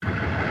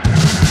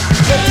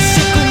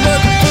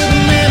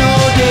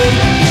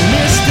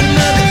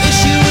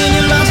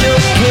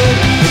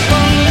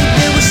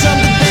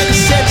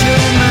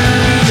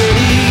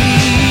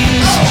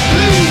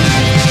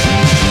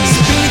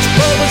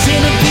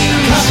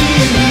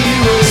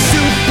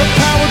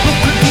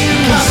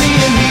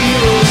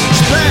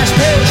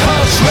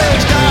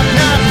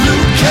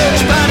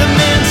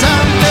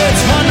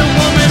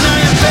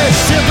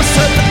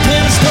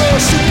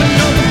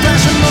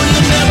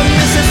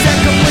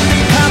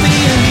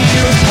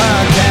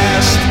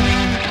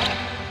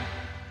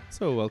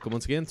welcome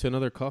once again to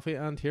another Coffee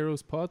and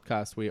Heroes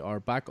podcast. We are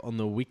back on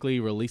the weekly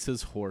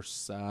releases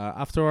horse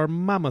after our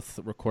mammoth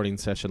recording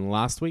session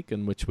last week,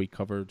 in which we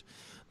covered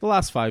the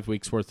last 5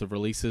 weeks worth of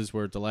releases.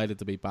 We're delighted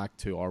to be back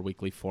to our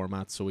weekly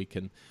format so we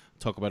can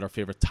talk about our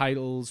favorite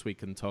titles, we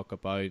can talk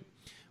about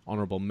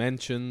honorable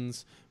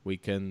mentions, we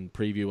can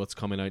preview what's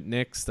coming out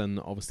next,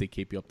 and obviously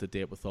keep you up to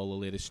date with all the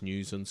latest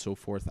news and so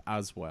forth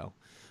as well.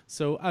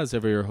 So, as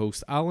ever, your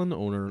host, Alan,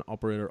 owner and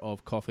operator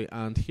of Coffee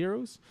and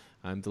Heroes.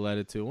 I'm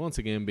delighted to once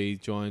again be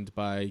joined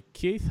by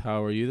Keith.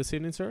 How are you this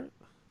evening, sir?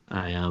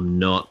 I am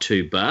not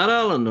too bad,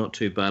 Alan. Not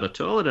too bad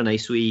at all. Had a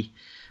nice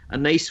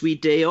wee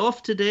day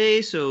off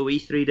today, so a wee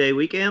 3-day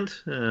weekend.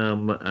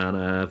 And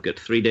I've got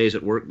 3 days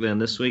at work then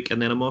this week, and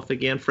then I'm off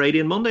again Friday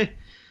and Monday.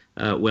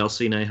 Well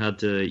seen, I had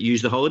to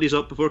use the holidays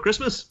up before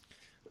Christmas.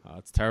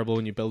 It's terrible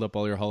when you build up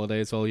all your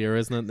holidays all year,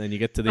 isn't it? And then you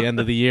get to the end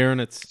of the year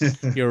and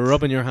you're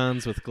rubbing your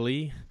hands with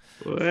glee.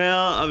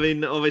 Well, I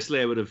mean,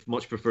 obviously I would have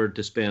much preferred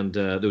to spend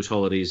those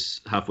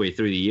holidays halfway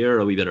through the year,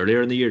 a wee bit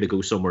earlier in the year, to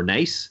go somewhere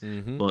nice.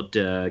 Mm-hmm.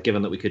 But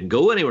given that we couldn't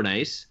go anywhere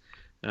nice,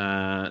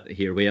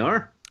 here we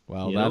are.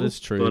 Well, that is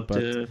true,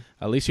 but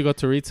at least you got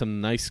to read some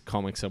nice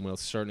comics, and we'll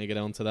certainly get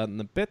onto that in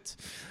a bit.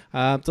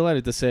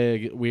 Delighted to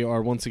say we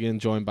are once again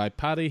joined by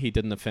Paddy. He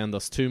didn't offend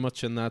us too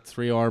much in that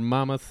 3-hour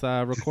mammoth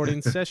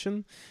recording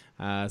session,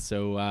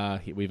 so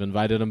we've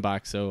invited him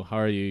back. So how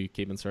are you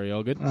keeping, sir? Are you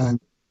all good?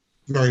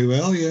 Very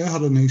well, yeah.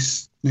 Had a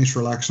nice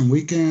relaxing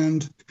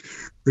weekend,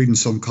 reading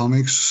some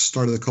comics,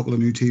 started a couple of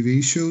new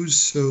TV shows,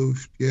 so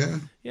yeah.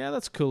 Yeah,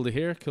 that's cool to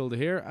hear,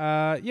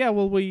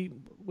 well,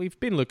 we've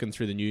been looking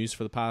through the news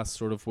for the past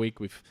sort of week.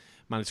 We've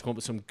managed to come up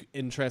with some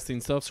interesting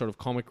stuff, sort of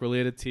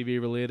comic-related,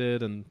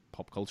 TV-related, and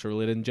pop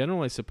culture-related in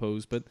general, I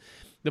suppose. But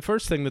the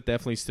first thing that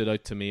definitely stood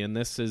out to me, and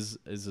this is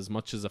as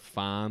much as a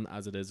fan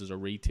as it is as a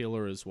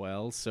retailer as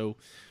well. So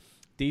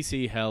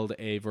DC held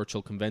a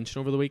virtual convention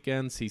over the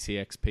weekend,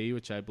 CCXP,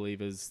 which I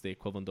believe is the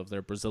equivalent of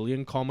their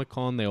Brazilian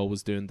Comic-Con. They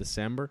always do in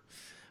December.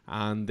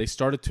 And they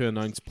started to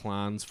announce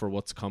plans for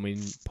what's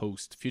coming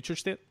post-Future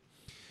State.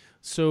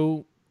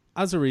 So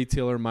as a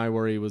retailer, my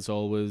worry was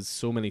always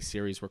so many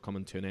series were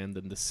coming to an end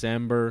in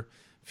December.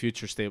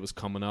 Future State was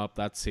coming up.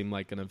 That seemed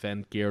like an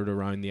event geared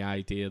around the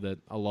idea that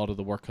a lot of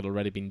the work had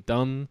already been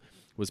done,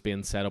 was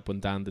being set up when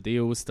Dan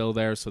DiDio was still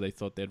there, so they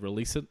thought they'd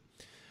release it.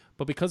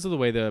 But because of the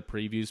way the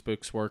previews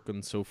books work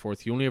and so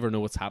forth, you only ever know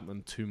what's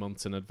happening 2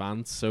 months in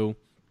advance. So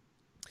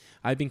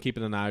I've been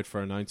keeping an eye out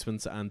for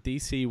announcements, and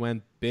DC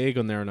went big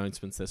on their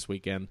announcements this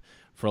weekend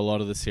for a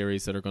lot of the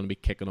series that are going to be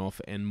kicking off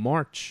in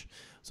March.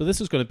 So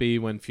this is going to be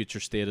when Future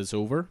State is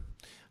over.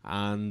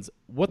 And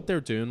what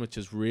they're doing, which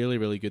is really,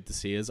 really good to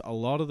see, is a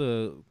lot of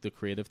the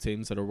creative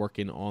teams that are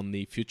working on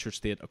the Future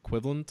State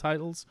equivalent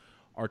titles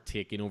are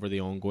taking over the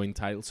ongoing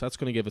titles. So that's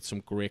going to give it some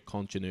great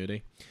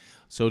continuity.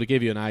 So to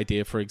give you an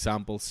idea, for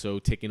example, so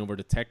taking over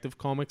Detective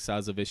Comics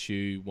as of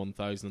issue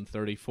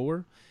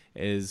 1034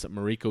 is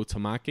Mariko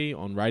Tamaki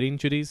on writing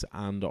duties,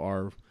 and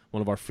one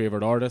of our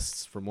favorite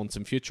artists from Once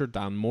and Future,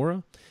 Dan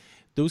Mora.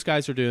 Those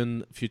guys are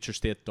doing Future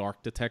State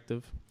Dark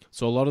Detective.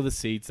 So a lot of the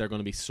seeds they're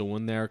going to be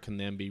sowing there can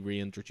then be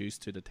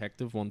reintroduced to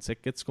Detective once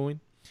it gets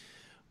going.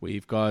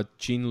 We've got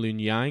Jean Lun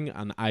Yang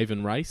and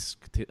Ivan Rice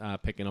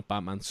picking up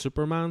Batman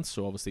Superman,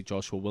 so obviously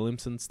Joshua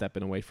Williamson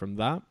stepping away from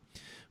that.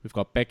 We've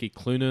got Becky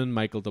Cloonan,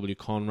 Michael W.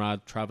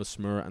 Conrad, Travis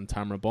Moore, and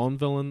Tamara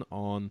Bondvillain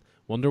on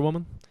Wonder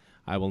Woman.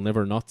 I will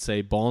never not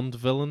say Bond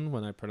villain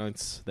when I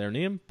pronounce their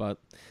name, but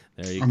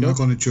there you go. I'm not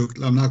going to joke.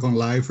 I'm not going to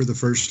lie. For the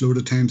first load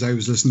of times I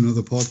was listening to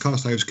the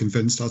podcast, I was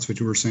convinced that's what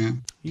you were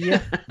saying.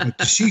 Yeah.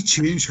 Did she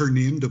change her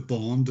name to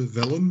Bond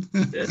villain?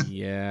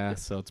 Yeah,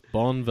 so it's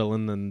Bond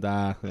villain, and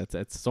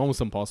it's almost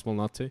impossible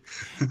not to.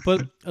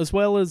 But as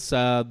well as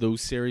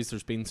those series,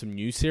 there's been some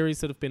new series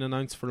that have been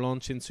announced for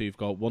launching. So you've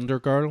got Wonder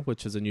Girl,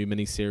 which is a new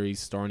miniseries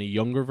starring a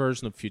younger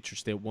version of Future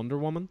State Wonder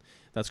Woman.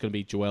 That's going to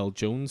be Joelle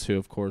Jones, who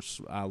of course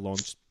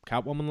launched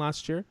Catwoman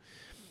last year.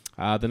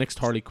 The next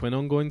Harley Quinn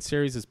ongoing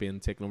series is being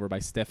taken over by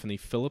Stephanie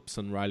Phillips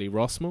and Riley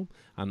Rossmo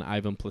and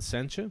Ivan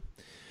Placentia.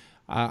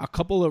 A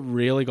couple that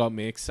really got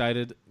me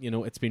excited. You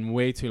know, it's been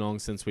way too long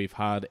since we've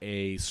had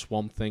a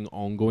Swamp Thing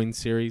ongoing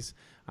series,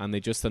 and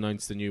they just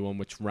announced a new one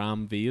which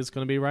Ram V is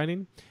going to be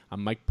writing,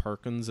 and Mike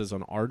Perkins is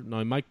on art.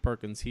 Now, Mike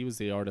Perkins, he was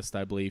the artist,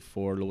 I believe,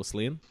 for Lois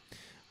Lane,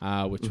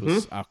 which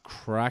was a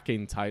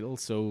cracking title,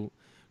 so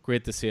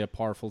great to see a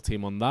powerful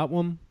team on that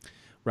one.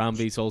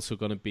 Ramvi's also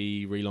going to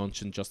be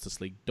relaunching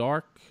Justice League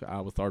Dark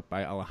with art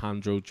by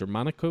Alejandro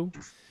Germanico.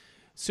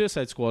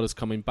 Suicide Squad is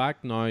coming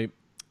back. Now,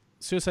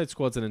 Suicide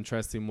Squad's an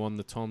interesting one.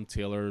 The Tom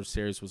Taylor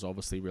series was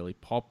obviously really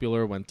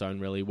popular, went down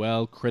really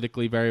well,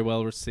 critically very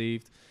well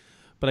received.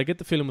 But I get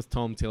the feeling with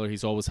Tom Taylor,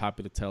 he's always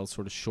happy to tell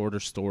sort of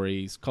shorter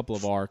stories, couple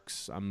of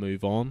arcs, and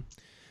move on.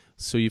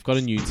 So you've got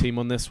a new team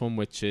on this one,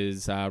 which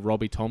is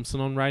Robbie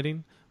Thompson on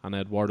writing and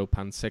Eduardo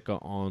Panseca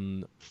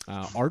on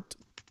art.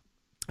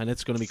 And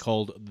it's going to be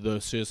called The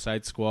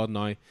Suicide Squad.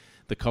 Now,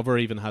 the cover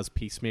even has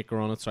Peacemaker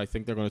on it, so I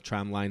think they're going to try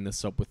and line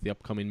this up with the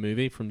upcoming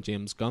movie from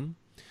James Gunn.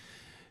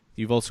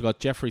 You've also got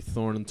Jeffrey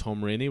Thorne and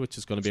Tom Rainey, which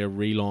is going to be a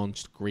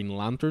relaunched Green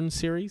Lantern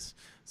series.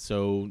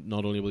 So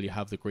not only will you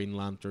have the Green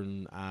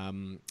Lantern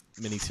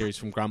miniseries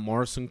from Grant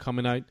Morrison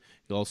coming out,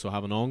 you'll also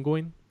have an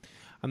ongoing.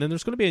 And then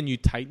there's going to be a new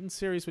Titans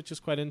series, which is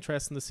quite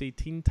interesting to see.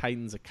 Teen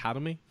Titans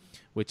Academy,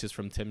 which is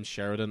from Tim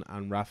Sheridan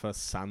and Rafa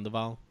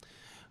Sandoval.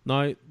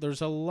 Now,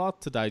 there's a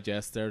lot to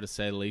digest there, to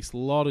say the least. A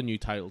lot of new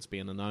titles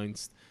being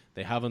announced.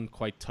 They haven't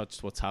quite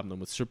touched what's happening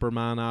with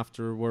Superman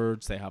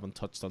afterwards. They haven't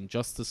touched on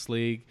Justice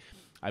League.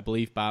 I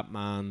believe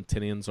Batman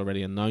Tinian's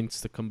already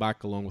announced to come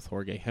back along with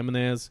Jorge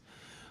Jimenez.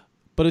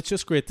 But it's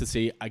just great to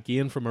see,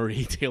 again, from a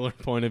retailer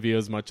point of view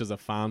as much as a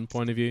fan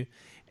point of view.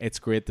 It's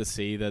great to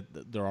see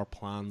that there are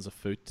plans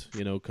afoot,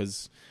 you know,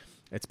 because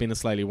it's been a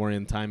slightly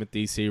worrying time at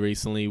DC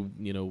recently,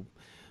 you know,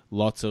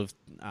 lots of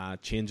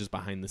changes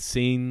behind the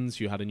scenes.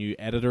 You had a new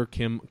editor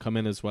come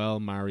in as well,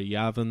 Mari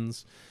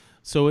Yavins.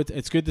 So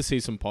it's good to see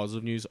some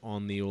positive news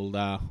on the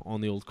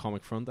old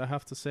comic front, I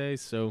have to say.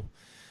 So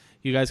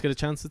you guys get a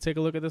chance to take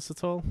a look at this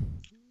at all?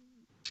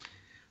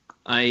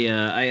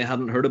 I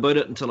hadn't heard about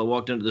it until I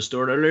walked into the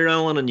store earlier,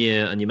 Alan, and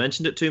you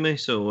mentioned it to me.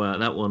 So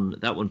that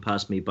one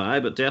passed me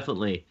by, but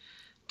definitely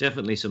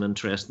some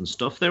interesting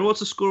stuff there. What's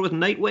the score with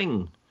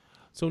Nightwing?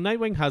 So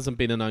Nightwing hasn't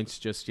been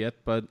announced just yet,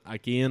 but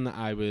again,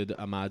 I would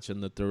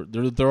imagine that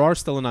there are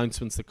still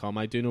announcements to come.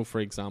 I do know, for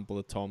example,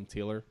 that Tom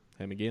Taylor,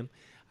 him again,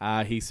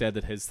 he said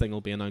that his thing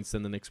will be announced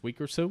in the next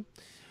week or so.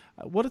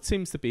 What it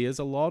seems to be is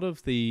a lot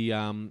of the...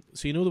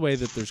 so you know the way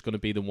that there's going to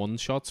be the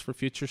one-shots for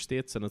future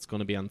states, and it's going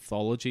to be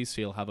anthology, so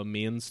you'll have a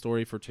main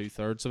story for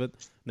 2/3 of it,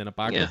 and then a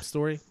backup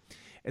story.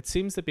 It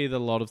seems to be that a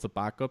lot of the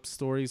backup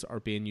stories are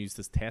being used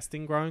as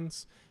testing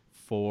grounds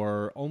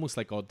for almost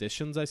like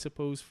auditions, I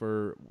suppose,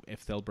 for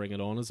if they'll bring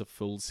it on as a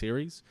full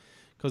series.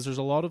 Because there's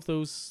a lot of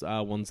those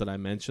ones that I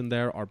mentioned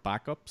there are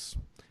backups,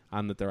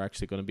 and that they're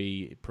actually going to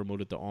be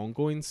promoted to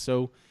ongoing.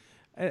 So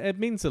it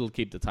means it'll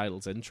keep the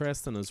titles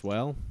interesting as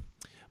well.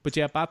 But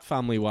yeah, Bat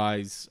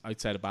Family-wise,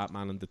 outside of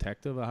Batman and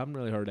Detective, I haven't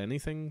really heard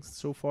anything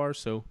so far.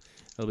 So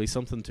it'll be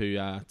something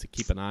to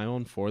keep an eye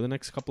on for the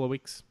next couple of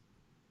weeks.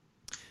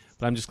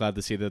 But I'm just glad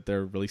to see that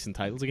they're releasing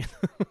titles again.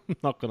 I'm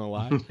not going to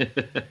lie.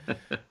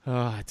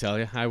 I tell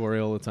you, I worry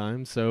all the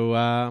time.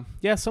 So,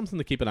 yeah, something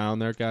to keep an eye on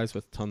there, guys,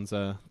 with tons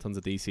of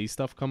DC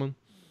stuff coming.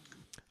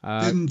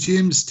 Didn't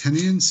James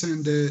Tynion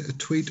send a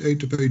tweet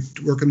out about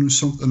working on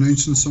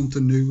announcing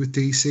something new with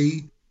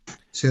DC?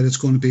 Said it's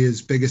going to be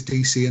his biggest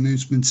DC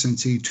announcement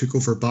since he took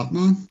over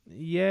Batman.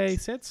 Yeah, he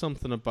said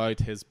something about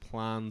his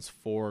plans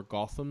for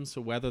Gotham. So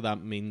whether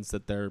that means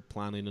that they're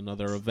planning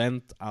another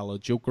event a la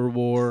Joker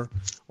War,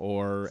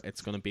 or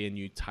it's going to be a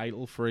new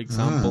title, for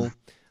example,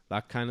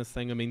 that kind of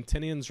thing. I mean,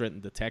 Tynion's written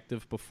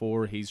Detective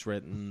before. He's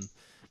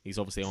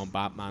obviously on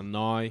Batman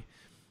now.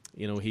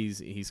 You know,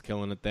 he's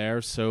killing it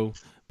there. So,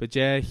 but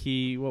yeah,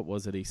 what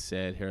was it he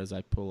said here as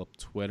I pull up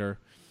Twitter?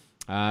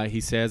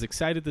 He says,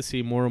 excited to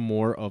see more and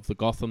more of the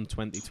Gotham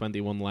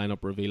 2021 lineup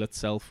reveal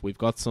itself. We've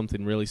got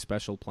something really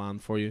special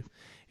planned for you,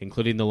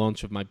 including the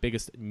launch of my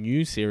biggest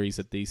new series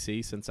at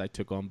DC since I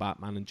took on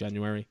Batman in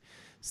January.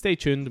 Stay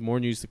tuned, more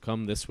news to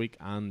come this week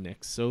and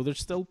next. So there's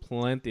still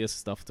plenty of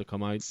stuff to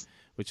come out,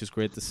 which is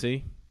great to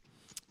see.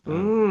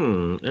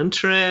 Interesting.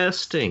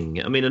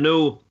 I mean, I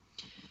know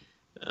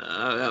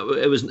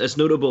it's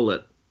notable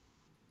that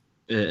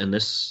in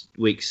this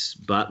week's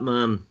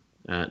Batman,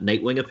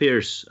 Nightwing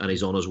appears, and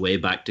he's on his way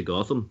back to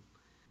Gotham,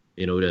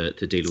 you know,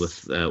 to deal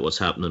with what's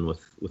happening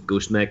with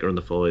Ghostmaker and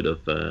the fallout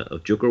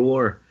of Joker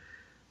War,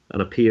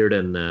 and appeared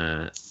in,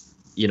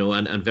 you know,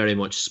 and very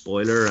much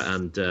spoiler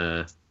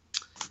and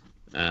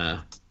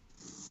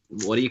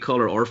what do you call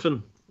her,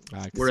 Orphan?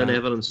 We're in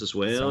evidence as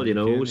well, you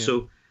know.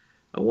 So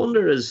I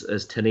wonder, is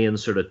Tynion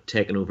sort of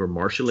taking over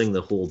marshalling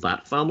the whole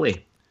Bat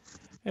family?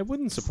 It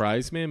wouldn't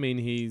surprise me. I mean,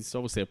 he's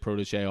obviously a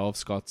protege of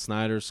Scott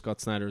Snyder. Scott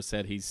Snyder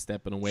said he's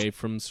stepping away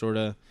from sort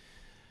of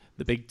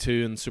the big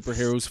two and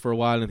superheroes for a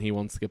while, and he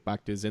wants to get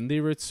back to his indie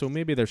roots. So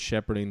maybe they're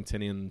shepherding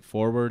Tynion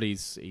forward.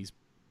 He's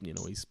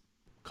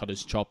cut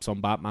his chops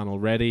on Batman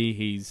already.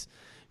 He's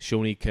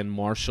shown he can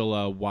marshal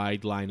a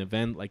wide line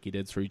event like he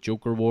did through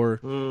Joker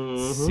War.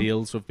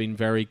 Sales have been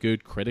very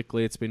good.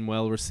 Critically, it's been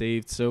well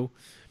received. So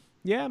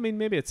yeah, I mean,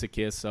 maybe it's a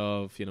case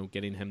of, you know,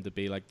 getting him to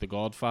be like the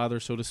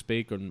Godfather, so to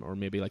speak, or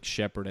maybe like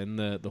shepherd in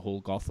the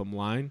whole Gotham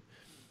line.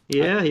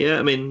 Yeah.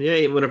 I mean,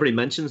 yeah, whenever he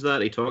mentions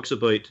that, he talks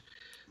about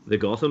the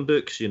Gotham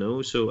books, you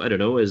know. So I don't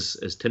know, is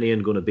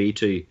Tynion going to be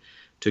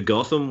to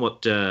Gotham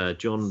what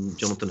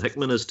Jonathan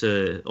Hickman is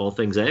to all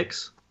things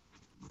X?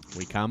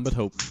 We can but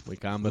hope.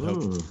 I'm going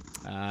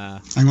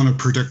to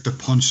predict the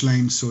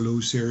Punchline solo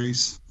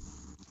series.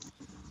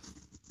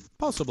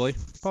 Possibly.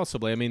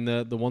 I mean,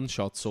 the one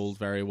shot sold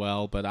very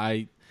well, but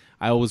I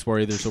always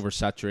worry there's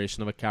oversaturation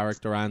of a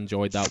character. I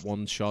enjoyed that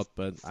one shot,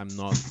 but I'm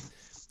not.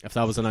 If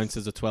that was announced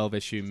as a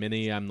 12-issue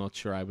mini, I'm not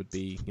sure I would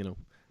be, you know,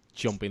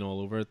 jumping all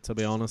over it, to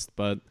be honest.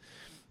 But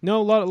no,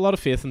 a lot of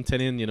faith in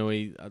Tynion. You know,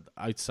 he,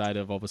 outside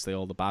of obviously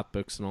all the Bat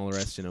books and all the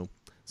rest, you know,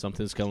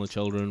 Something's Killing the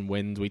Children,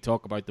 Wind. We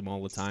talk about them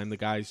all the time. The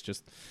guy's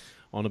just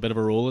on a bit of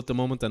a roll at the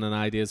moment and an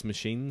ideas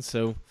machine.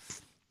 So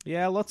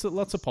Yeah, lots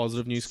of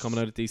positive news coming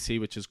out of DC,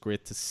 which is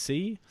great to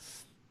see.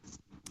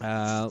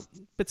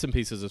 Bits and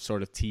pieces of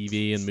sort of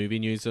TV and movie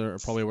news are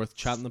probably worth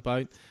chatting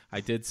about.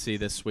 I did see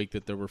this week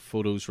that there were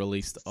photos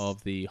released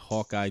of the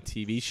Hawkeye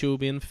TV show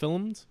being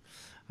filmed.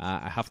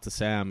 I have to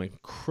say I'm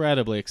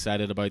incredibly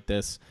excited about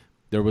this.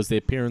 There was the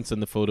appearance in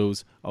the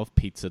photos of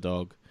Pizza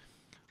Dog.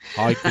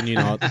 How can you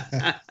not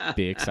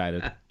be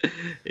excited?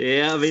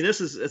 Yeah, I mean,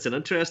 it's an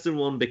interesting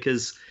one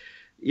because,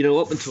 you know,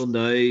 up until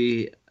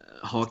now,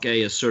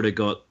 Hawkeye has sort of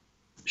got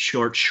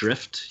short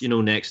shrift, you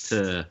know, next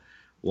to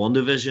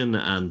WandaVision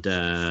and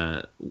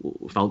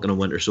Falcon and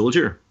Winter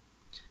Soldier.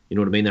 You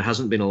know what I mean? There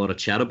hasn't been a lot of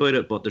chat about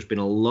it, but there's been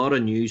a lot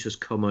of news has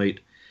come out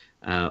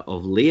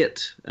of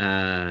late.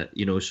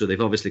 You know, so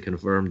they've obviously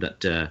confirmed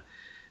that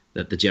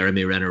the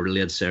Jeremy Renner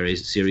related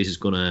series is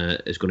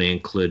gonna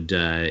include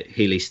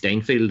Haley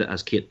Steinfeld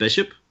as Kate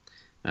Bishop,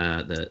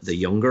 the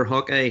younger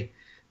Hawkeye.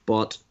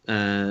 But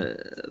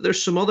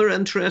there's some other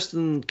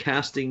interesting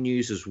casting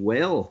news as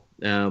well.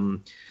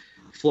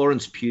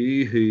 Florence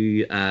Pugh,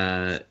 who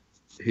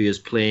is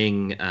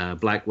playing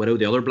Black Widow,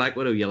 the other Black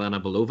Widow,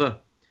 Yelena Belova,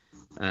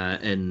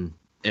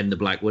 in the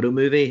Black Widow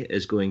movie,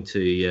 is going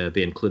to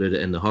be included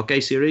in the Hawkeye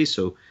series.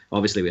 So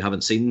obviously we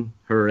haven't seen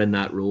her in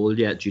that role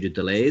yet due to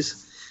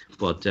delays,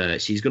 but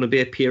she's going to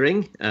be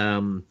appearing.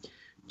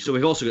 So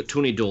we've also got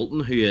Tony Dalton,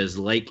 who is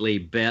likely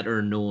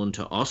better known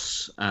to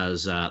us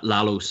as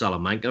Lalo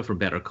Salamanca from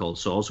Better Call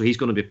Saul. So he's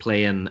going to be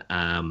playing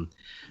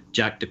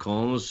Jack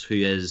Decombs, who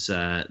is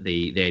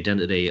the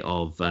identity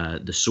of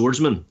the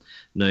Swordsman.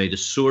 Now, the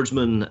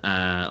Swordsman,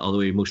 although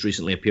he most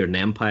recently appeared in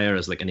Empire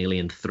as like an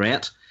alien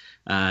threat,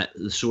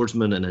 the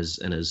Swordsman in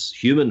his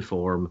human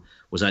form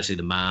was actually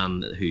the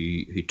man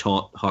who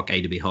taught Hawkeye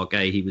to be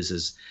Hawkeye. He was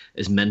his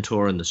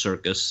mentor in the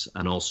circus,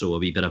 and also a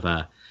wee bit of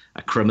a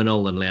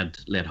criminal, and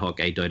led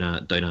Hawkeye down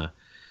a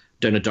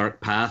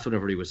dark path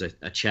whenever he was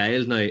a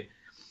child. Now,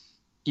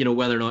 you know,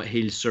 whether or not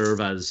he'll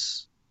serve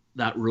as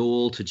that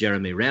role to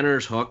Jeremy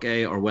Renner's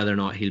Hawkeye, or whether or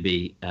not he'll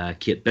be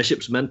Kate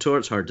Bishop's mentor,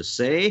 it's hard to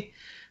say.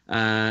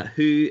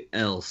 Who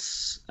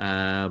else?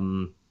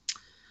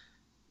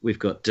 We've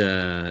got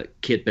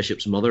Kate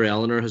Bishop's mother,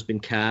 Eleanor, has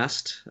been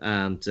cast,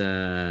 and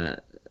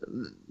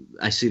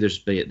I see there's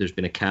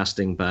been a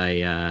casting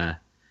by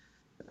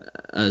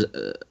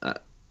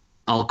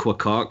Alqua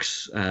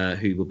Cox,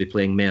 who will be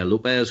playing Maya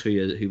Lopez,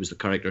 who was the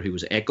character who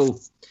was Echo,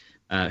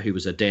 who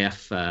was a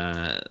deaf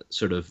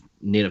sort of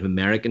Native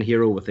American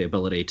hero with the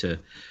ability to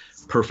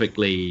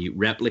perfectly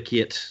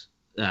replicate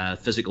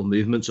physical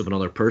movements of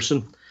another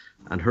person.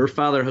 And her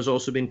father has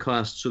also been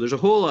cast. So there's a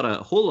whole lot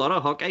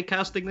of Hawkeye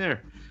casting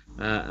there,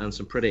 and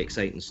some pretty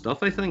exciting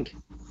stuff, I think.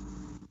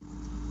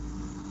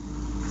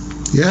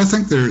 Yeah, I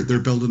think they're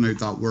building out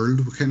that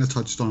world. We kind of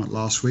touched on it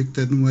last week,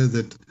 didn't we?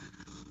 That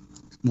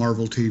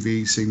Marvel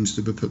seems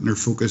to be putting their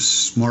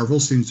focus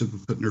into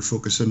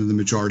the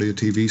majority of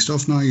TV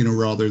stuff now, you know,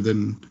 rather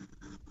than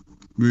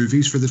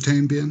movies for the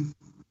time being.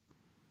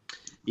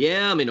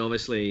 Yeah, I mean,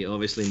 obviously,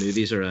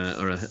 movies are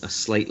a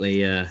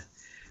slightly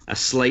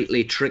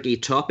tricky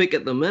topic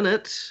at the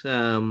minute,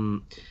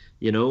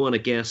 you know, and I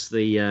guess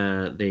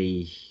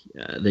the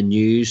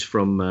news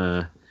from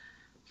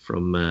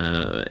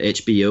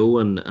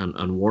HBO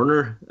and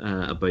Warner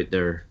about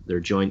their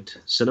joint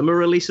cinema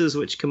releases,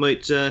 which come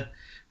out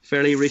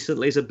fairly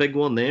recently, is a big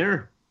one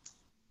there.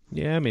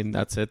 Yeah, I mean,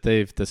 that's it.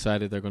 They've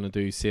decided they're going to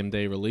do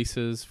same-day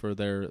releases for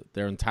their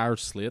entire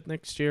slate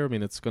next year. I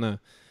mean, it's going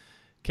to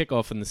kick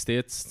off in the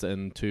States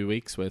in 2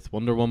 weeks with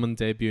Wonder Woman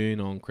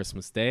debuting on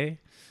Christmas Day.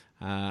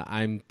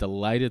 I'm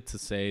delighted to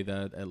say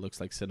that it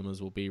looks like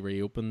cinemas will be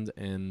reopened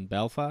in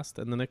Belfast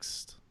at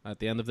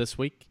the end of this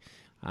week.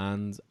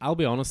 And I'll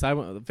be honest,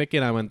 Vicky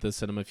and I went to the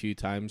cinema a few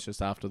times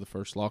just after the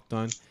first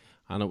lockdown,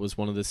 and it was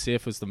one of the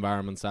safest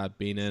environments I'd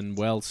been in,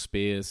 well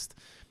spaced.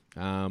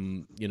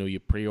 You know, you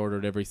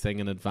pre-ordered everything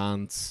in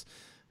advance,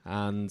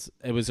 and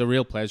it was a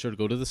real pleasure to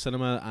go to the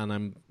cinema.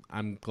 And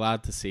I'm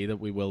glad to see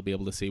that we will be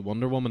able to see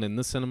Wonder Woman in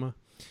the cinema.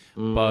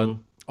 But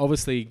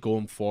obviously,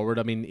 going forward,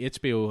 I mean,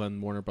 HBO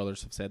and Warner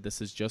Brothers have said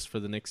this is just for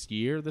the next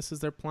year. This is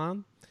their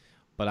plan.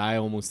 But I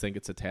almost think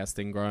it's a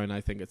testing ground. I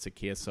think it's a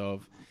case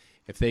of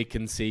if they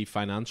can see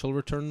financial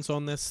returns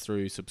on this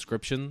through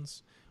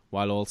subscriptions,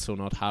 while also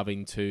not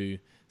having to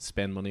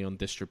spend money on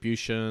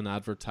distribution,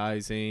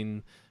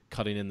 advertising,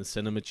 cutting in the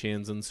cinema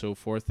chains and so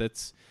forth.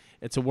 It's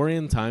a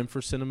worrying time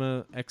for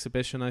cinema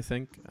exhibition, I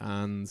think.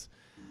 And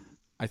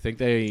I think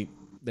they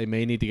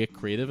may need to get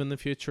creative in the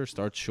future,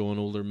 start showing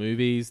older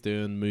movies,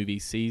 doing movie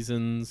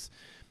seasons,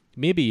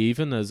 maybe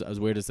even, as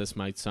weird as this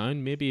might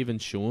sound, maybe even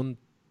showing,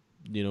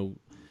 you know,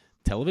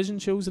 television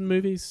shows and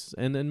movies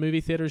in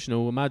movie theaters. You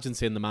know, imagine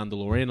seeing The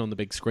Mandalorian on the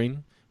big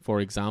screen, for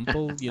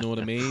example, you know what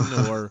I mean?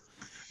 Or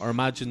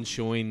imagine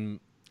showing,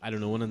 I don't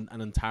know,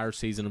 an entire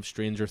season of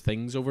Stranger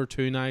Things over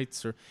 2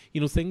 nights, or, you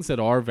know, things that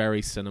are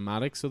very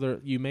cinematic. So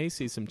you may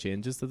see some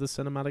changes to the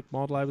cinematic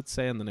model, I would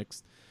say, in the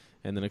next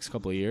in the next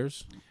couple of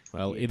years.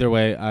 Well, either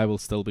way, I will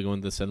still be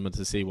going to the cinema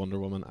to see Wonder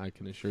Woman, I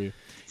can assure you.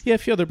 Yeah, a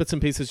few other bits and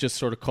pieces just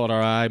sort of caught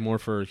our eye more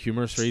for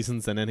humorous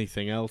reasons than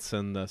anything else,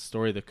 and a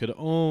story that could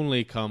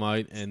only come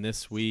out in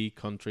this wee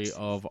country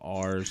of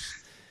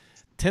ours.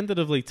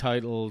 Tentatively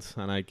titled,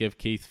 and I give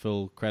Keith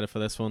full credit for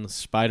this one,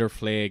 Spider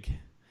Flag.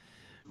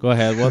 Go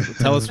ahead.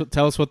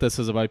 Tell us what this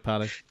is about,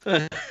 Paddy.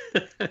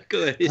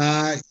 Go ahead.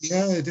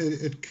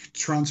 It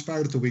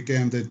transpired at the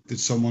weekend that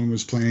someone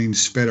was playing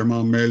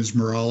Spider-Man Miles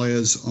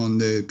Morales on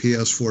the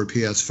PS4,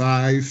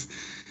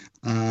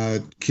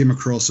 PS5. Came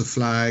across a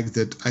flag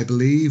that I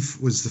believe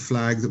was the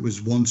flag that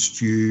was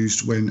once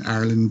used when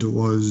Ireland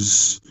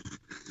was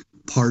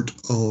part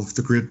of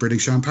the Great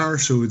British Empire.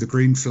 So the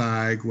green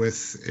flag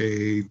with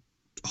a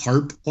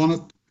harp on it.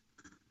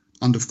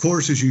 And of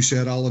course, as you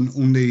said, Alan,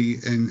 only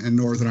in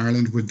Northern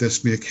Ireland would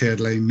this make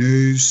headline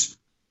news.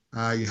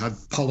 You had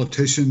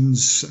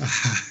politicians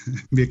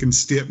making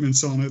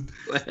statements on it.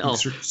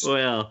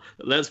 Well,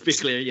 let's be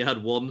clear. You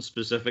had one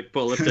specific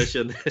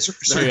politician.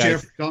 Sir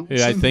Jeffrey Donaldson.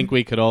 Who I think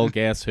we could all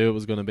guess who it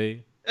was going to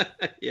be.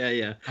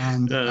 Yeah.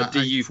 And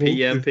DUP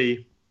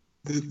MP.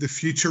 The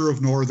future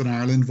of Northern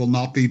Ireland will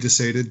not be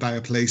decided by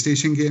a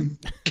PlayStation game.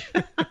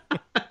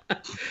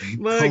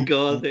 My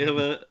God, they have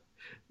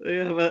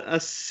a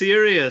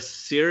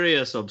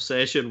serious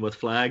obsession with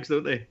flags,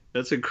 don't they?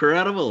 It's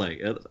incredible,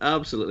 it's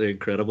absolutely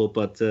incredible.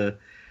 But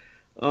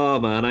oh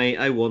man,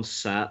 I once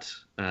sat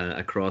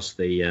across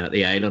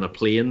the aisle on a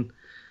plane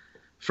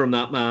from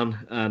that man,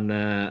 and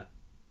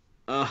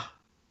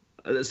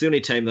it's the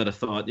only time that I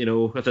thought,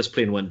 if this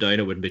plane went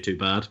down, it wouldn't be too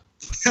bad.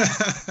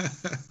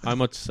 How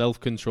much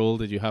self-control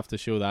did you have to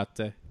show that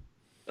day?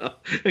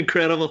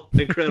 Incredible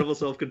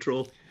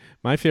self-control.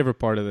 My favorite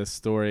part of this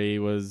story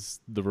was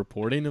the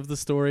reporting of the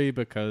story,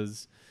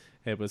 because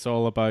it was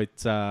all about,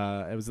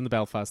 it was in the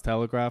Belfast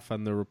Telegraph,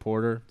 and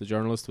the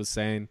journalist was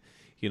saying,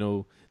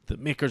 the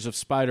makers of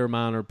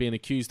Spider-Man are being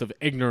accused of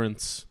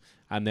ignorance,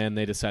 and then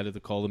they decided to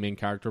call the main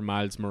character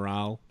Miles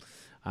Morales.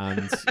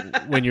 And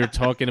when you're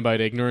talking about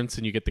ignorance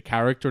and you get the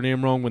character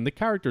name wrong, when the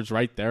character's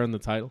right there in the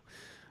title,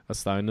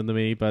 astounding to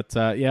me. But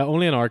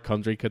only in our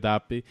country could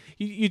that be.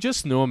 You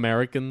just know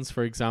Americans,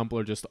 for example,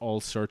 are just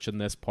all searching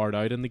this part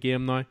out in the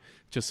game now,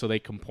 just so they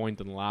can point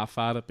and laugh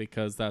at it,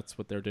 because that's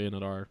what they're doing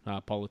at our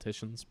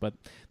politicians. But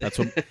that's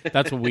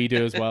what we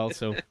do as well,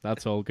 so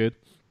that's all good.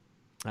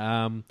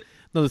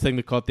 Another thing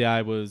that caught the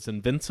eye was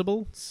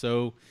Invincible.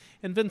 So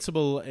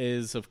Invincible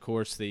is, of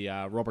course, the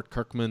Robert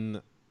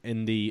Kirkman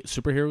indie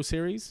superhero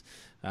series.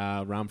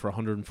 Ran for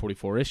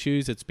 144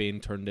 issues. It's being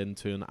turned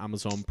into an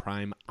Amazon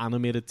Prime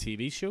animated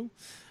TV show.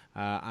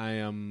 I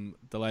am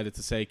delighted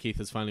to say Keith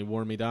has finally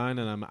worn me down,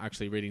 and I'm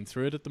actually reading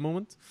through it at the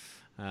moment.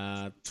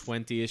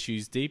 20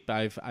 issues deep.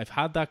 I've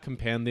had that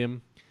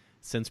compendium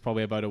since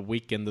probably about a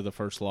week into the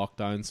first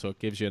lockdown, so it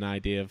gives you an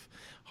idea of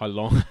how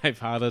long I've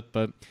had it.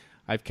 But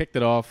I've kicked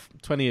it off,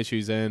 20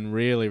 issues in,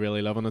 really,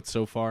 really loving it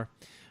so far.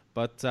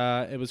 But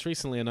it was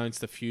recently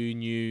announced a few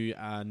new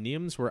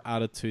names were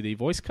added to the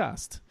voice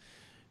cast.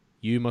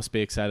 You must be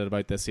excited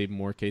about this even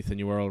more, Keith, than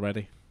you were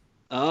already.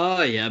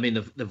 Oh, yeah. I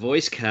mean, the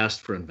voice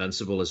cast for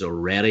Invincible is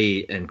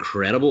already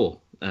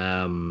incredible.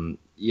 There's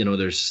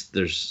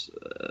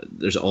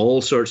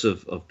all sorts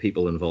of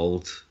people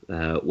involved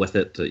with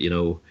it,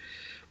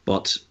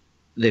 but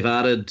they've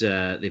added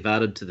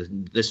to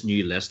this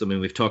new list. I mean,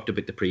 we've talked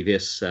about the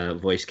previous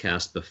voice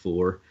cast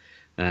before,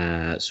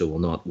 so we'll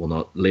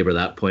not labour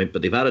that point.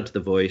 But they've added to the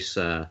voice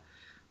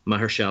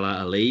Mahershala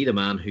Ali, the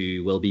man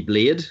who will be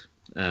Blade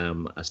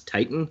as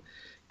Titan.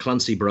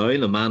 Clancy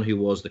Brown, the man who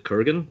was the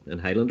Kurgan in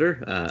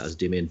Highlander, as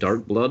Damien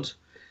Darkblood.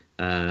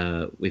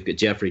 We've got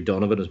Jeffrey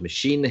Donovan as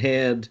Machine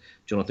Head,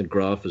 Jonathan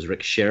Groff as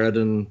Rick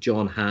Sheridan,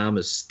 John Hamm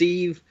as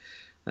Steve,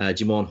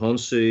 Jimon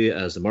Honsu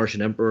as the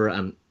Martian Emperor,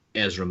 and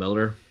Ezra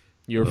Miller.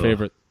 Your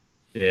favourite?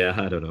 Yeah,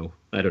 I don't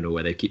know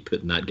why they keep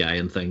putting that guy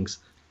in things.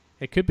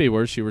 It could be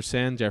worse. You were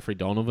saying Jeffrey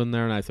Donovan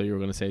there, and I thought you were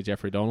going to say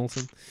Jeffrey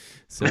Donaldson.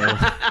 So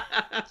that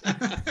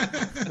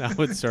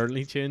would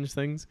certainly change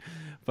things.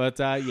 But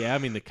I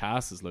mean, the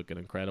cast is looking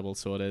incredible.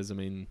 So it is. I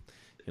mean,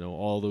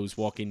 all those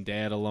Walking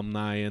Dead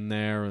alumni in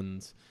there,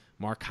 and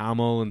Mark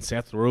Hamill and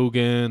Seth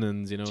Rogen,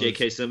 and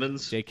J.K.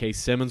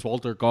 Simmons,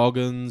 Walter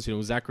Goggins,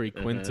 Zachary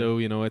Quinto.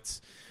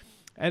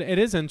 It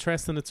is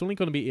interesting. It's only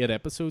going to be 8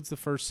 episodes the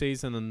first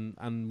season,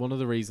 and one of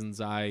the reasons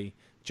I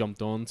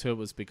jumped onto it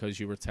was because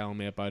you were telling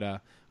me about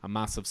a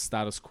massive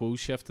status quo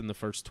shift in the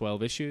first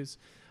 12 issues,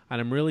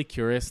 and I'm really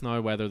curious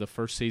now whether the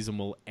first season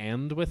will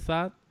end with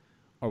that,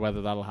 or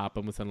whether that'll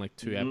happen within like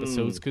 2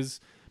 episodes, because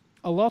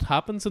a lot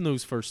happens in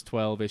those first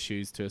 12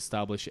 issues to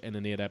establish in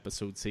an 8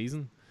 episode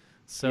season.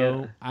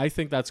 So I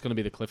think that's going to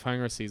be the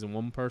cliffhanger of season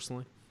 1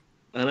 personally.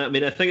 And I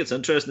mean, I think it's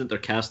interesting that they're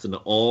casting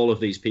all of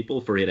these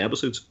people for 8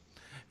 episodes.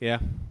 Yeah,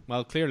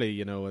 well,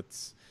 clearly,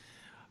 it's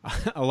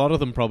a lot of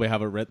them probably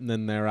have it written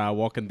in their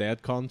Walking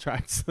Dead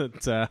contracts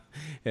that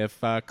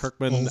if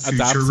Kirkman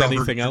adapts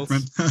anything else,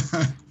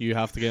 you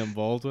have to get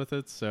involved with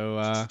it.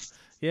 So,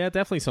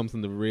 definitely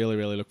something to really,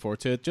 really look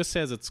forward to. It just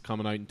says it's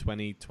coming out in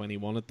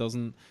 2021. It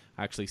doesn't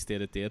actually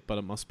state a date, but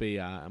it must be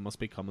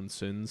coming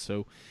soon.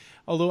 So,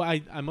 although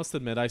I must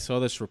admit I saw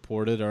this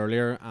reported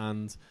earlier,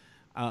 and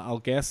I'll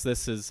guess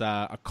this is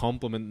a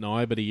compliment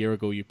now, but a year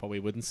ago you probably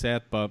wouldn't say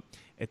it. But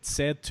it's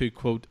said to,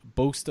 quote,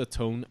 boast a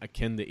tone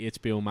akin to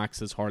HBO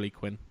Max's Harley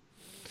Quinn.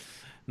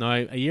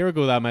 Now, a year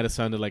ago that might have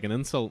sounded like an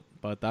insult,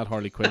 but that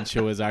Harley Quinn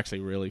show is actually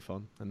really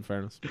fun, in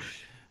fairness.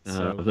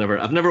 So,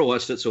 I've never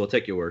watched it, so I'll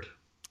take your word.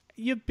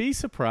 You'd be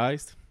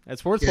surprised.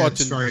 It's worth watching.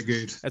 It's very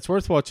good. It's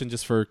worth watching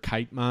just for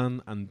Kite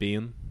Man and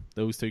Bane.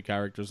 Those two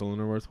characters alone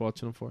are worth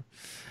watching them for.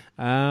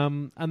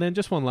 And then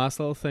just one last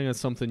little thing is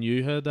something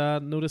you had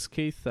noticed,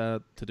 Keith,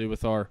 to do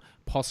with our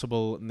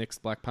possible next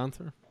Black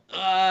Panther.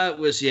 It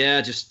was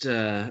just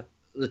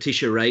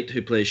Letitia Wright,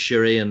 who plays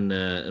Shuri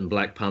in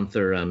Black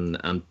Panther,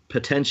 and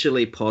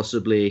potentially,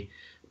 possibly,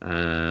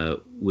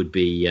 would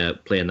be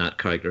playing that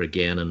character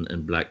again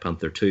in Black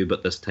Panther 2,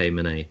 but this time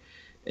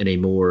in a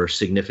more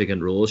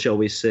significant role, shall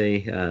we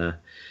say.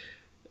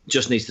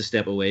 Just needs to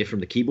step away from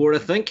the keyboard, I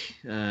think.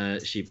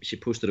 She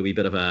posted a wee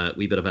bit of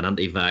an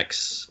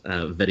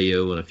anti-vax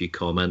video and a few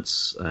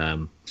comments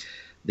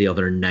the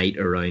other night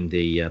around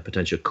the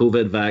potential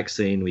COVID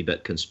vaccine, wee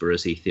bit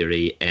conspiracy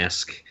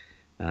theory-esque,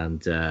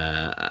 and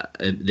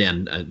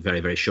then very,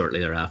 very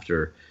shortly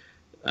thereafter,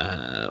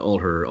 all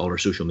her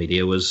social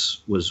media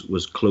was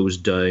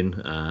closed down,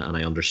 and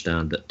I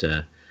understand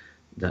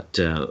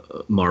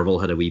that Marvel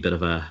had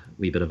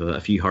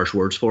a few harsh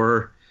words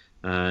for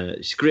her.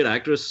 She's a great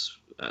actress.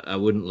 I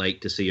wouldn't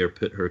like to see her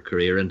put her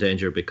career in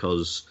danger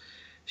because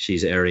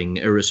she's airing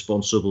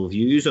irresponsible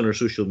views on her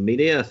social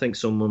media. I think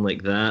someone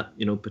like that,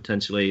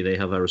 potentially they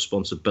have a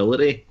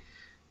responsibility,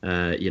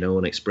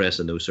 and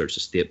expressing those sorts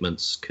of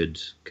statements could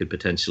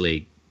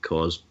potentially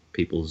cause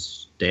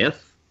people's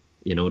death.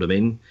 You know what I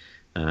mean?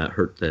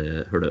 Hurt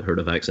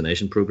a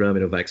vaccination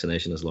program.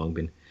 Vaccination has long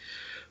been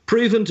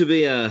proven to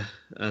be a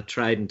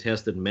tried and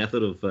tested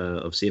method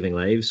of saving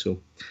lives.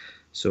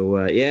 So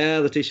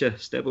Letitia,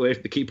 step away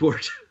from the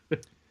keyboard.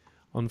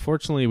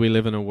 Unfortunately, we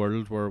live in a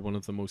world where one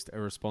of the most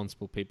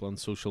irresponsible people on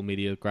social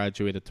media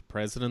graduated to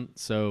president.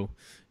 So,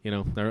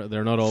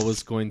 they're not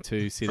always going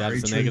to see that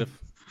as a negative.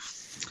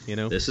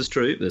 This is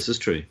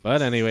true.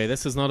 But anyway,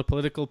 this is not a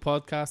political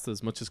podcast.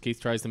 As much as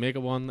Keith tries to make it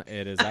one,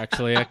 it is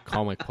actually a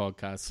comic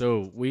podcast.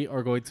 So we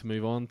are going to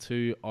move on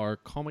to our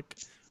comic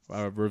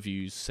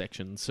reviews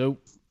section. So,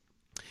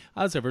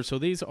 as ever,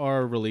 these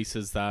are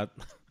releases that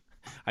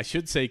I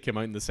should say came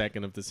out in the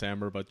 2nd of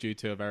December, but due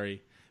to a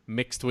very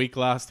mixed week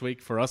last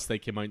week for us, they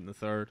came out in the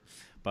 3rd,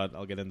 but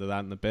I'll get into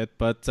that in a bit.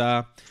 But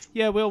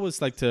we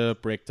always like to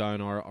break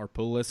down our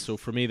pull list. So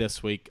for me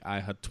this week,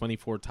 I had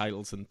 24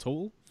 titles in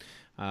total,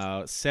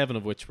 7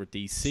 of which were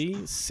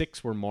DC,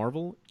 6 were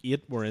Marvel,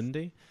 8 were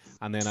indie,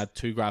 and then I had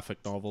 2 graphic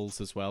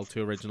novels as well,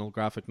 2 original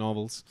graphic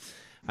novels.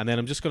 And then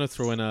I'm just going to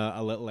throw in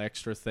a little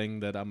extra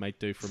thing that I might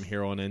do from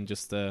here on in,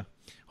 just to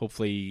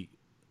hopefully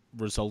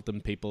result in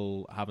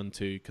people having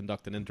to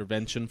conduct an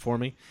intervention for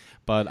me.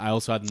 But I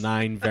also had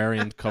 9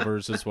 variant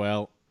covers as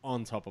well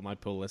on top of my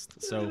pull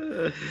list.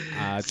 So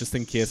just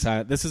in case,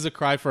 this is a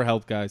cry for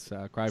help, guys.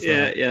 Cry for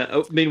help. Yeah.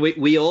 I mean,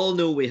 we all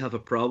know we have a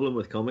problem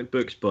with comic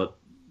books, but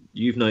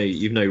you've now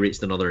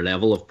reached another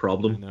level of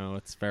problem. No,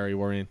 it's very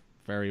worrying.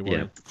 Very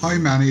worrying. Yeah. How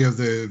many of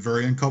the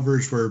variant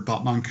covers were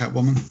Batman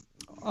Catwoman?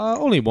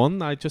 Only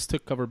one. I just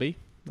took cover B,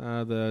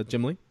 the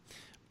Jim Lee.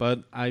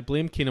 But I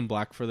blame Keenan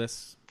Black for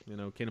this.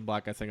 Keenan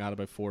Black, I think I had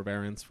about 4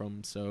 variants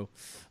from, so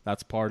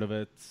that's part of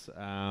it.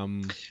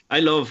 I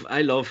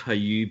love how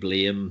you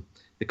blame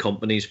the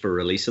companies for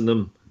releasing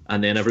them,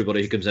 and then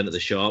everybody who comes into the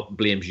shop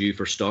blames you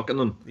for stocking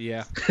them.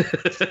 Yeah,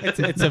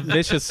 it's a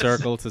vicious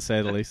circle to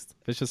say the least.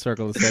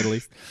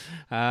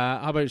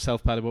 How about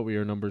yourself, Paddy? What were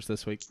your numbers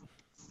this week?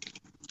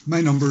 My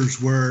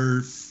numbers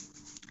were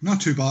not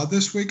too bad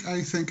this week.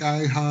 I think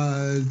I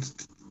had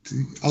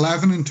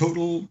 11 in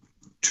total,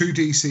 2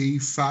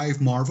 DC, 5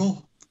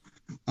 Marvel,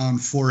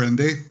 and 4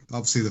 indie.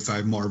 Obviously, the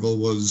 5 Marvel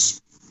was,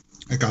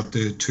 I got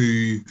the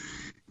 2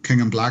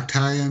 King and Black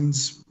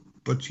tie-ins,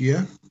 but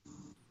yeah.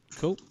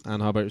 Cool.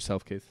 And how about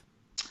yourself, Keith?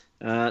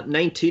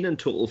 19 in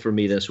total for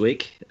me this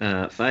week.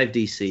 5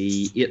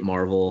 DC, 8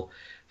 Marvel,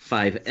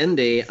 5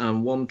 indie,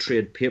 and 1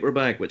 trade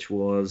paperback, which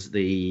was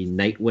the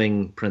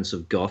Nightwing Prince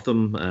of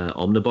Gotham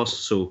omnibus.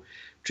 So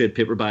trade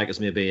paperback is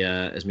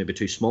maybe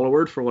too small a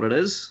word for what it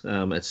is.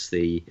 It's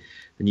the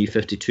new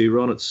 52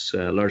 run. It's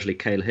largely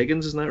Kyle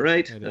Higgins, isn't that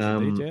right? It is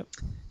indeed, yeah.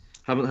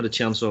 Haven't had a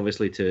chance,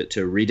 obviously,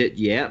 to read it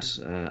yet.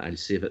 I'll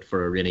save it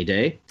for a rainy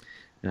day,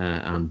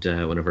 and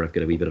whenever I've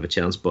got a wee bit of a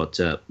chance. But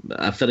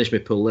I finished my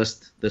pull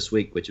list this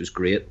week, which was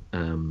great,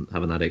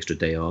 having that extra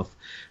day off.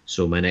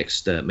 So my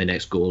next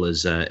goal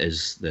is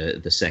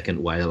the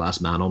second Why the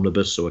Last Man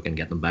omnibus, so I can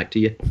get them back to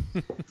you.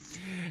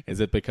 Is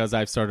it because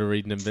I've started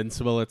reading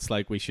Invincible? It's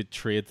like we should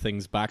trade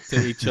things back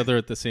to each other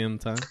at the same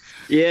time.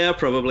 Yeah,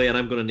 probably, and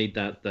I'm going to need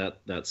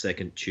that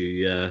second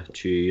Chew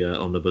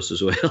omnibus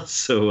as well.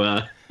 So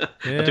I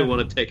don't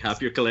want to take half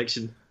your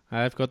collection.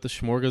 I've got the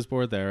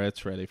smorgasbord there.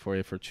 It's ready for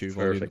you for Chew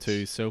Volume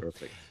 2. So,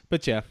 Perfect.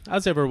 But yeah,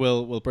 as ever,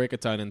 we'll break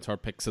it down into our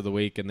picks of the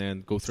week and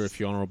then go through a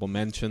few honourable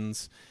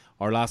mentions.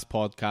 Our last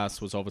podcast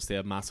was obviously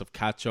a massive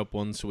catch-up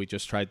one, so we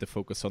just tried to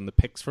focus on the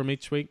picks from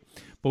each week.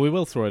 But we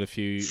will throw out a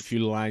few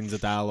lines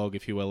of dialogue,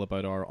 if you will,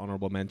 about our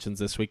honourable mentions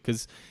this week,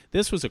 because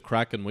this was a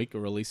cracking week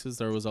of releases.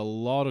 There was a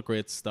lot of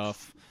great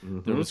stuff.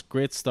 There was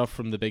great stuff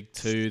from the big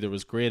two. There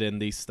was great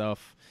indie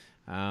stuff.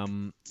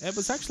 It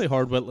was actually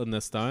hard whittling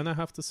this down, I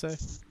have to say.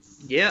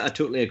 Yeah, I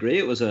totally agree.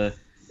 It was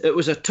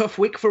a tough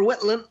week for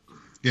whittling.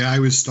 Yeah, I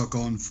was stuck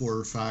on 4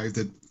 or 5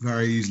 that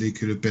very easily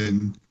could have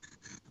been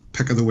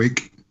pick of the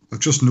week. I've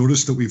just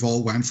noticed that we've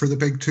all went for the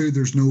big two.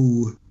 There's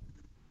no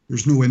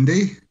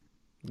indie.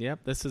 Yep,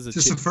 this is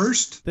a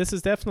first. This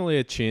is definitely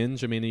a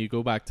change. I mean, you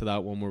go back to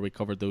that one where we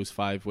covered those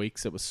 5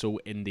 weeks. It was so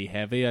indie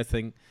heavy. I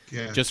think,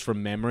 just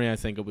from memory, I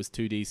think it was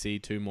 2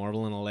 DC, 2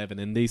 Marvel, and 11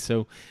 indie.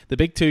 So the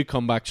big two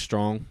come back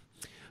strong.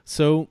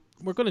 So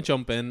we're going to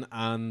jump in,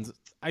 and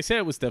I say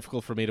it was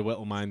difficult for me to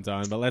whittle mine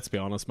down, but let's be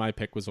honest, my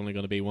pick was only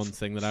going to be one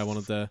thing that I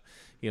wanted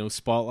to,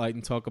 spotlight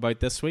and talk about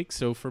this week.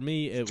 So for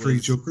me, it was 3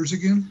 Jokers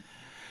again.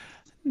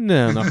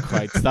 No, not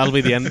quite. That'll be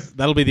the end.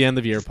 That'll be the end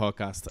of your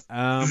podcast.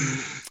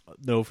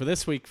 No, for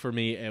this week, for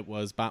me, it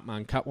was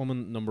Batman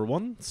Catwoman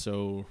 #1.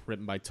 So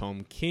written by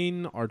Tom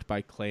King, art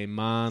by Clay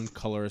Mann,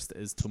 colorist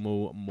is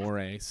Tomo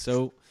Morey.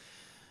 So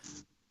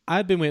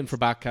I'd been waiting for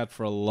Batcat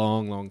for a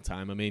long, long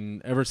time. I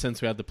mean, ever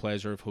since we had the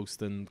pleasure of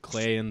hosting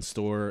Clay in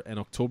store in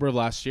October of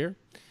last year.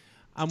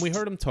 And we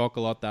heard him talk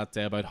a lot that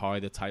day about how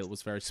the title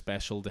was very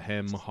special to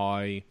him,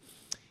 how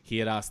he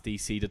had asked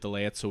DC to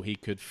delay it so he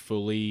could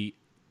fully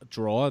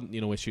draw,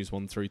 issues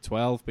 1 through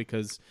 12,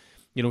 because,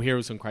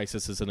 Heroes in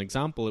Crisis is an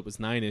example. It was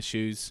 9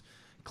 issues.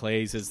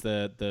 Clay's is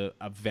the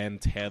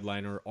event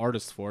headliner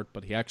artist for it,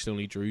 but he actually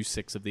only drew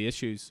 6 of the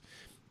issues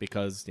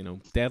because,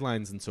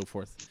 deadlines and so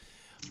forth.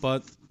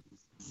 But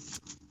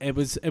it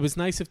was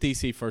nice of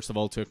DC, first of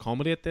all, to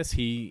accommodate this.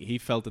 He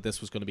felt that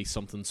this was going to be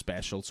something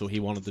special, so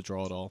he wanted to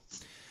draw it all.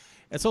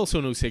 It's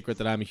also no secret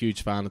that I'm a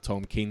huge fan of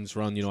Tom King's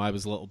run. I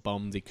was a little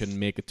bummed he couldn't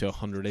make it to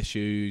 100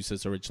 issues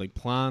as originally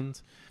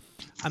planned.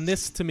 And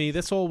this, to me,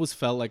 this always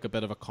felt like a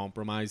bit of a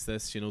compromise.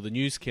 The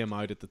news came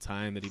out at the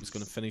time that he was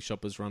going to finish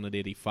up his run at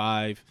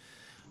 85.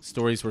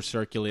 Stories were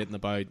circulating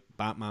about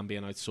Batman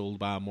being outsold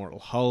by Immortal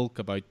Hulk,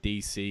 about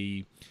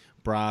DC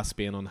brass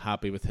being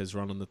unhappy with his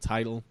run on the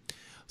title.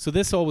 So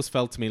this always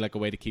felt to me like a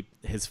way to keep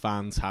his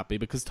fans happy,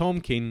 because Tom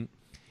King,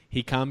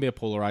 he can be a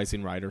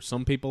polarizing writer.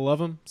 Some people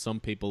love him, some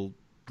people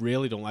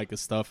really don't like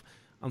his stuff,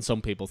 and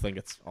some people think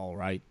it's all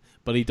right.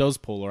 But he does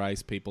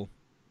polarize people.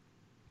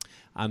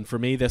 And for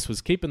me, this was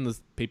keeping the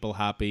people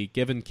happy,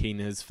 giving Keane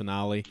his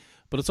finale,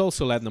 but it's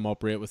also letting them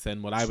operate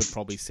within what I would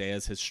probably say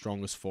is his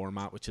strongest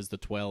format, which is the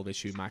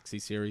 12-issue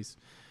maxi series.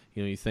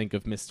 You think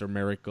of Mr.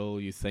 Miracle,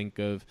 you think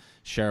of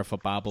Sheriff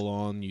of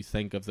Babylon, you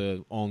think of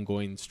the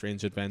ongoing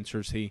Strange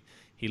Adventures. He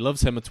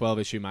loves him a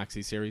 12-issue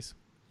maxi series.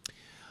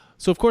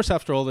 So, of course,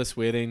 after all this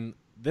waiting,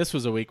 this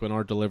was a week when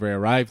our delivery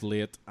arrived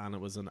late, and it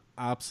was an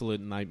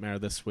absolute nightmare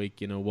this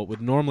week. What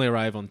would normally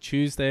arrive on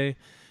Tuesday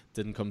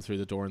didn't come through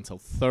the door until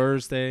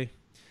Thursday.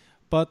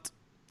 But,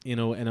 in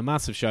a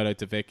massive shout out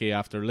to Vicky,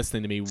 after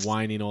listening to me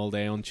whining all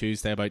day on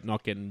Tuesday about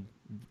not being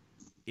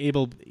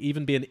able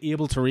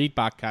to read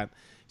Batcat,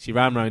 she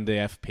ran round the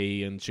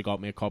FP and she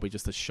got me a copy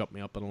just to shut me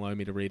up and allow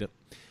me to read it.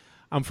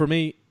 And for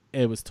me,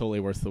 it was totally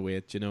worth the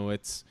wait.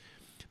 It's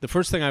the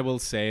first thing I will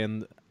say,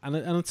 and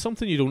it's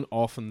something you don't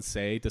often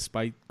say,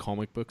 despite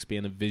comic books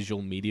being a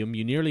visual medium.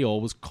 You nearly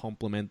always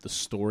compliment the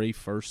story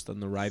first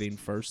and the writing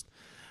first.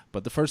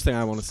 But the first thing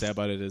I want to say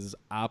about it is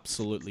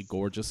absolutely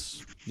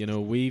gorgeous.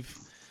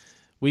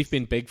 We've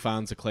been big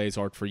fans of Clay's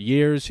art for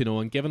years,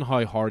 and given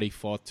how hard he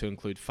fought to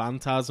include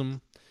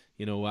Phantasm,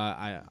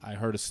 I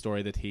heard a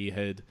story that he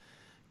had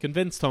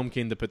convinced Tom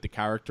King to put the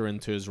character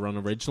into his run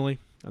originally,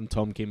 and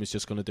Tom King was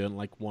just going to do it in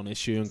like 1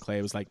 issue, and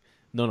Clay was like,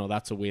 no,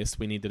 that's a waste.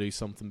 We need to do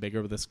something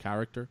bigger with this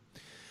character.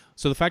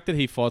 So the fact that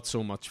he fought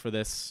so much for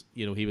this,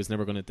 he was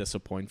never going to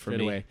disappoint for me.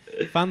 Anyway,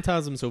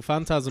 Phantasm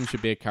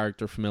should be a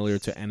character familiar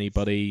to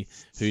anybody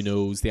who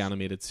knows the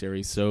animated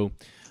series. So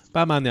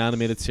Batman the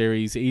Animated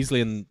Series,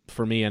 easily,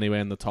 for me anyway,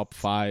 in the top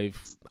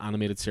 5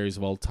 animated series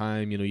of all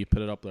time. You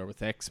put it up there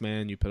with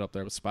X-Men, you put it up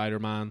there with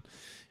Spider-Man.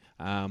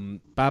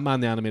 Batman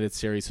the Animated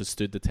Series has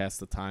stood the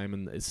test of time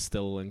and is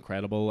still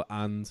incredible.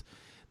 And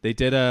they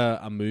did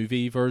a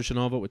movie version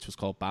of it, which was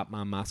called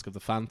Batman Mask of the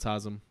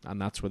Phantasm,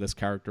 and that's where this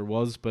character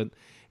was. But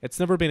it's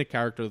never been a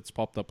character that's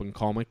popped up in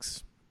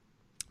comics.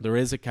 There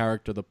is a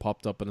character that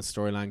popped up in a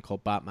storyline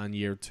called Batman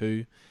Year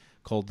 2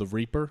 called the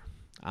Reaper,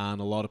 and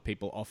a lot of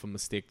people often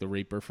mistake the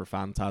Reaper for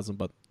Phantasm,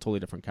 but totally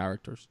different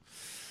characters.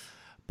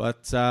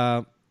 But as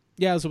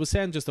I was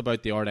saying just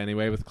about the art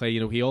anyway with Clay,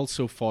 he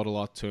also fought a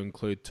lot to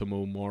include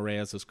Tomo Morey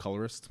as his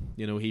colorist.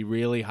 He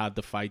really had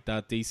to fight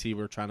that. DC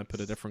were trying to put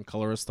a different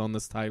colorist on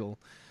this title,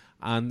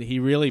 and he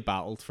really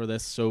battled for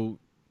this, so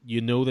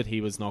that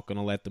he was not going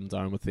to let them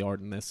down with the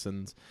art in this.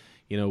 And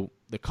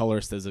the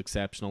colorist is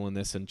exceptional in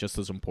this and just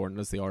as important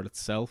as the art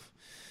itself.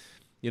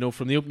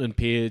 From the opening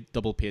page,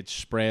 double-page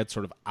spread,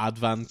 sort of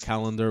advent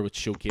calendar, which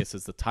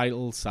showcases the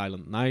title,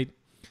 Silent Night,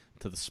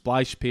 to the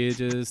splash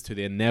pages, to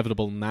the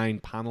inevitable 9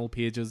 panel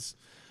pages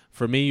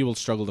For me, you will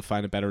struggle to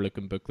find a better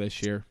looking book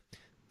this year.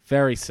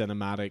 Very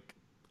cinematic,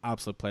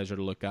 absolute pleasure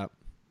to look at.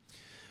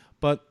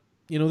 But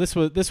this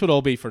would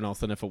all be for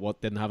nothing if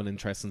it didn't have an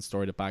interesting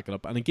story to back it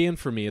up. And again,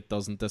 for me, it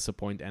doesn't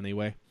disappoint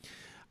anyway.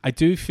 I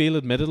do feel,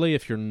 admittedly,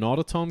 if you're not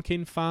a Tom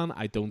King fan,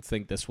 I don't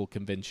think this will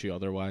convince you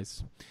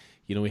otherwise.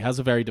 He has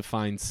a very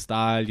defined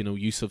style,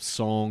 use of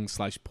song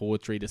 /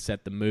 poetry to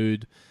set the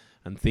mood,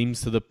 and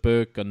themes to the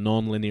book, a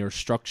non-linear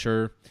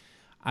structure,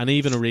 and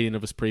even a reading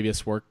of his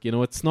previous work.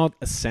 It's not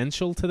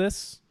essential to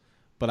this,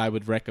 but I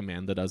would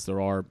recommend it as there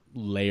are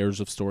layers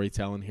of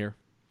storytelling here.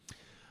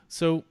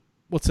 So,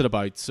 what's it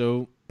about?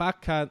 So,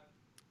 Batcat,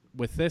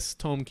 with this,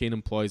 Tom King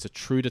employs a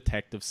true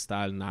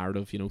detective-style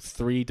narrative,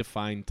 3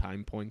 defined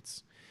time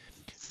points.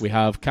 We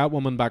have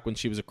Catwoman back when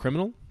she was a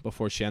criminal,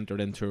 before she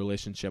entered into a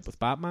relationship with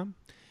Batman.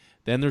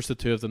 Then there's the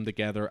two of them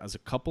together as a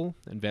couple,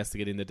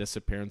 investigating the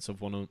disappearance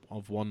of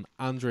one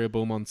Andrea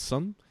Beaumont's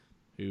son,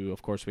 who,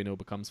 of course, we know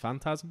becomes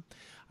Phantasm.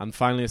 And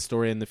finally, a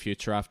story in the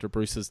future after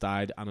Bruce has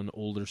died and an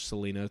older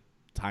Selina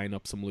tying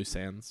up some loose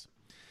ends.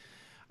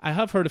 I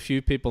have heard a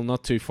few people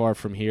not too far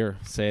from here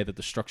say that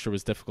the structure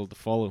was difficult to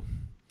follow.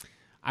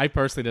 I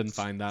personally didn't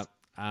find that.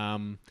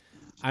 I'm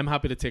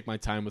happy to take my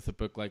time with a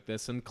book like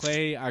this, and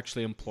Clay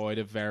actually employed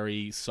a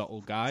very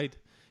subtle guide.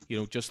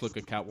 Just look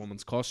at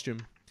Catwoman's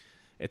costume.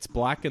 It's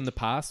black in the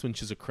past when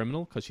she's a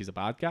criminal because she's a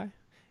bad guy.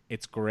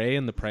 It's grey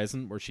in the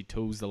present where she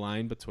toes the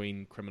line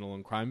between criminal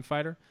and crime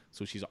fighter,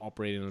 so she's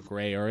operating in a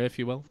grey area, if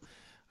you will.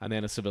 And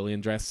then a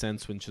civilian dress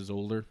sense when she's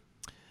older.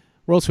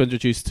 We're also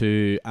introduced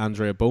to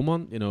Andrea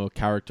Beaumont, a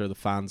character the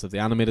fans of the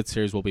animated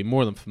series will be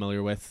more than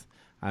familiar with.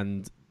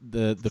 And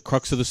the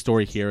crux of the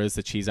story here is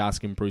that she's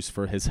asking Bruce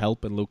for his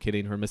help in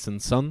locating her missing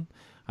son.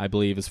 I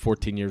believe is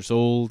 14 years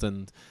old,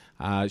 and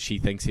she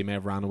thinks he may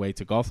have ran away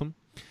to Gotham.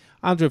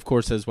 Andrea, of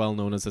course, is well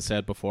known, as I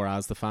said before,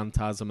 as the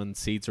Phantasm, and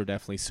seeds are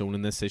definitely sown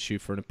in this issue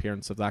for an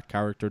appearance of that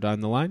character down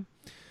the line.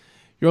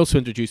 You're also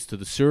introduced to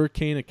the Sewer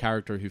King, a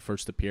character who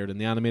first appeared in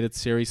the animated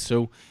series.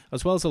 So,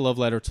 as well as a love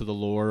letter to the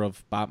lore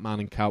of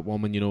Batman and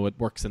Catwoman, it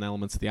works in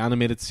elements of the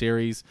animated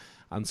series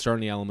and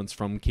certainly elements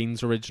from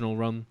King's original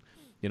run.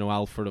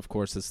 Alfred, of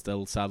course, is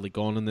still sadly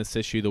gone in this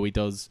issue, though he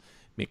does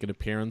make an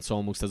appearance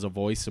almost as a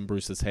voice in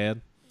Bruce's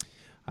head.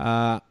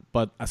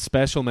 But a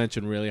special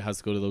mention really has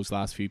to go to those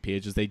last few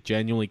pages. They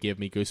genuinely gave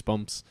me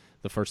goosebumps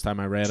the first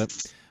time I read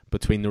it.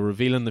 Between the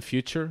reveal in the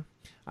future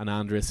and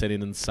Andrea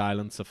sitting in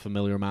silence, a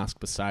familiar mask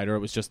beside her. It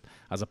was just,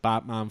 as a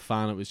Batman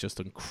fan, it was just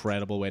an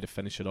incredible way to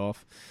finish it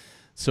off.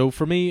 So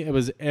for me, it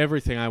was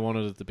everything I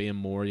wanted it to be and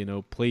more.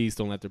 Please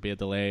don't let there be a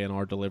delay in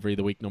our delivery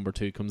the week number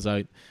 2 comes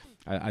out.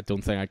 I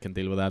don't think I can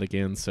deal with that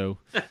again. So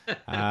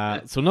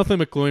so nothing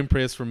but glowing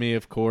praise for me,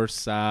 of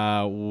course.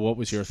 What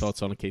was your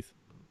thoughts on it, Keith?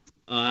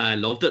 I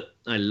loved it.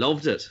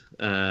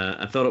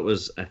 I thought it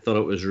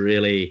was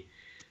really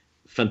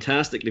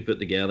fantastically put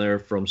together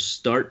from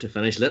start to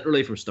finish,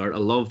 literally from start. I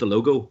love the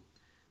logo.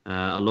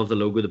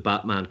 The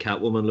Batman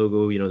Catwoman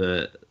logo.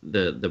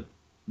 The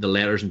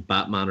letters in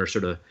Batman are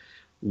sort of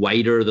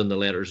wider than the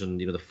letters, and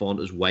the font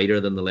is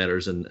wider than the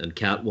letters in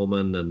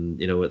Catwoman,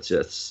 and it's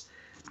just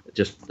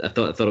I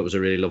thought it was a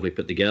really lovely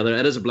put together.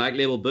 It is a black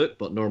label book,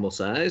 but normal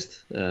sized,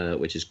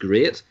 which is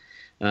great.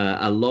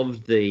 I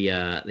loved the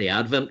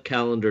Advent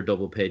calendar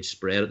double page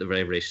spread at the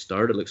very, very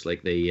start. It looks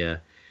like the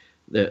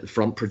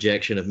front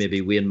projection of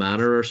maybe Wayne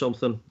Manor or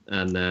something,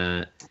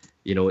 and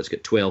it's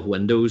got 12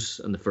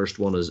 windows, and the first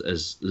one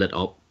is lit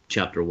up,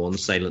 chapter 1,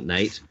 Silent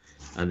Night,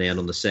 and then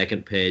on the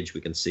second page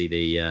we can see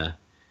the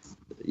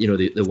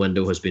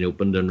window has been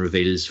opened and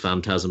reveals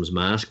Phantasm's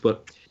mask.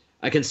 But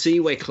I can see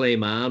why Clay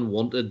Mann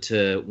wanted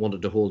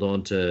to hold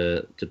on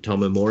to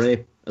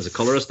Tomomori as a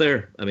colorist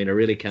there. I mean, I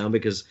really can,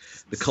 because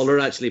the color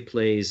actually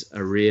plays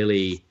a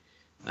really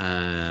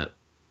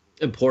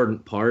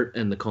important part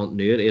in the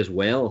continuity as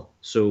well.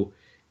 So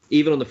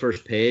even on the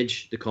first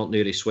page, the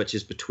continuity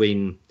switches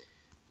between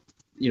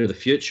the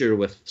future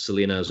with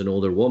Selina as an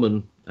older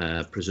woman,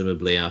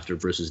 presumably after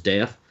Bruce's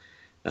death,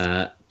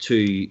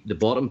 to the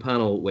bottom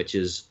panel, which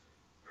is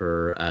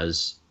her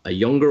as a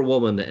younger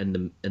woman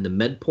in the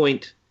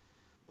midpoint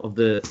of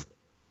the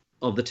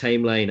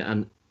timeline.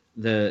 And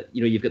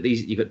you've got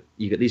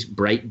these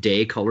bright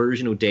day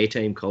colors,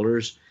 daytime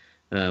colors.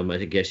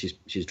 I guess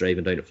she's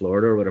driving down to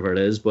Florida or whatever it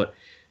is, but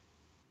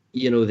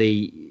in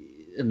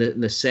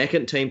the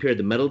second time period,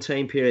 the middle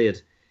time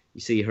period,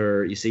 you see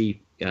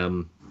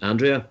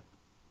Andrea,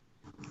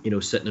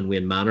 sitting in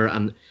Wayne Manor,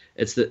 and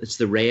it's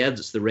the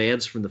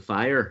reds from the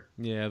fire,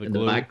 in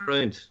the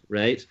background,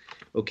 right?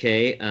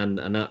 Okay, and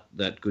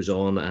that goes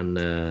on,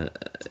 and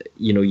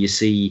you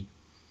see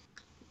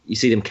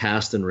them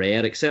cast in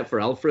red, except for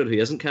Alfred, who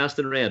isn't cast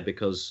in red,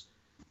 because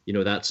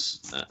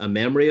that's a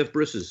memory of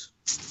Bruce's.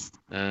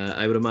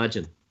 I would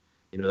imagine,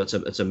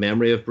 it's a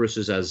memory of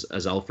Bruce's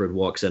as Alfred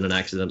walks in and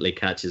accidentally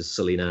catches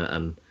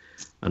Selina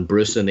and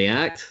Bruce in the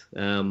act.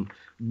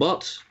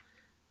 But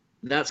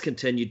that's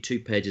continued 2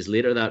 pages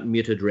later, that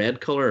muted red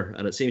color,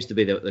 and it seems to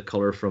be the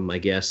color from, I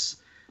guess,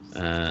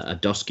 a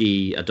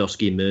dusky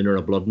moon or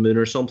a blood moon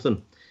or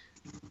something.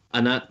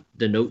 and that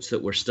denotes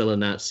that we're still in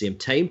that same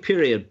time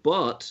period.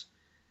 But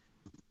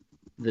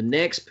the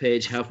next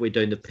page, halfway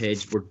down the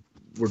page,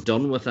 we're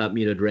done with that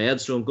muted red.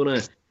 So I'm going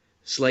to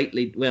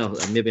slightly, well,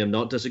 maybe I'm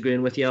not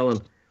disagreeing with you, Alan,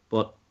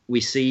 but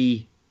we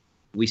see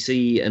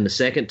in the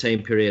second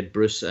time period,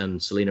 Bruce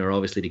and Selina are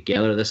obviously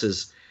together. This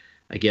is,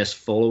 I guess,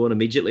 following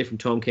immediately from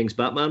Tom King's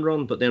Batman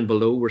run. But then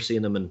below, we're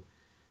seeing them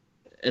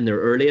in their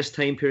earliest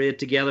time period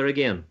together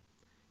again.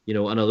 And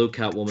although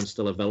Catwoman's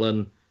still a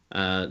villain,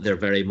 they're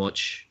very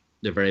much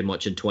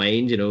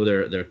entwined.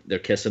 They're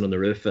kissing on the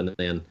roof, and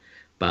then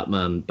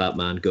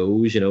Batman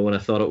goes. And I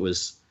thought it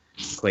was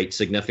quite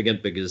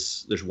significant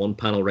because there's one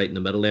panel right in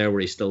the middle there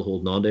where he's still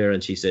holding on to her,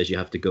 and she says you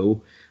have to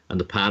go, and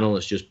the panel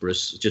is just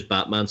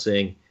Batman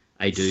saying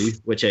I do,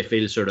 which I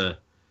feel sort of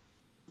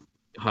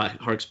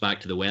harks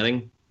back to the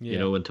wedding,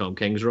 in Tom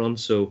King's run.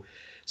 So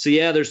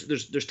yeah,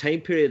 there's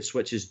time period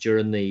switches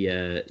during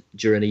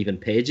even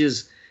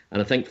pages,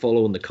 and I think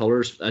following the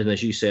colors, and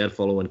as you said,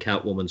 following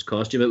Catwoman's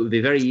costume, it would be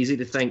very easy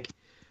to think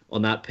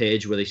on that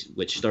page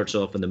which starts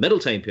off in the middle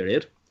time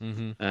period,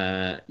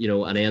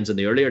 and ends in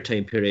the earlier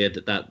time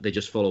period, that they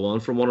just follow on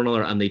from one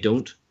another, and they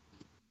don't.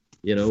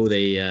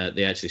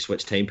 They actually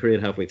switch time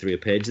period halfway through a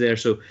page there.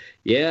 So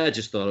yeah, I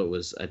just thought it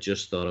was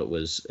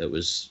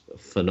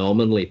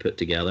phenomenally put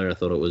together. I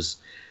thought it was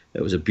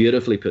a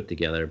beautifully put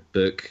together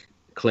book.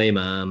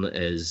 Clayman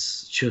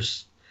is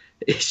just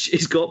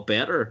he's got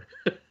better.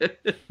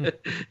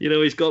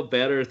 He's got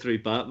better through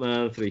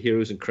Batman, through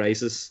Heroes in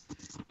Crisis.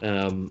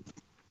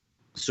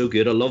 So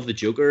good. I love the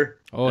Joker.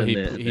 Oh,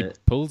 he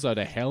pulls out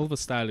a hell of a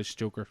stylish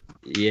Joker.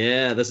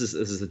 Yeah, this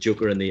is the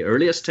Joker in the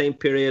earliest time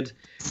period,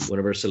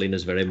 whenever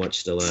Selina's very much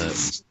still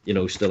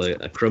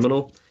a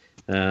criminal.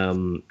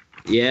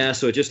 Yeah,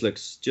 so it just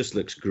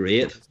looks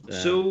great.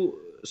 So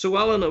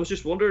Alan, I was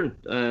just wondering,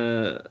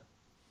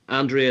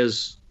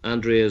 Andrea's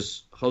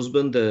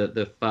husband,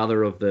 the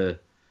father of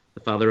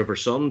her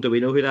son, do we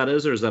know who that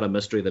is, or is that a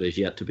mystery that is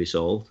yet to be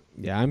solved?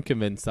 Yeah, I'm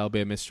convinced that'll be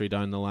a mystery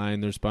down the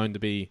line. There's bound to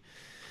be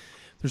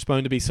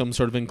some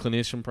sort of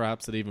inclination,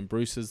 perhaps, that even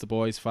Bruce is the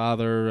boy's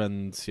father,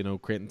 and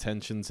creating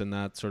tensions in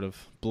that sort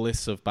of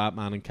bliss of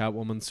Batman and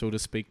Catwoman, so to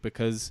speak.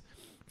 Because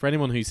for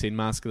anyone who's seen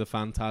Mask of the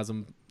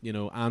Phantasm,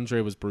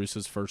 Andrea was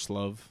Bruce's first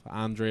love.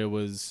 Andrea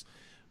was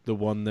the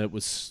one that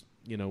was,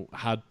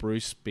 had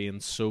Bruce being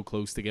so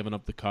close to giving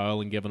up the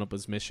cowl and giving up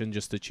his mission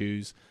just to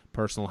choose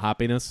personal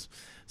happiness.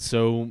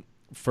 So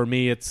for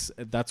me,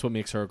 that's what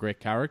makes her a great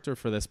character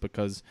for this,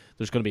 because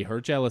there's going to be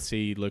her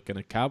jealousy looking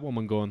at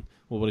Catwoman going,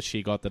 well, what has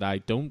she got that I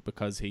don't,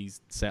 because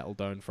he's settled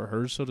down for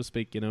her, so to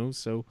speak,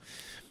 So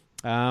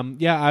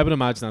yeah, I would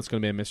imagine that's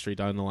going to be a mystery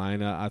down the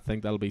line. I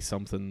think that'll be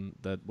something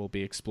that will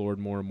be explored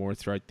more and more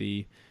throughout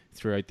the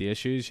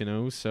issues,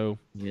 So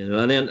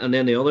and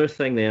then the other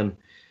thing, then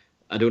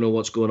I don't know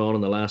what's going on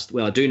in the last.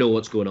 Well, I do know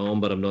what's going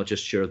on, but I'm not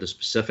just sure of the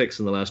specifics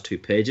in the last two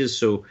pages.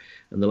 So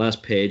in the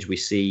last page, we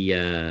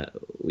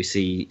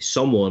see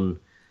someone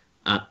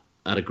at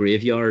a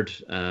graveyard,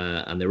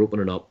 and they're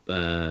opening up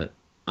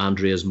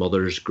Andrea's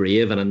mother's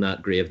grave, and in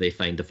that grave they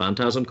find the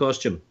Phantasm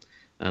costume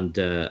and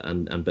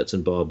bits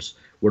and bobs.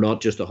 We're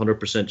not just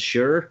 100%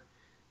 sure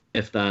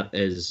if that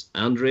is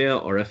Andrea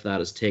or if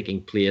that is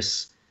taking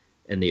place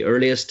in the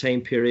earliest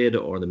time period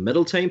or the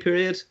middle time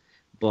period.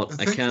 But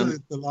I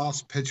think the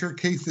last picture,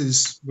 Keith,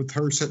 is with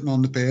her sitting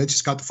on the bed.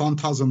 She's got the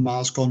Phantasm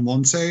mask on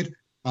one side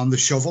and the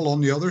shovel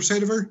on the other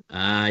side of her.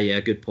 Ah,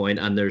 yeah, good point.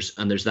 And there's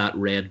that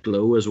red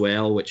glow as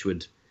well, which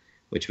would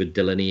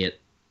delineate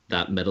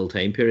that middle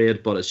time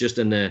period. But it's just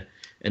in the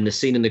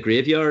scene in the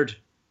graveyard,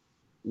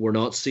 we're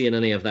not seeing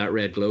any of that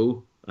red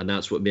glow, and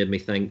that's what made me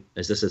think: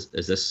 is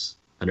this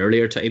an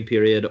earlier time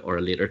period or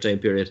a later time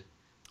period?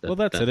 Well,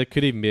 that's it. It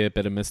could even be a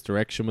bit of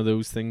misdirection with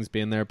those things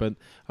being there. But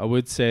I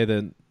would say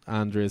that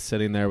Andrea's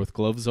sitting there with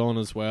gloves on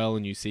as well,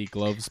 and you see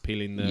gloves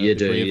peeling the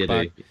grave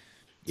back.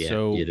 Yeah,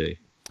 so, you do.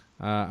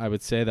 I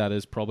would say that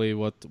is probably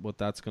what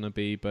that's going to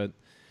be. But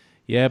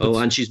yeah. But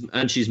and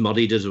she's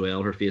muddied as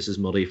well. Her face is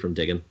muddy from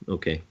digging.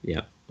 Okay,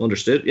 yeah,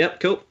 understood.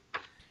 Yep, cool,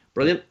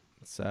 brilliant.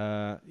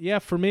 Yeah,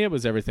 for me it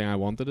was everything I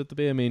wanted it to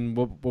be. I mean,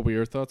 what were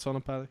your thoughts on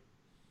it, Paddy?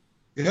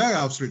 Yeah, I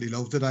absolutely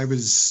loved it. I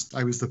was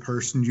the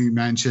person you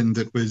mentioned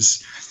that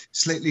was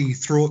slightly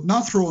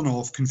not thrown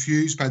off,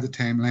 confused by the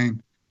timeline.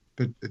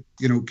 But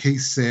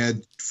Keith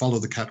said follow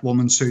the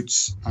Catwoman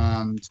suits,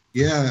 and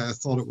yeah, I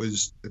thought it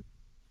was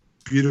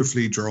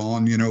beautifully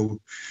drawn.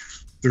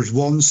 There's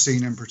one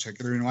scene in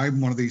particular. I'm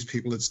one of these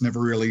people that's never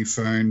really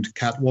found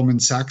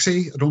Catwoman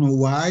sexy. I don't know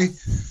why,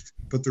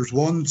 but there's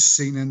one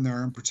scene in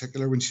there in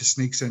particular when she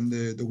sneaks in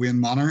the Wayne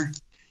Manor.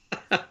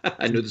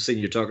 I know the scene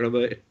you're talking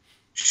about.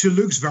 She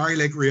looks very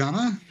like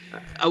Rihanna.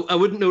 I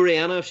woun't know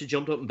Rihanna if she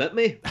jumped up and bit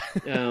me.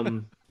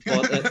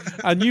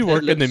 But and you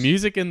work in the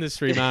music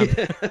industry, man.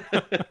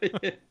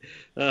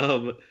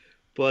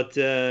 But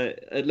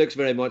it looks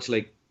very much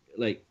like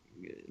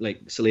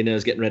Selina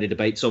is getting ready to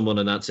bite someone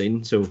in that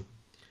scene. So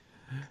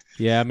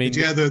yeah, I mean,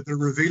 the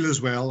reveal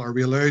as well. Are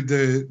we allowed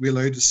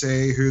to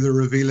say who the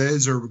reveal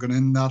is, or we're going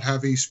in that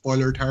heavy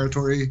spoiler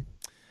territory?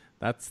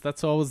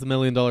 That's always the $1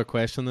 million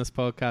question in this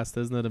podcast,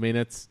 isn't it? I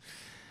mean,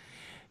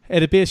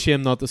 it'd be a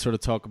shame not to sort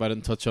of talk about it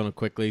and touch on it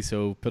quickly.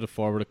 So put it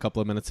forward a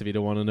couple of minutes if you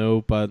don't want to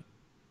know. But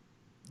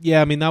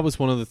yeah, I mean, that was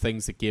one of the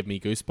things that gave me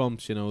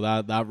goosebumps. You know,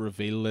 that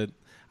reveal it.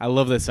 I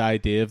love this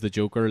idea of the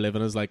Joker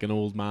living as like an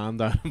old man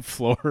down in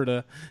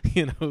Florida,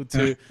 you know,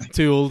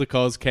 too old to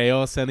cause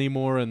chaos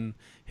anymore, and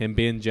him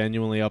being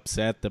genuinely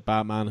upset that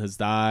Batman has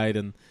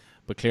died,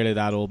 but clearly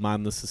that old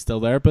madness is still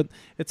there. But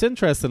it's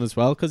interesting as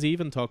well because he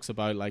even talks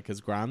about like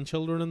his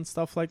grandchildren and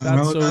stuff like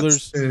that.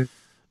 So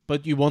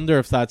but you wonder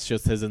if that's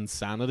just his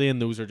insanity and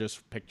those are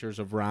just pictures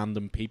of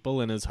random people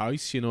in his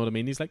house. You know what I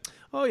mean? He's like,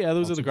 oh yeah,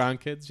 those are the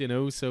grandkids. You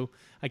know, so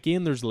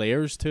again, there's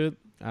layers to it.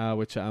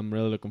 Which I'm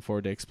really looking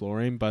forward to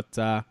exploring. But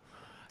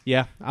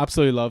yeah,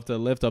 absolutely loved it.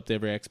 Lived up to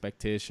every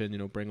expectation. You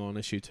know, bring on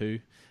issue 2.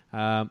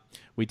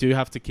 We do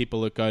have to keep a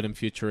lookout in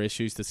future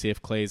issues to see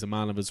if Clay's a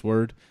man of his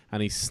word,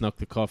 and he snuck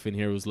the Coffee and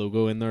Heroes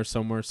logo in there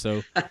somewhere.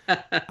 So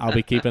I'll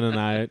be keeping an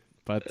eye out.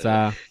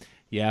 But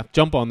yeah,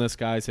 jump on this,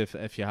 guys,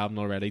 if you haven't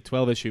already.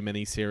 12-issue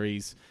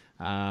miniseries,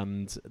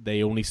 and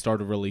they only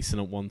started releasing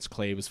it once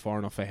Clay was far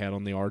enough ahead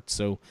on the art.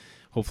 So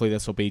hopefully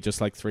this will be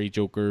just like 3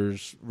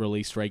 Jokers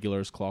released regular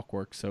as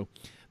clockwork. So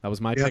that was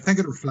my pick. I think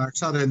it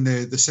reflects that in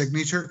the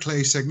signature,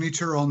 Clay's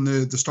signature on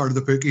the start of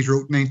the book. He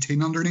wrote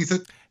 19 underneath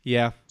it.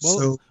 Yeah,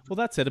 well,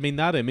 that's it. I mean,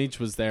 that image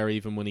was there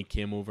even when he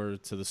came over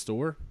to the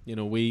store. You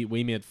know, we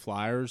made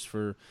flyers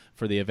for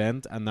the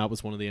event, and that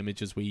was one of the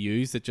images we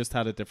used. It just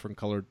had a different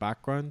colored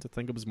background. I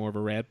think it was more of a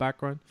red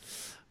background,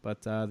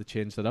 but they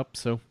changed it up.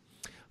 So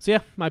yeah,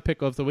 my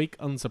pick of the week,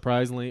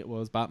 unsurprisingly,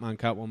 was Batman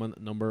Catwoman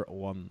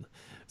 #1.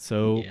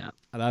 So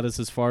that is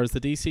as far as the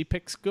DC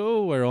picks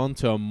go. We're on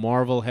to a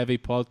Marvel heavy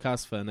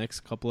podcast for the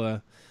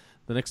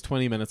next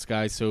 20 minutes,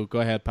 guys. So go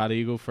ahead, Paddy,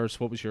 you go first.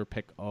 What was your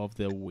pick of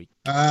the week?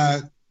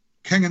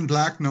 King in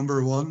Black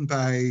 #1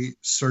 by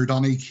Sir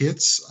Donny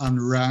Cates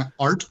and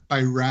art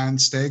by Rand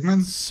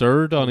Stegman.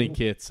 Sir Donny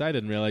Cates. I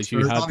didn't realize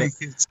you had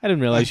that. I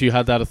didn't realize you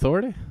had that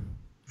authority.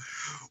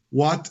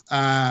 What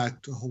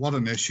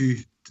an issue.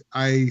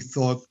 I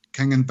thought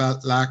King in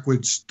Black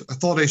I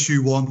thought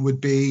issue 1 would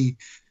be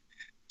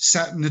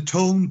setting the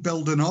tone,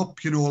 building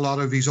up. You know, a lot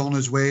of he's on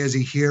his way. Is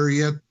he here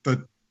yet? But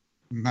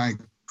my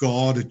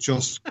God, it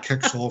just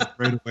kicks off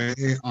right away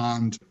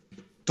and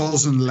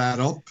doesn't let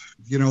up.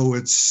 You know,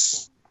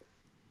 it's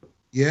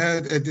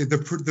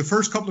the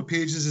first couple of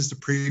pages is the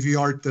preview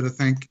art that I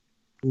think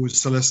was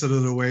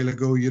solicited a while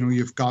ago. You know,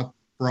 you've got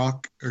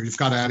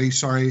Eddie,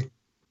 sorry.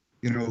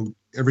 You know,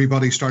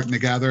 everybody starting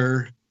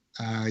together.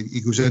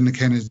 He goes in to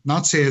kind of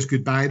not say his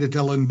goodbye to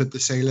Dylan, but to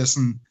say,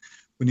 listen,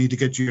 we need to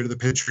get you out of the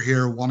picture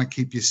here. We want to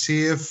keep you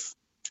safe.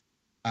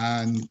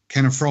 And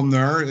kind of from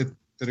there, it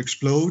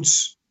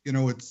explodes. You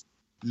know, it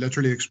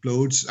literally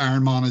explodes.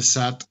 Iron Man is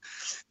set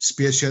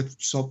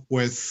spaceships up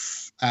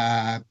with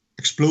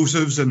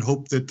explosives and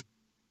hope that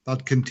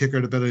can take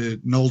out a bit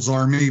of Null's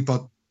army,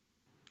 but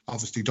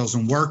obviously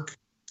doesn't work.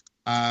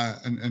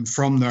 And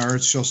from there,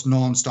 it's just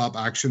non-stop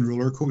action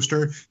roller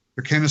coaster.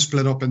 They're kind of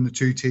split up into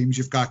 2 teams.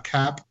 You've got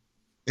Cap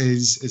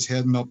is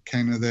heading up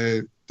kind of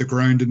the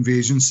ground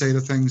invasion side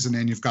of things, and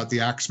then you've got the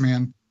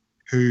Axemen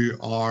who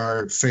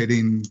are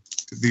fighting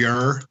the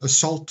air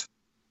assault.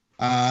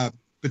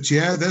 But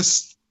yeah,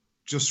 this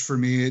just for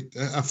me,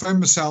 I found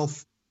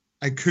myself,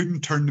 I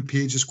couldn't turn the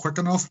pages quick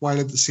enough while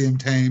at the same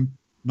time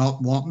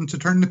not wanting to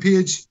turn the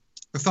page,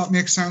 if that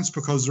makes sense,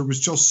 because there was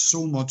just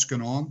so much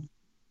going on.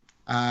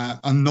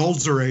 And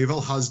Null's arrival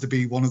has to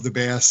be one of the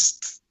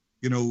best,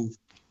 you know,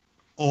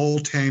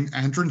 all-time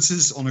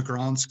entrances on a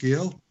grand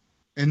scale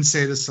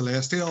inside a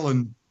Celestial,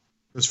 and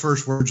his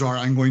first words are,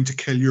 "I'm going to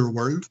kill your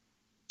world."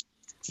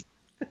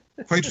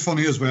 Quite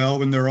funny as well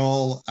when they're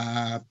all,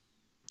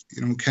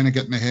 you know, kind of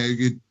getting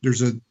ahead.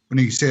 When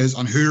he says,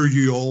 "And who are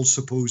you all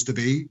supposed to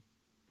be?"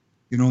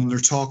 You know, and they're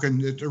talking.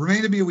 It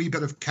reminded me a wee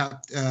bit of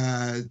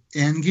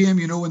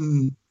Endgame. You know,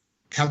 when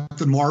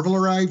Captain Marvel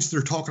arrives,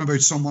 they're talking about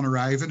someone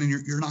arriving, and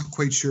you're not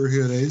quite sure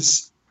who it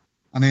is.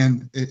 And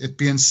then it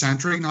being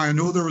Sentry. Now I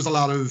know there was a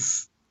lot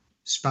of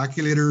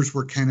speculators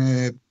were kind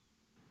of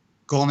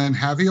gone in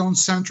heavy on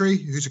Sentry,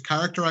 who's a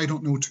character I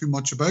don't know too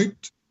much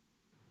about.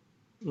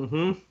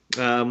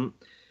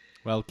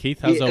 Well, Keith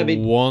has a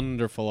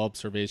wonderful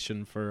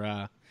observation for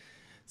a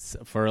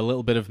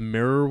little bit of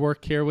mirror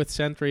work here with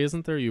Sentry,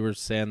 isn't there? You were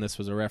saying this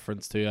was a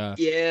reference to a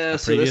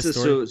previous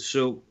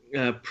story.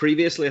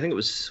 Previously, I think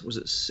was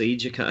it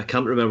Siege? I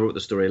can't remember what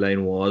the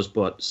storyline was,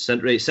 but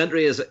Sentry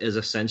is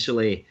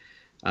essentially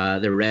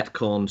the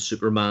retcon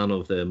Superman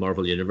of the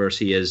Marvel universe.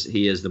 He is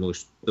the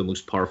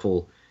most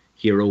powerful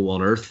hero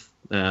on Earth.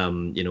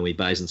 You know, he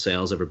buys and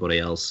sells everybody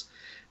else.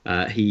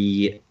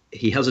 He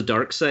has a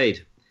dark side.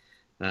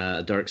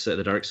 The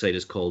dark side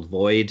is called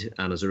Void,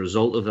 and as a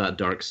result of that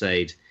dark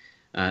side,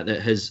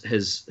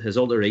 his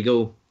alter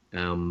ego,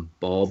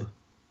 Bob,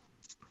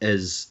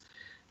 is,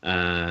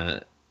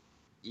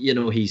 you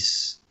know, he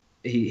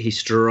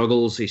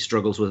struggles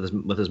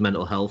with his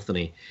mental health, and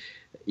he,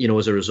 you know,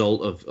 as a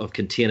result of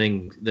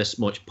containing this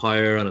much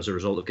power, and as a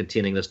result of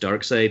containing this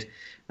dark side,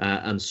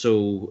 and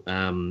so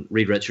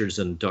Reed Richards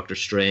and Doctor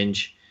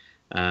Strange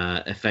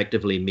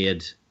effectively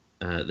made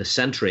the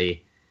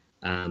Sentry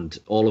and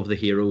all of the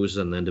heroes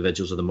and the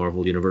individuals of the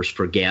Marvel Universe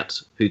forget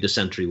who the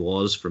Sentry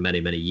was for many,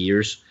 many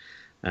years.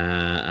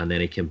 And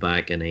then he came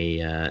back in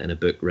a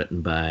book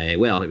written by,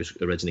 well, it was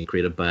originally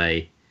created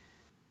by,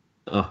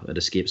 it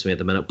escapes me at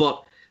the minute,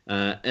 but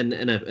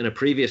in a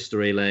previous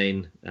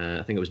storyline,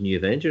 I think it was New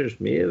Avengers,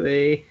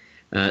 maybe,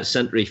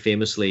 Sentry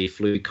famously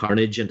flew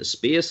Carnage into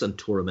space and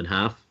tore him in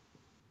half,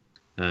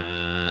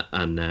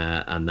 and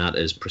that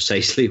is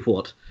precisely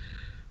what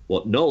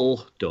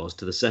Null does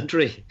to the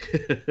Sentry.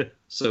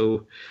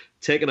 So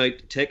taking out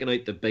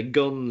the big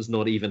guns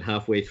not even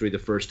halfway through the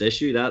first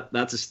issue,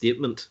 that's a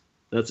statement.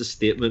 That's a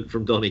statement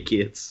from Donny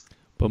Cates.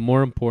 But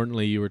more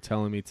importantly, you were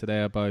telling me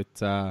today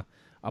about a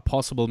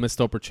possible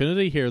missed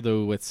opportunity here,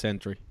 though, with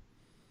Sentry.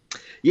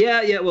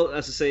 Yeah. Well,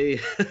 as I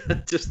say,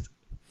 just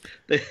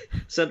the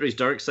Sentry's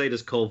dark side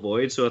is called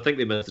Void, so I think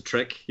they missed the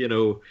trick.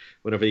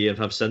 Whenever you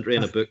have Sentry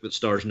in a book that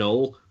stars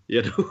Null,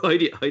 how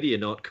do you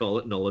not call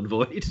it Null and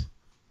Void?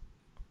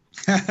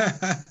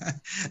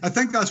 I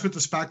think that's what the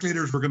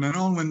speculators were going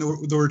on when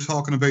they were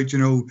talking about,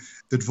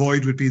 that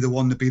Void would be the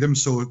one to beat him,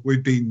 so it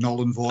would be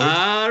Null and Void.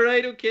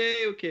 Right,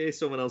 okay.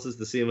 Someone else has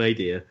the same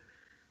idea.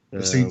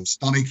 See,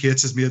 Donny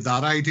Cates has made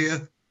that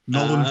idea,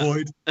 Null and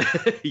Void.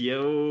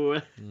 Yo.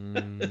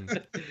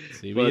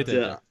 See what you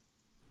did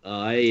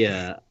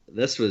there.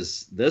 This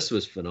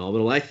was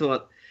phenomenal. I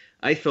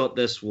thought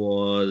this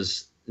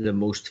was the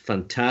most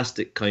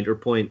fantastic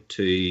counterpoint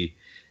to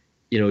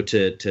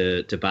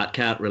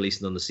Batcat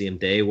releasing on the same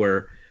day,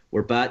 where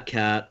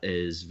Batcat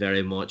is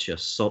very much a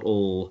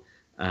subtle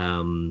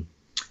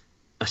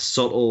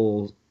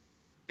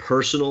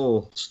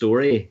personal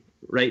story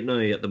right now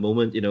at the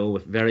moment,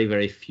 with very,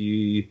 very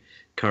few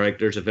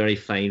characters, a very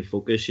fine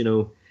focus,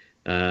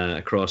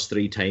 across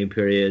 3 time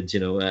periods.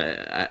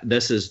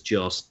 This is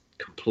just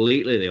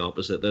completely the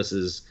opposite.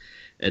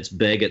 It's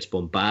big, it's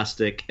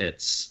bombastic,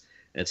 it's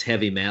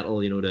heavy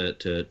metal,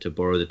 to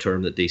borrow the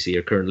term that DC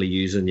are currently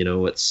using.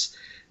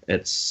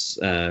 It's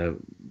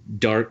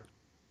dark,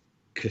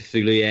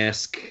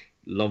 Cthulhu-esque,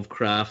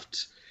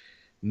 Lovecraft,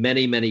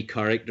 many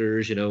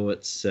characters.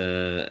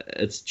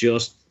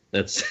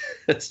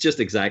 It's just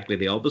exactly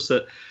the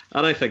opposite,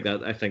 and I think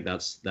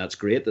that's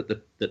great that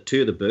the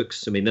 2 of the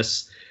books. I mean,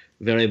 this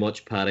very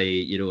much,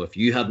 Paddy. If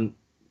you hadn't,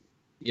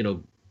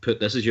 put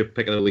this as your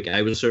pick of the week,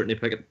 I was certainly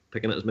picking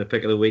it as my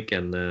pick of the week,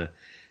 and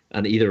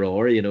either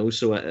or,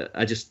 So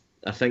I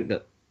think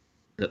that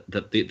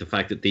the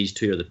fact that these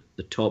 2 are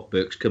the top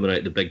books coming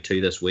out, the big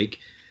 2 this week,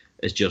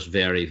 is just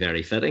very,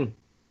 very fitting.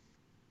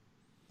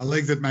 I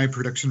like that my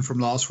prediction from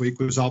last week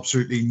was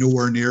absolutely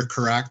nowhere near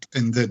correct,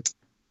 in that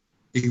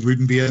he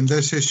wouldn't be in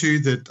this issue,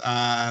 that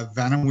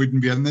Venom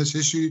wouldn't be in this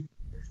issue.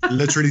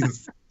 Literally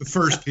the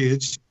first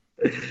page.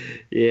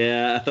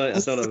 Yeah, I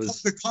thought it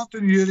was... The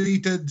continuity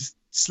did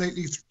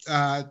slightly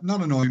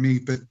not annoy me,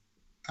 but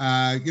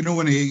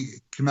when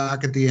he came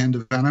back at the end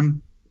of Venom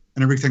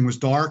and everything was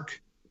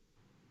dark.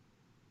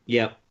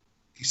 Yep.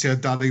 He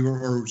said that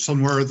or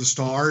somewhere are the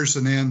stars,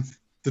 and then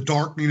the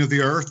darkening of the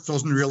earth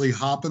doesn't really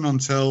happen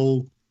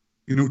until,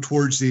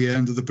 towards the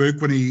end of the book,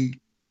 when he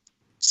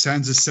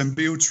sends his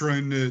symbiotes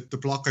around to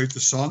block out the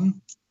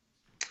sun.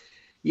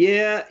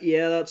 Yeah,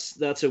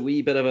 that's a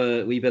wee bit of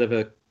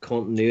a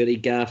continuity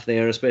gaffe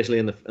there, especially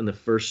in the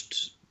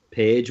first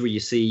page where you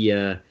see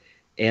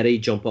Eddie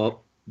jump off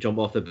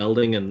the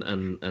building and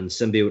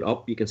symbiote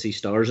up. You can see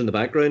stars in the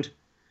background.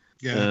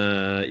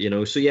 Yeah.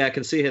 So yeah, I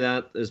can see how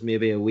that is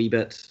maybe a wee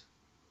bit,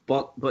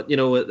 but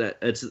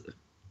it's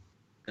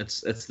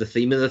the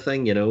theme of the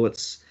thing.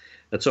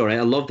 It's all right.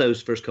 I love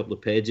those first couple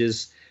of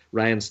pages.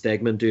 Ryan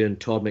Stegman doing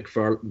Todd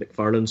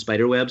McFarlane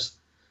spiderwebs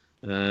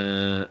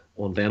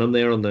on Venom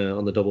there on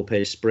the double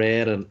page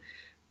spread, and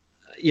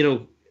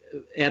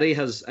Eddie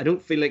I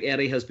don't feel like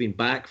Eddie has been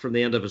back from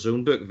the end of his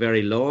own book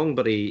very long,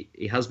 but he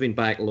has been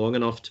back long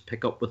enough to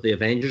pick up with the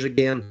Avengers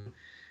again,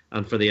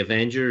 and for the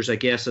Avengers, I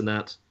guess in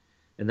that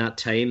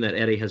time that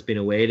Eddie has been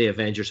away, the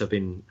Avengers have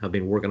been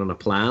working on a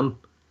plan.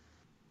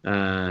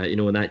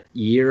 In that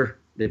year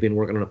they've been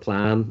working on a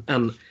plan,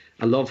 and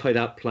I love how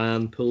that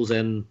plan pulls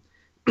in.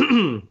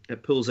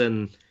 It pulls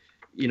in,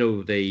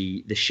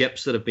 the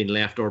ships that have been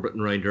left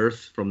orbiting around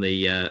Earth from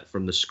the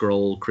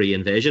Skrull Kree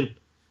invasion.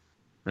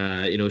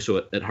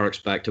 So it harks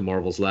back to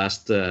Marvel's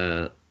last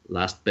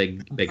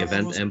big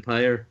event,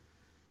 Empire.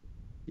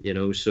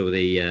 So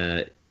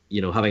the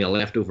having a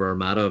leftover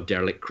armada of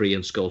derelict Kree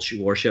and Skrull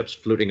warships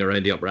floating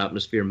around the upper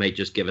atmosphere might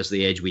just give us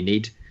the edge we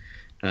need.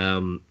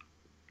 So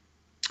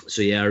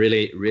yeah, I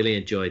really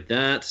enjoyed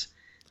that.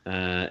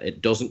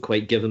 It doesn't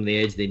quite give them the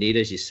edge they need,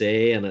 as you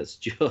say, and it's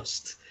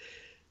just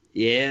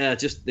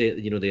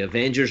the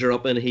Avengers are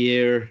up in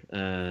here.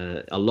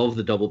 I love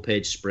the double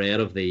page spread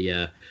of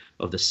the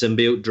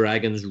symbiote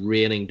dragons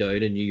raining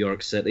down in New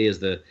York City as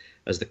the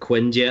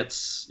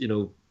Quinjets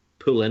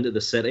pull into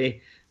the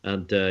city,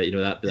 and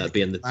that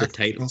being the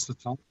title.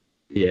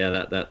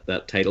 Yeah,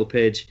 that title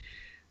page.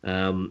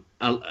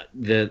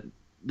 The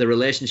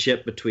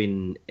relationship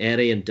between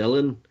Eddie and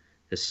Dylan,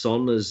 his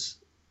son, has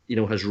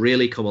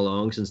really come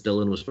along since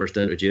Dylan was first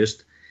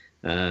introduced.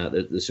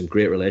 There's some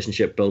great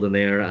relationship building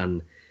there,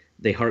 and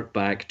they hark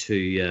back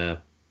to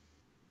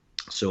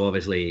so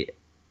obviously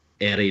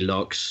Eddie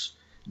locks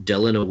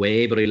Dylan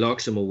away, but he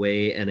locks him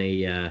away in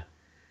a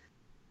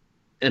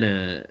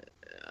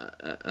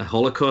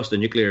Holocaust, a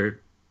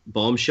nuclear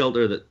bomb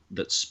shelter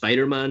that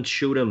Spider-Man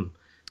showed him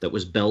that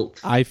was built.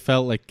 I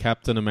felt like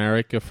Captain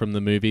America from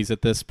the movies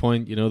at this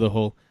point. You know, the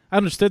whole... I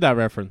understood that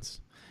reference.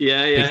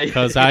 Yeah.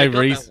 Because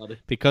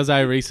because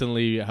I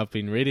recently have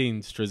been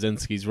reading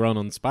Straczynski's run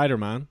on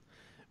Spider-Man,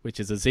 which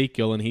is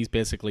Ezekiel, and he's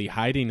basically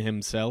hiding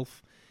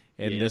himself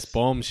in this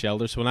bomb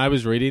shelter. So when I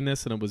was reading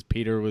this and it was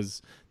Peter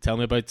was telling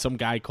me about some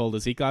guy called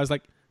Ezekiel, I was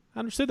like, I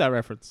understood that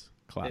reference.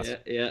 Class.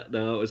 Yeah,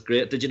 no, it was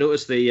great. Did you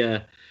notice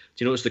the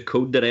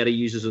code that Eddie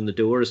uses on the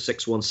door is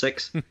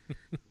 616,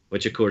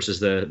 which of course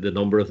is the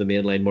number of the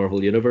mainline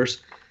Marvel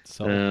universe.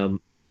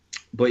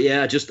 But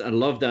yeah, I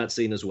love that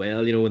scene as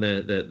well. You know, when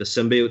the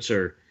symbiotes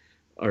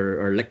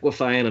are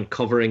liquefying and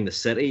covering the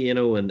city, you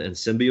know, and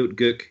symbiote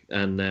gook,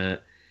 and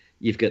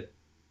you've got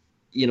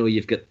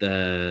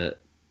the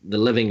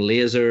living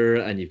laser,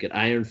 and you've got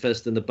Iron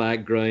Fist in the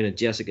background, and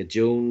Jessica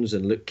Jones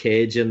and Luke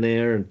Cage in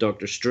there, and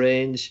Doctor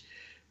Strange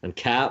and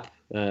Cap.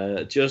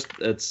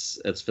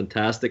 It's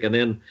fantastic. And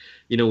then,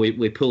 you know,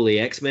 we pull the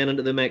X-Men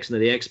into the mix. Now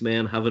the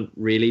X-Men haven't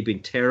really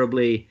been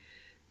terribly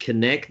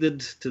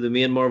connected to the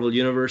main Marvel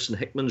universe in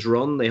Hickman's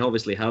run. They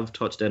obviously have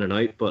touched in and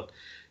out, but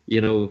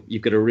you know,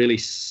 you've got a really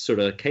sort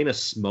of kind of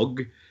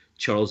smug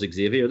Charles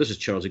Xavier. This is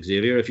Charles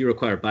Xavier. If you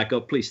require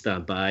backup, please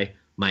stand by.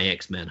 My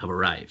X-Men have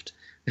arrived.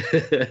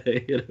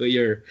 You know,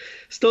 you're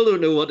still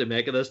don't know what to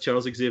make of this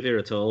Charles Xavier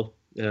at all.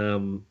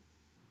 You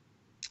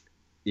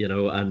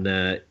know,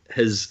 and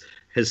his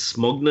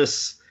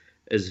smugness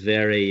is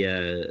very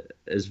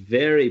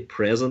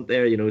present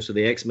there. You know, so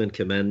the X-Men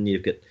come in.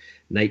 You've got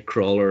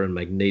Nightcrawler and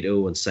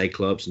Magneto and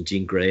Cyclops and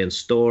Jean Grey and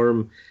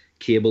Storm,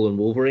 Cable and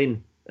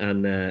Wolverine,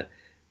 and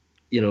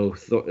you know,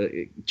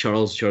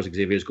 Charles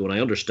Xavier's going, I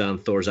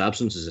understand Thor's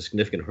absence is a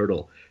significant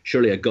hurdle.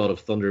 Surely a god of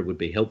thunder would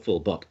be helpful,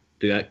 but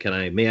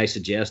may I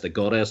suggest a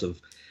goddess of,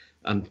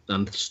 and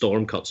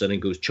Storm cuts in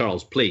and goes,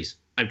 Charles, please,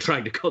 I'm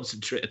trying to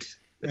concentrate.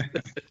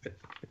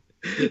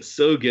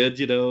 So good,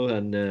 you know,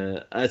 and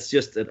it's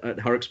just, it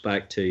harks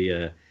back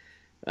to,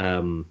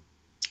 I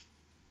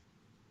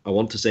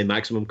want to say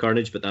Maximum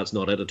Carnage, but that's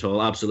not it at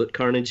all. Absolute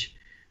Carnage.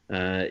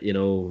 You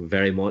know,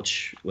 very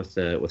much with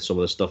some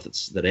of the stuff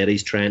that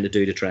Eddie's trying to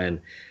do to try and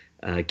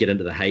get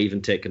into the Hive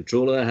and take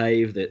control of the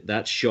Hive.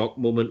 That shock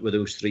moment where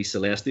those three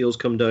Celestials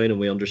come down, and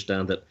we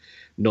understand that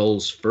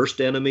Null's first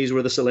enemies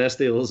were the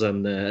Celestials,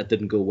 and it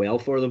didn't go well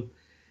for them.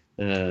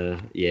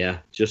 Yeah,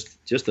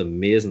 just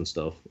amazing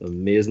stuff.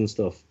 Amazing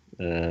stuff.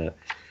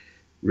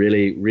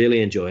 Really,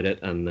 really enjoyed it,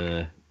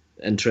 and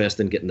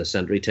interesting getting the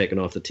Sentry taken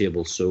off the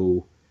table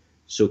so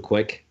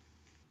quick.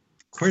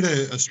 Quite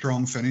a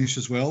strong finish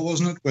as well,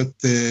 wasn't it? With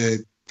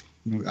the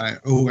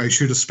I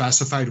should have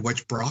specified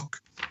which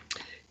Brock.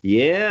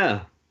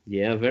 Yeah,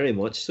 very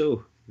much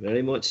so.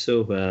 Very much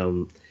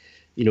so.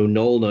 You know,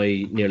 Null now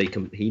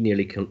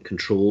nearly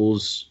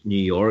controls New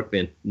York.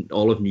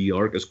 All of New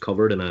York is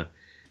covered in a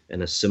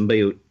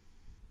symbiote.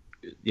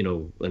 You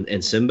know, in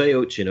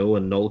symbiotes. You know,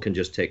 and Null can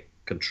just take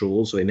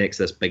control. So he makes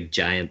this big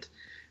giant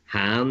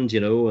hand. You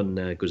know,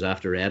 and goes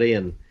after Eddie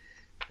and.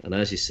 And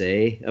as you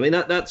say, I mean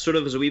that sort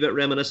of is a wee bit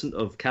reminiscent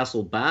of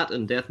Castle Bat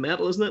and Death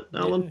Metal, isn't it,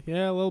 Alan?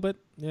 Yeah, a little bit.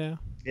 Yeah.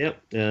 Yeah.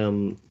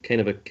 Kind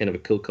of a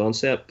cool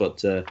concept,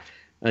 but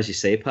as you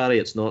say, Paddy,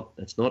 it's not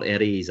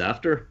Eddie he's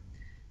after,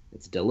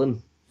 it's Dylan,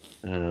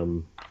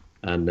 and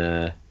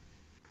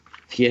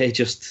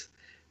just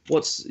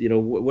what's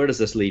where does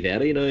this leave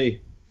Eddie now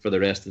for the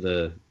rest of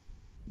the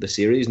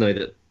series? Now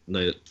that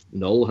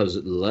Null has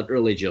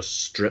literally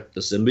just stripped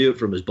the symbiote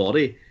from his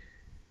body.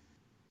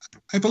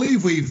 I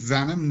believe we've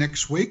Venom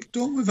next week,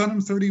 don't we?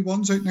 Venom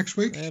 31's out next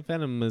week.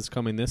 Venom is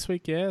coming this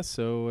week, yeah.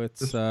 So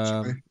it's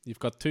you've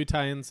got two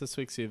tie-ins this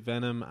week. So you have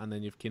Venom, and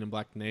then you've Keenan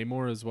Black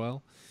Namor as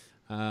well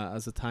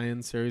as a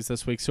tie-in series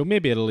this week. So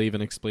maybe it'll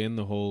even explain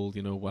the whole,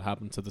 what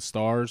happened to the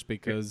stars,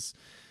 because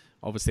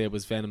obviously it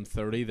was Venom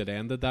 30 that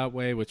ended that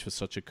way, which was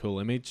such a cool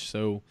image.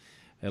 So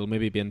it'll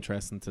maybe be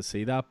interesting to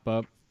see that.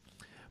 But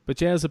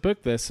yeah, as a book,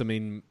 I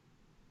mean,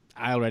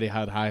 I already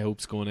had high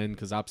hopes going in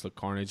because Absolute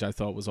Carnage I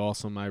thought was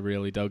awesome. I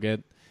really dug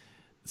it.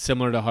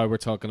 Similar to how we're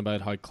talking about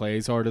how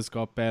Clay's art has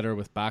got better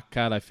with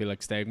Backcat, I feel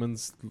like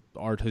Stegman's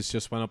art has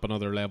just went up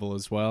another level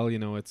as well.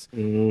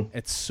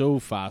 It's so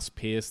fast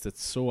paced,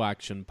 it's so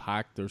action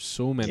packed. There's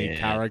so many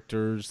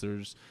characters.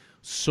 There's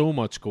so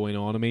much going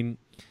on. I mean,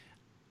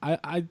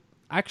 I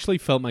actually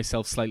felt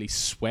myself slightly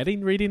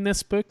sweating reading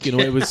this book.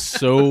 It was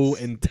so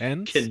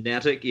intense.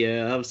 Kinetic,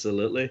 yeah,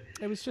 absolutely.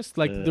 It was just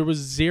like there was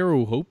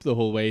zero hope the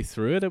whole way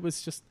through it. It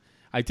was just,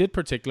 I did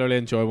particularly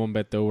enjoy one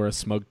bit though where a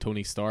smug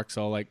Tony Stark's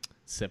all like,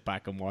 sit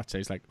back and watch. I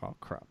was like, oh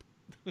crap.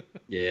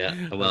 Yeah,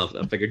 well,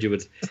 I figured you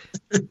would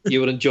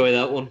enjoy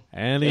that one.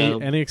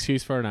 Any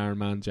excuse for an Iron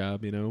Man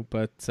job,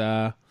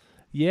 But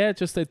yeah,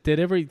 just it did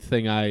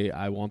everything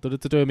I wanted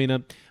it to do. I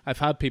mean, I've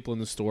had people in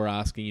the store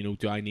asking,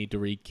 do I need to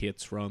read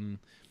Kate's run?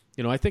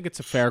 I think it's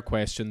a fair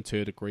question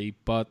to a degree,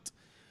 but,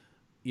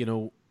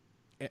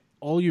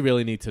 all you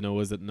really need to know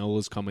is that Null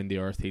is coming to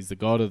Earth. He's the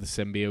god of the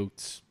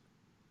symbiotes.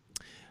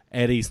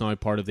 Eddie's now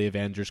part of the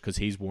Avengers because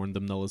he's warned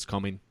them Null is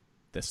coming.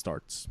 This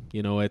starts.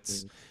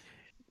 It's...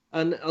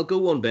 And I'll go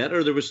one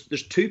better. There's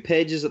 2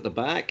 pages at the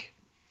back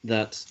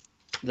that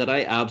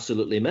I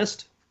absolutely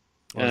missed.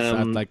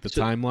 That like the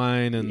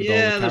timeline and all the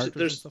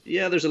characters and stuff?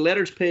 There's a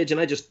letters page,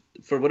 and I just,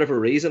 for whatever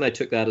reason, I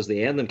took that as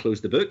the end and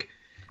closed the book.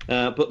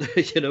 But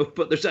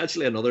there's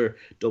actually another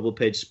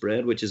double-page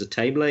spread, which is a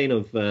timeline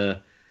of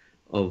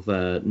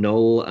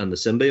Null and the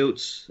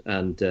symbiotes,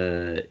 and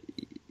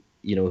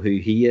who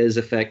he is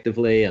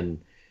effectively, and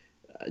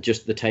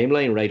just the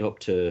timeline right up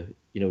to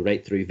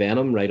right through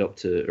Venom,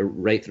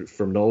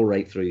 from Null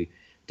right through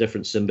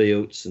different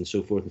symbiotes and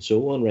so forth and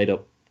so on, right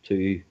up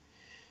to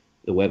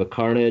the Web of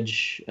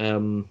Carnage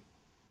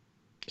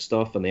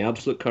stuff and the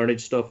Absolute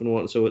Carnage stuff and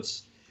what. So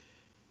it's,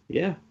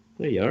 there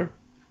you are.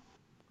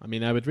 I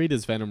mean, I would read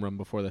his Venom run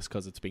before this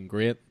because it's been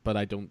great, but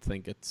I don't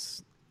think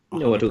it's 100%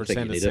 no, I don't think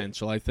you need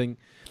essential. I think,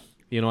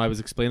 I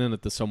was explaining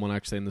it to someone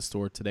actually in the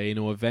store today.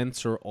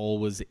 Events are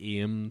always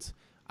aimed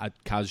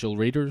at casual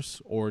readers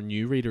or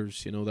new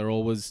readers.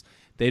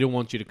 They don't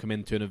want you to come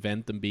into an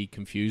event and be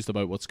confused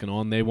about what's going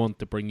on. They want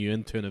to bring you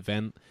into an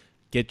event,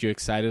 get you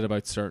excited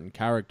about certain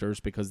characters,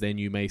 because then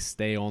you may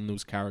stay on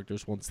those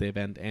characters once the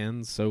event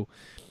ends. So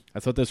I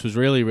thought this was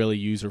really, really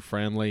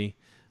user-friendly.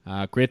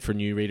 Great for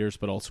new readers,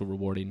 but also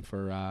rewarding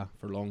for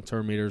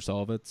long-term readers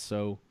of it.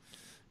 So,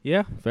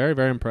 yeah, very,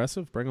 very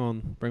impressive. Bring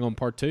on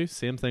part 2.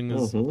 Same thing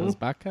as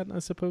Batcat, I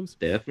suppose.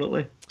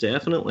 Definitely.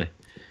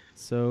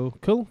 So,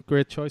 cool.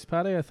 Great choice,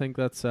 Paddy. I think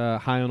that's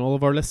high on all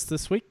of our lists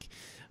this week.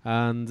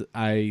 And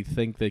I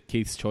think that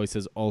Keith's choice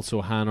is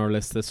also high on our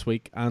list this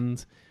week.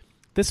 And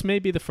this may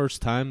be the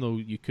first time, though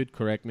you could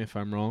correct me if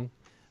I'm wrong,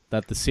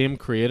 that the same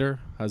creator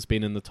has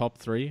been in the top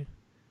 3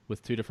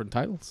 with 2 different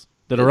titles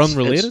that are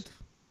unrelated.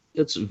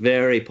 It's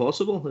very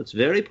possible.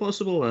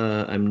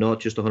 I'm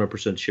not just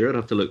 100% sure. I'd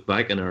have to look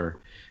back in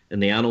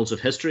the annals of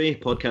history,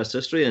 podcast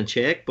history, and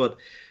check. But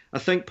I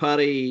think,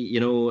 Paddy,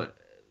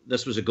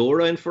 this was a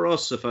go-around for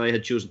us. If I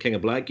had chosen King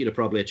of Black, you'd have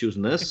probably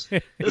chosen this.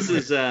 This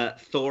is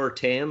Thor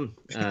 10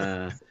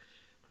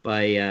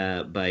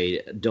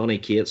 by Donny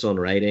Cates on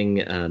writing,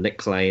 Nick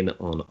Klein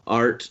on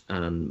art,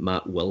 and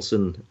Matt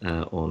Wilson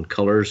on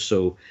colours.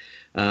 So,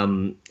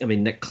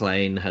 Nick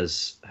Klein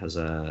has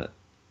a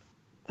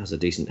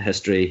decent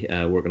history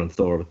working on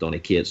Thor with Donny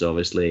Cates,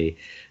 obviously.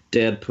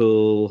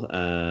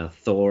 Deadpool,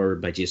 Thor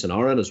by Jason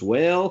Aaron as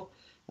well.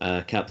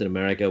 Captain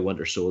America,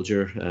 Winter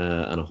Soldier,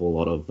 and a whole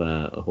lot of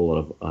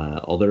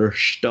other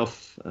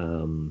stuff.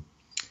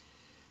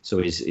 So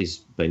he's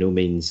by no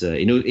means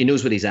he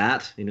knows what he's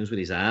at.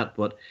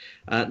 But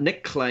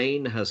Nick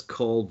Klein has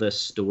called this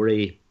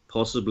story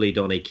possibly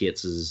Donny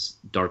Cates'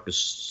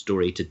 darkest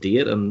story to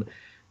date, and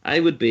I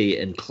would be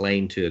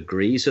inclined to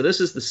agree. So this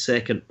is the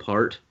second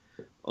part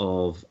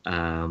of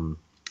a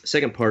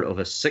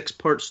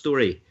 6-part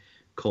story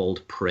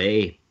called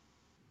Prey.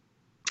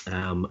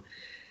 And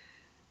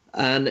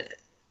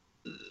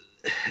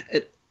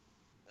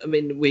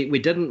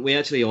we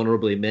actually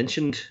honorably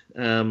mentioned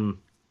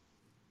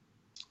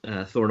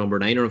Thor number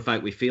 9, or in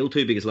fact we failed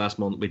to, because last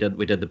month we did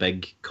the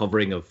big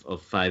covering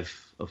of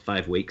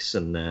 5 weeks,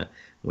 and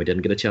we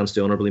didn't get a chance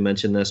to honorably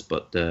mention this.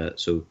 But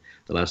so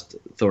the last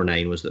Thor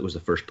 9 was the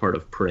first part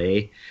of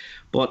Prey,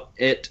 but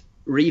it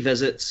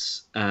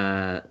revisits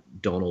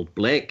Donald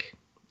Blake.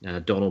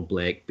 Donald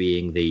Blake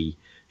being the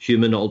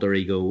human alter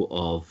ego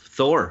of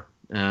Thor.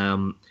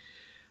 And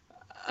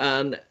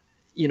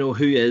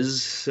who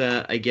is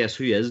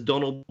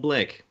Donald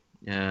Blake?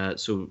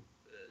 So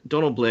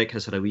Donald Blake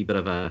has had a wee bit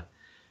of a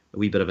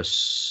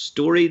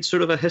storied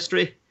sort of a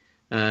history.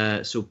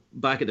 So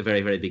back at the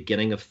very, very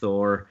beginning of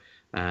Thor,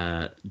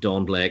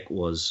 Don Blake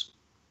was,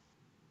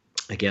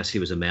 I guess he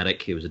was a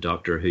medic. He was a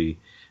doctor who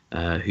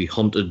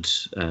hunted.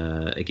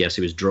 I guess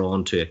he was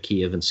drawn to a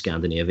cave in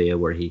Scandinavia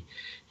where he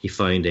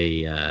found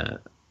a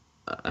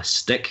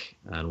stick,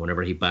 and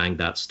whenever he banged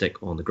that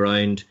stick on the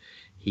ground,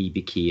 he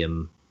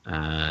became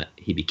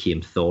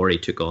Thor. He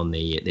took on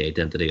the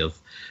identity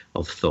of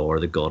Thor,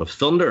 the god of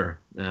thunder.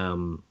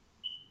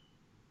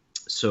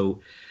 So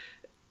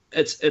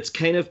it's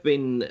kind of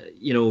been,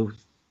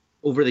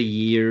 over the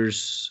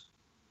years,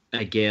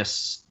 I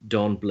guess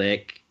Don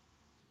Blake,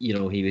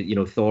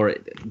 Thor.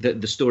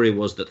 The story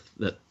was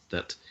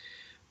that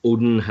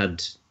Odin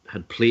had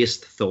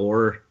placed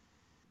Thor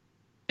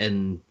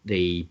in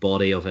the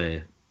body of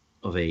a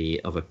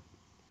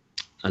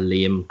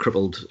lame,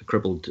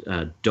 crippled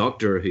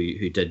doctor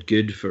who did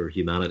good for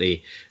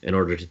humanity in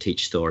order to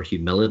teach Thor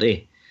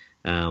humility.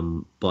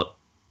 But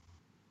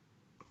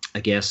I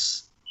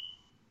guess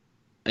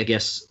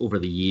over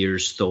the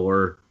years,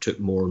 Thor took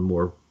more and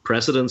more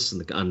precedence,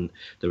 and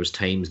there was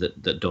times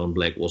that Don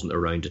Blake wasn't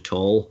around at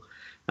all.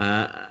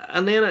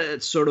 And then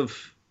it sort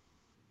of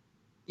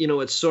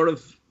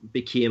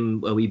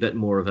became a wee bit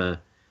more of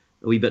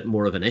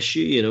an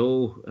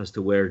issue, as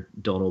to where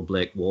Donald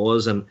Blake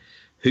was and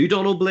who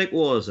Donald Blake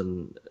was,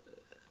 and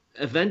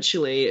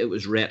eventually it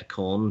was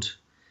retconned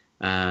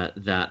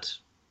that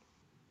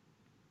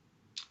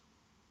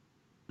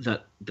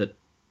that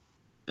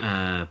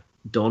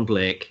Don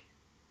Blake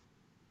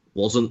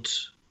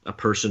wasn't a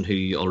person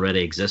who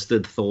already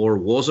existed. Thor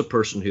was a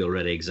person who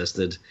already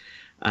existed,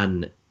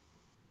 and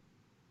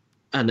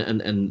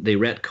they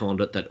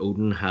retconned it that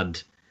Odin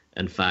had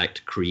in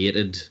fact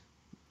created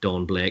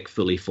Don Blake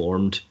fully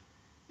formed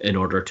in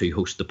order to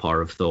host the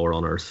power of Thor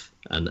on Earth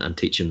and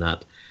teach him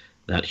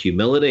that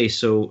humility.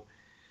 So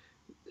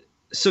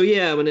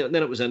yeah, then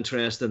it was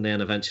interesting.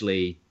 Then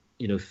eventually,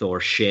 Thor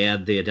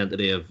shed the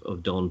identity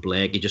of Don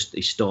Blake.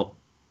 He stopped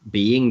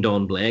being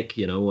Don Blake,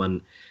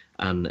 and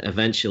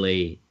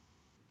eventually,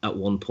 at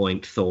one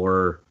point,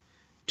 Thor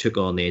took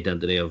on the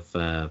identity of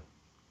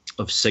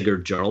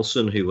Sigurd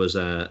Jarlson, who was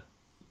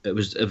it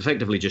was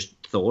effectively just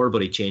Thor,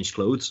 but he changed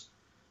clothes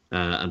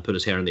and put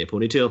his hair in the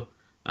ponytail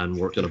and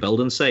worked on a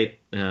building site.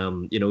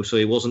 So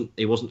he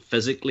wasn't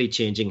physically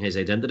changing his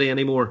identity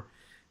anymore,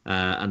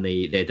 and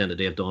the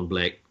identity of Don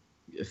Blake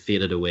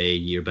faded away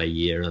year by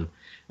year. And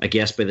I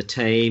guess by the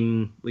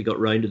time we got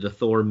round to the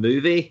Thor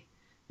movie,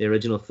 the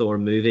original Thor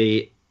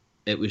movie,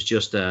 it was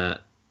just a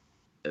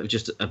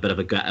bit of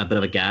a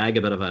gag,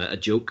 a bit of a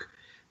joke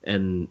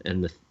in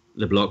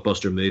the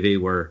blockbuster movie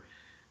where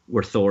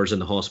Thor's in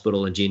the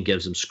hospital and Jean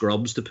gives him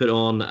scrubs to put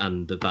on,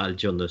 and the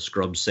badge on the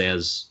scrubs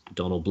says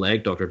Donald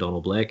Blake, Dr.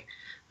 Donald Blake,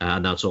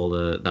 and that's all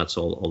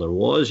there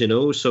was,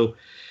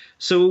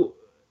 So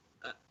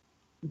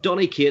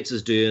Donny Cates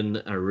is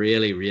doing a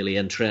really, really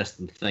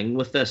interesting thing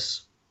with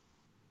this.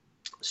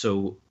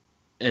 So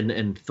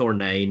in Thor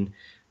 9,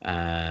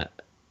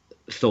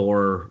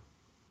 Thor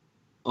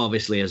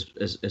obviously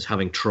is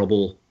having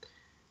trouble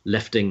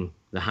lifting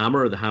the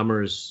hammer. The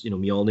hammer is,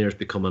 Mjolnir is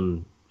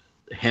becoming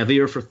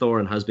heavier for Thor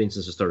and has been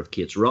since the start of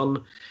Cates'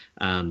 run.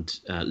 And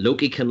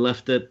Loki can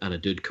lift it, and a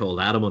dude called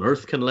Adam on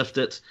Earth can lift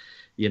it.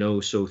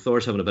 So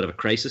Thor's having a bit of a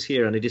crisis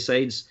here, and he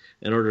decides,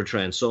 in order to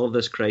try and solve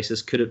this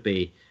crisis, could it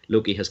be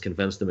Loki has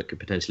convinced him it could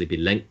potentially be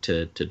linked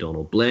to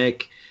Donald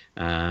Blake?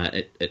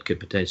 It could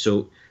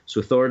potentially.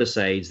 So Thor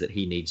decides that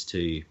he needs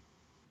to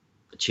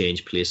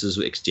exchange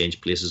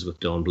places with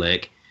Don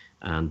Blake,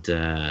 and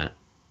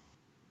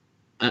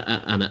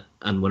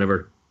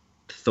whenever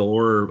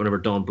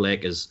Don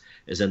Blake is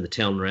in the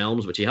Ten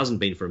Realms, which he hasn't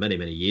been for many,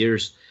 many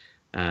years,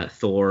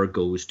 Thor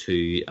goes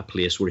to a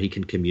place where he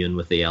can commune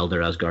with the elder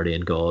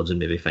Asgardian gods and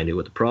maybe find out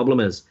what the problem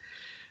is.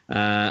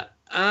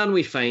 And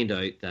we find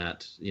out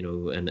that,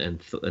 in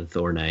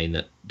Thor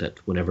 9,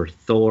 that whenever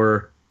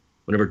Thor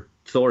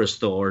is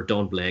Thor,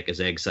 Don Blake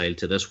is exiled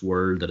to this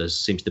world that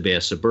seems to be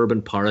a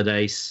suburban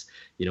paradise,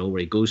 where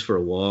he goes for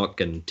a walk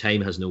and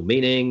time has no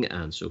meaning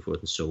and so forth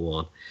and so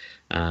on.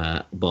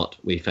 But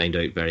we find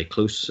out very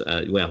close.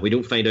 We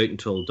don't find out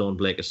until Don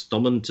Blake is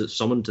summoned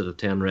to the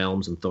Ten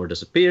Realms and Thor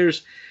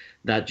disappears,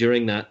 that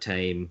during that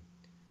time,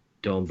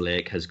 Don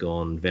Blake has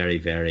gone very,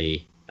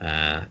 very,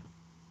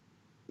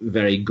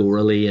 very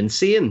gorily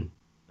insane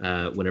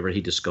whenever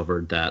he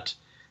discovered that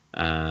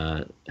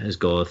his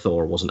god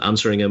Thor wasn't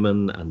answering him,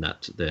 and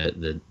that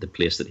the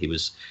place that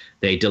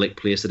the idyllic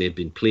place that he had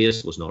been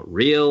placed was not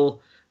real,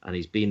 and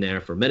he's been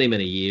there for many,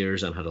 many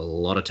years and had a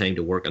lot of time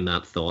to work on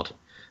that thought,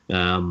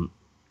 and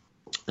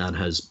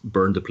has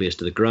burned the place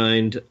to the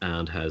ground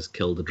and has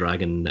killed the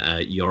dragon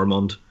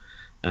Jormungand,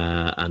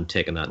 and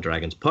taken that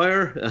dragon's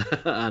power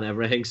and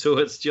everything. So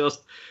it's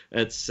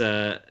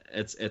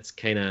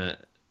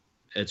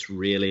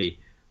really,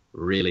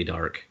 really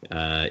dark.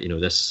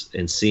 This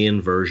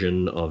insane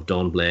version of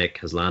Don Blake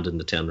has landed in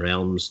the Ten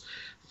Realms.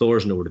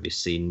 Thor's nowhere to be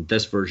seen.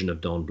 This version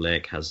of Don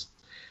Blake has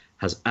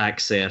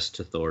access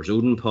to Thor's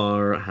Odin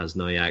power, has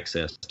now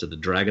access to the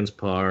dragon's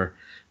power,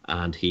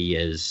 and he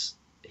is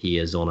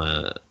on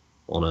a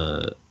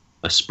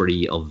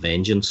spree of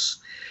vengeance.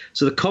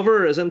 So the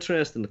cover is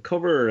interesting. The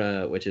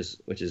cover, which is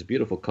a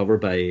beautiful cover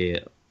by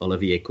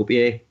Olivier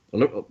Copier,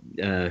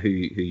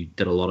 who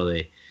did a lot of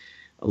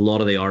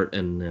the art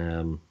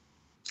in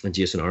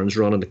Jason Aaron's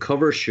run, and the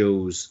cover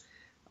shows,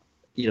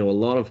 a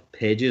lot of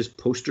pages,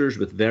 posters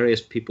with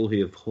various people who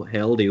have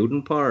held the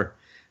Odin power.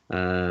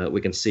 We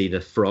can see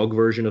the frog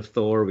version of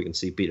Thor. We can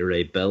see Beta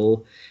Ray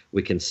Bill.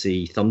 We can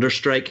see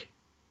Thunderstrike,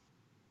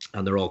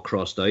 and they're all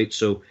crossed out.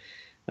 So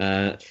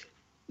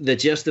the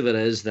gist of it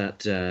is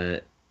that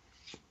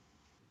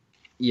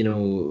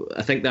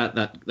I think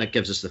that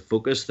gives us the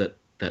focus that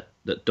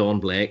Don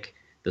Blake,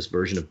 this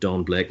version of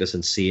Don Blake, this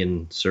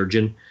insane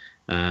surgeon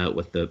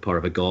with the power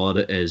of a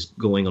god, is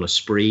going on a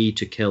spree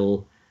to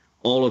kill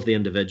all of the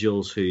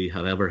individuals who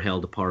have ever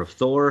held the power of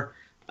Thor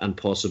and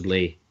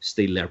possibly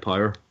steal their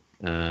power.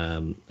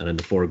 And in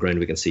the foreground,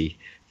 we can see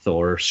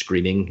Thor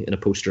screaming in a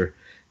poster.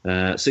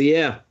 And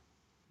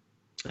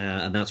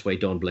that's why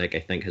Don Blake,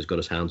 I think, has got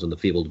his hands on the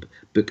fabled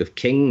Book of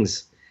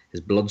Kings,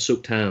 his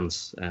blood-soaked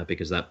hands,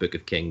 because that Book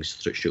of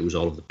Kings shows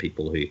all of the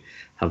people who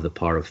have the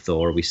power of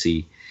Thor. We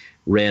see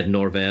Red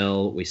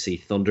Norvel, we see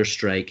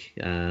Thunderstrike,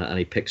 and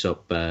he picks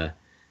up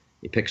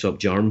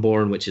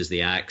Jarnborn, which is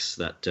the axe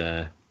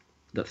that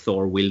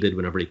Thor wielded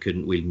whenever he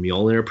couldn't wield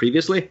Mjolnir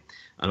previously,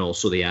 and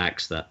also the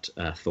axe that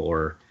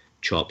Thor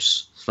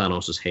chops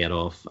Thanos' head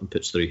off and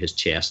puts through his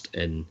chest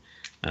in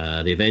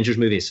the Avengers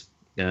movies.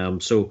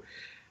 So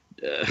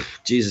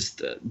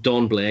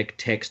Don Blake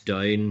takes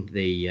down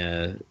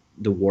the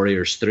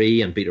Warriors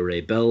 3 and Beta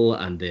Ray Bill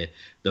and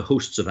the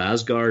hosts of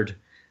Asgard,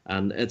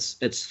 and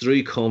it's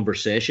through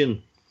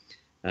conversation.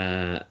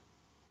 I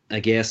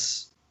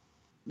guess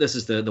this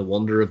is the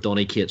wonder of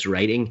Donny Cates'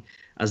 writing.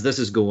 As this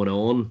is going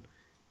on,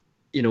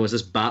 as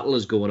this battle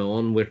is going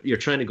on, where you're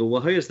trying to go,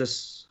 well, how is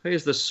this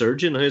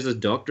surgeon, how is this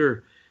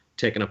doctor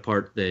taking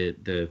apart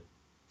the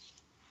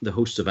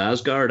hosts of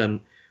Asgard? And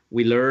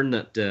we learn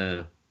then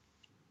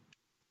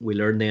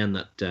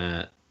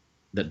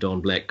that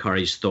Don Blake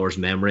carries Thor's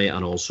memory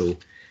and also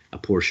a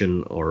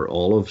portion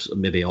or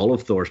maybe all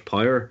of Thor's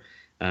power,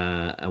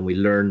 and we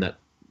learn that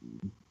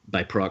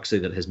by proxy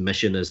that his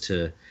mission is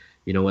to,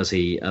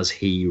 as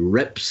he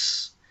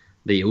rips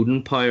the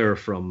Odin power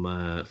from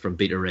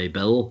Beta Ray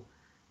Bill,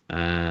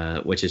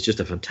 which is just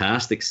a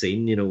fantastic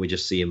scene. We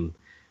just see him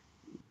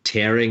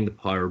tearing the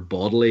power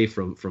bodily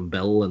from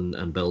Bill,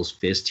 and Bill's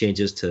face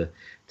changes to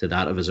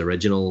that of his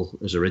original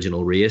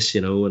race,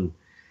 and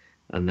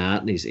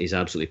he's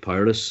absolutely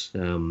powerless.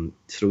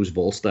 Throws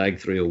Volstagg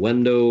through a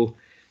window,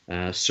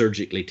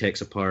 surgically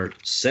takes apart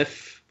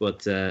Sif,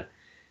 but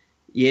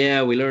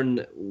we learn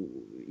that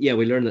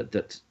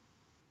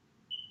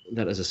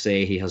as I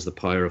say, he has the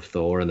power of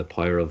Thor and the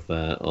power of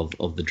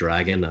the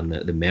dragon and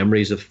the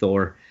memories of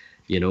Thor.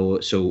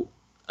 So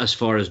as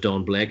far as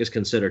Don Blake is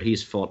considered,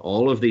 he's fought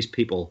all of these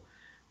people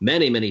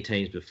many, many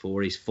times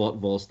before. He's fought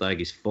Volstagg,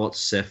 he's fought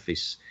Sif,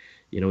 he's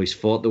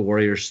fought the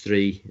Warriors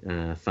 3,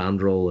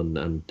 Fandral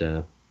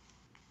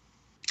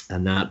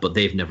and that, but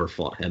they've never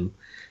fought him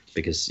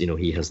because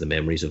he has the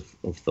memories of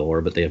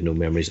Thor, but they have no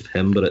memories of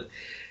him. But at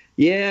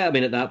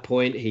that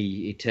point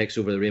he takes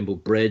over the Rainbow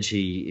Bridge.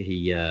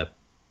 He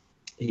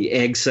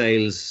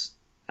exiles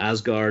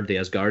Asgard, the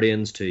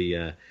Asgardians,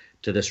 to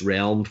this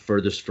realm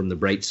furthest from the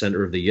bright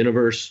center of the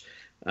universe,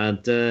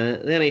 and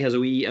then he has a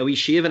wee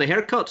shave and a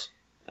haircut.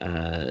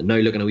 Now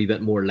looking a wee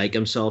bit more like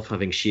himself,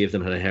 having shaved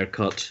and had a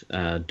haircut,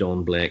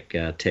 Don Blake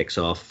takes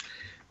off,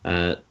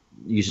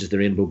 uses the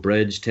Rainbow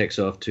Bridge, takes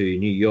off to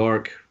New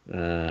York,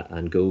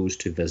 and goes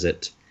to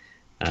visit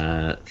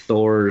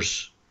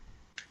Thor's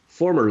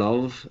former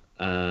love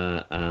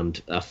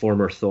and a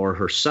former Thor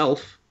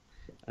herself,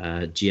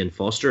 Jane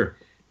Foster.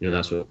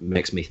 That's what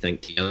makes me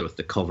think, together with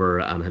the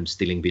cover and him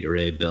stealing Beta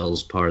Ray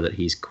Bill's power, that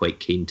he's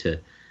quite keen to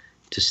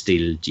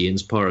steal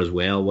Jane's power as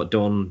well. What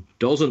Don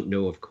doesn't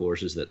know, of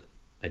course, is that,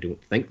 I don't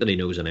think that he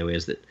knows anyway,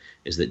 is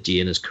that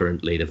Jane is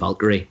currently the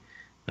Valkyrie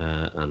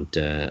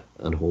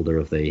and holder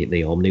of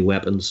the Omni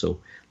weapon. So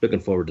looking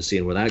forward to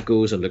seeing where that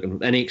goes, and looking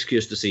for any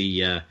excuse to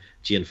see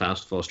Jane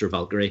Foster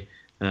Valkyrie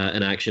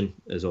in action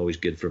is always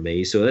good for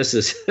me. So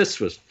this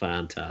was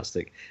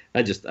fantastic.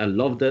 I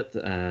loved it.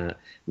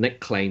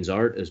 Nick Klein's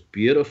art is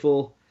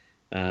beautiful.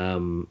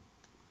 In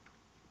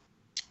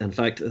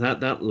fact,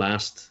 that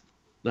last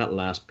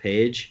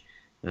page,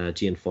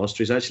 Jane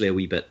Foster, is actually a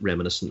wee bit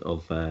reminiscent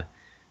of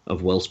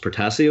Whilce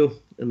Portacio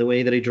in the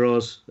way that he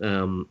draws.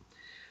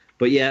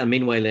 But yeah,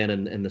 meanwhile, then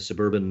in the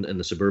suburban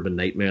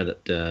nightmare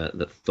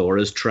that Thor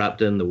is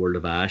trapped in, the world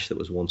of Ash that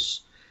was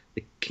once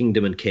the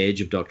kingdom and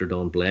cage of Dr.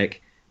 Don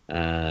Blake,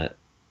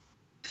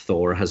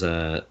 Thor has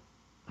a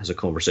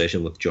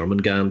conversation with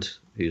Jormungand,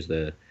 who's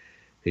the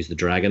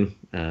dragon.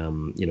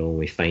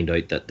 We find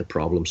out that the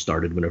problem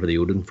started whenever the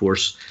Odin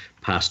Force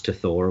passed to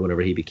Thor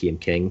whenever he became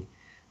king,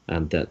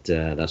 and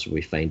that's where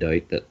we find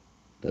out that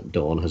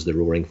Don has the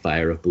roaring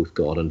fire of both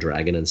God and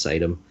dragon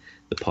inside him,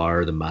 the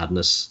power, the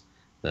madness,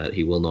 that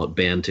he will not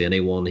bend to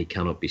anyone, he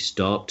cannot be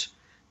stopped.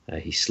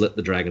 He slit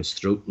the dragon's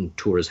throat and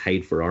tore his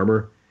hide for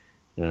armor.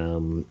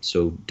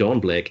 So Don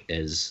Blake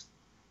is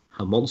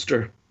a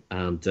monster,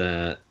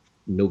 and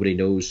nobody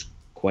knows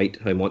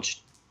quite how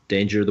much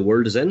danger the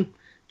world is in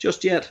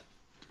just yet.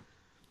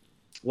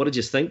 What did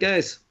you think,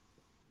 guys?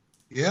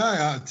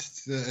 Yeah,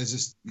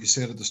 as you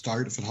said at the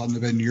start, if it hadn't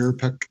been your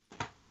pick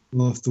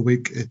of the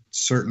week, it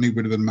certainly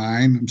would have been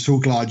mine. I'm so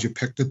glad you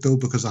picked it, though,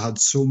 because I had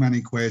so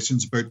many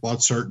questions about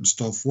what certain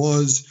stuff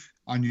was,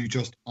 and you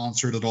just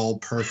answered it all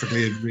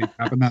perfectly in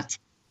recapping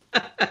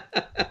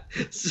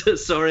it.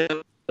 Sorry.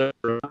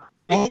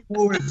 Oh,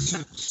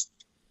 it's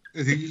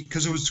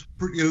because it was,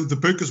 the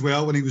book as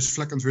well. When he was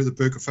flicking through the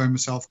book, I found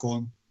myself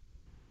going,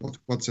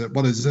 "What's it?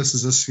 What is this?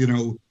 Is this,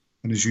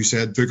 And as you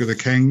said, Book of the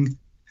King.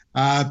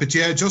 But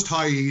yeah, just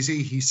how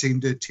easy he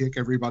seemed to take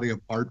everybody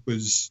apart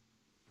was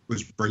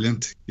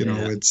brilliant.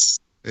 It's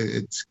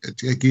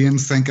again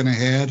thinking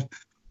ahead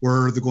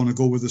where they're going to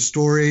go with the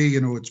story.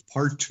 It's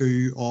part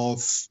 2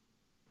 of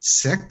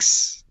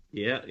 6.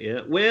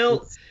 Yeah.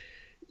 Well,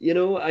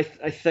 I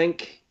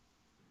think,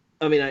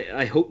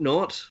 I hope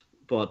not.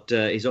 But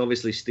he's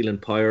obviously stealing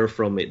power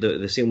from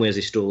the same way as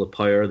he stole the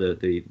power,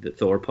 the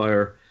Thor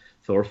power,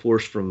 Thor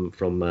Force from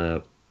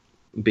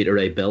Beta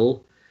Ray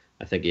Bill.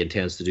 I think he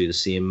intends to do the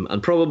same,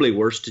 and probably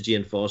worse to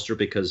Jane Foster,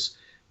 because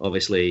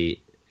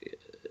obviously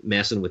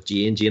messing with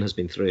Jane has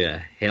been through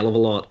a hell of a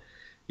lot,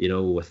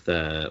 with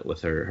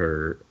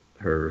her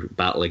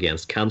battle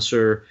against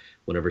cancer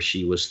whenever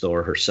she was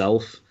Thor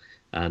herself,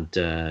 and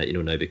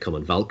now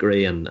becoming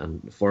Valkyrie,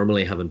 and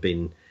formerly having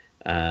been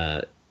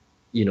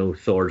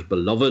Thor's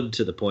beloved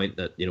to the point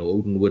that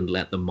Odin wouldn't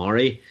let them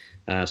marry.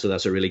 So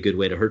that's a really good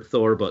way to hurt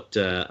Thor. But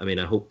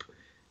I hope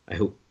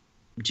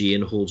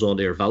Jane holds on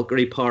to her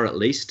Valkyrie power at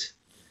least.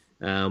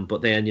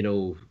 But then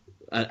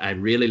I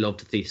really love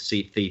to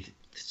see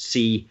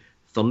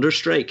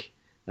Thunderstrike.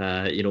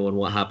 And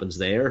what happens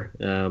there.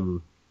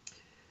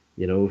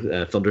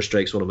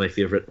 Thunderstrike's one of my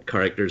favorite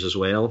characters as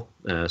well.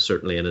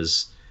 Certainly in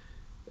his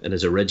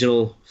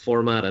original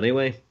format,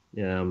 anyway.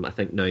 I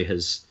think now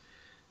his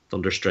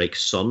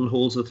Thunderstrike's son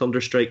holds the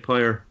Thunderstrike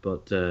power,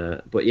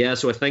 but yeah.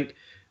 So I think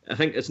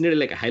it's nearly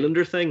like a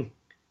Highlander thing.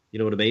 You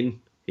know what I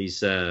mean?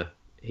 He's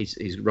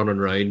running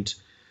around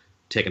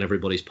taking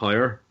everybody's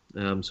power.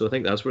 So I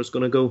think that's where it's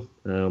going to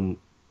go.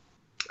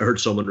 I heard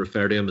someone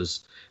refer to him as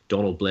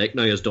Donald Blake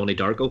now as Donnie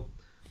Darko.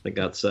 I think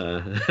that's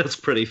that's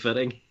pretty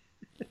fitting.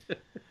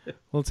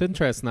 Well, it's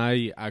interesting.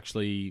 I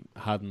actually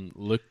hadn't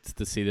looked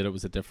to see that it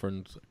was a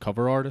different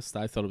cover artist.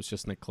 I thought it was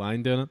just Nick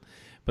Klein doing it.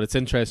 But it's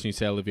interesting you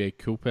say Olivier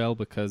Coupel,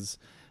 because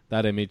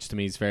that image to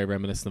me is very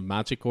reminiscent of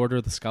Magic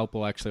Order. The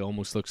scalpel actually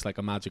almost looks like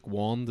a magic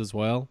wand as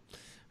well.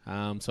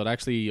 So it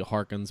actually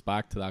harkens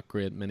back to that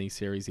great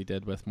mini-series he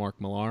did with Mark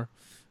Millar,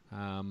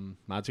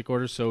 Magic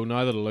Order. So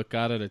now that I look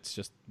at it, it's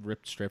just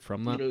ripped straight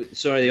from that.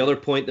 Sorry, the other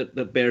point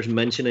that bears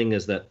mentioning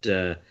is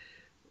that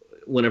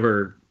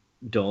whenever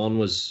Dawn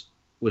was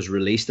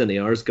released in the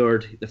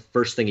Asgard, the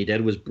first thing he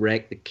did was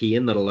break the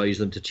cane that allows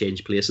them to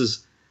change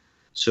places.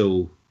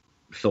 So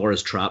Thor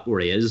is trapped where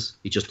he is.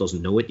 He just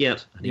doesn't know it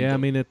yet. Yeah, I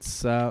mean,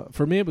 it's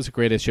for me, it was a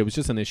great issue. It was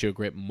just an issue of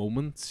great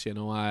moments.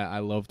 I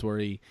loved where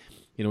he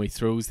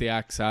throws the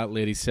axe at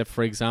Lady Sif,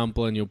 for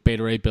example, and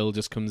Beta Ray Bill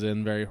just comes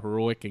in very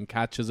heroic and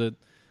catches it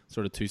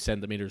sort of 2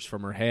 centimeters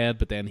from her head,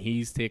 but then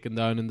he's taken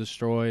down and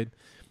destroyed.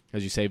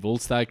 As you say,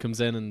 Volstagg comes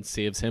in and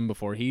saves him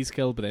before he's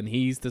killed, but then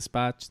he's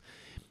dispatched.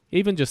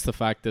 Even just the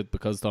fact that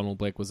because Donald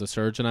Blake was a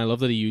surgeon, I love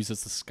that he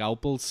uses the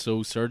scalpel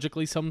so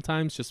surgically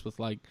sometimes, just with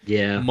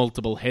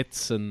multiple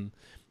hits and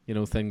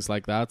things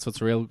like that. So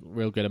it's a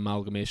real good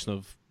amalgamation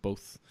of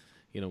both,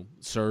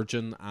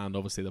 surgeon and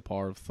obviously the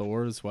power of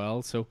Thor as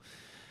well. So,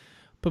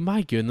 but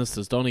my goodness,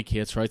 does Donny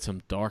Cates write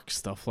some dark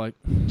stuff like?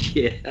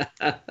 Yeah,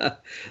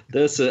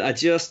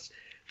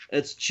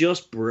 it's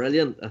just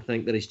brilliant. I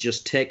think that he's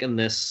just taken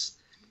this.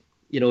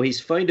 He's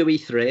found a wee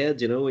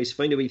thread. He's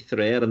found a wee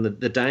thread, and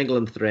the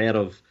dangling thread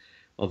of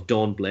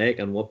Don Blake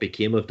and what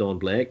became of Don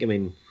Blake. I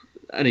mean,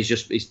 and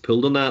he's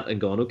pulled on that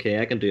and gone, okay,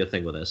 I can do a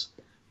thing with this.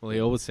 Well, he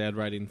always said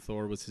writing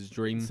Thor was his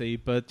dream.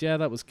 But yeah,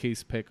 that was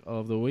Keith's pick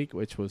of the week,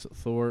 which was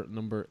Thor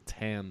number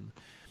 10.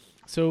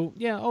 So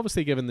yeah,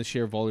 obviously given the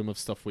sheer volume of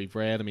stuff we've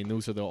read, I mean,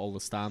 those are all the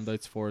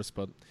standouts for us.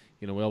 But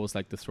we always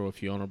like to throw a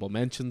few honourable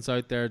mentions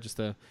out there, just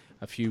a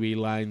few wee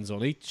lines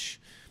on each.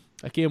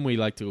 Again, we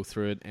like to go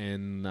through it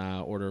in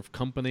order of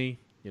company,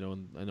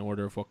 in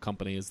order of what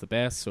company is the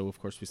best. So, of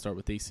course, we start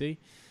with DC.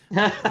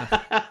 You're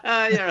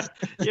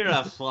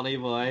a funny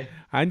boy.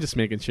 I'm just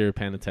making sure you're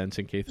paying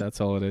attention, Keith.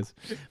 That's all it is.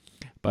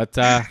 But,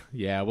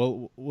 yeah,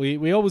 well,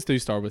 we always do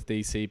start with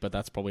DC, but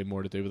that's probably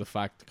more to do with the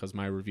fact, because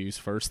my review's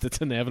first, it's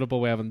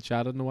inevitable we haven't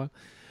chatted in a while.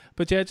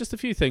 But, yeah, just a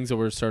few things that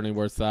were certainly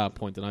worth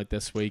pointing out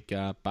this week.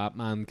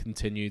 Batman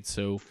continued,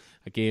 so,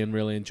 again,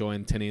 really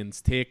enjoying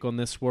Tinian's take on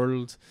this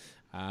world.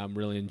 I'm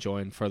really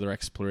enjoying further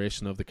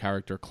exploration of the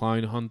character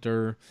Clown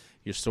Hunter.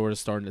 You're sort of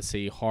starting to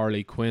see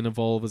Harley Quinn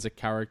evolve as a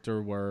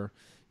character where,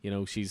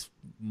 she's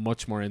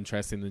much more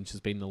interesting than she's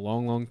been in a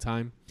long, long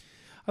time.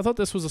 I thought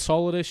this was a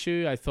solid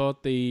issue. I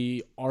thought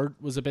the art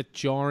was a bit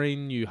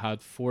jarring. You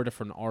had 4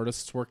 different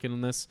artists working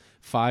on this.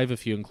 5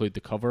 if you include the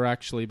cover,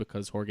 actually,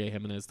 because Jorge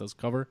Jimenez does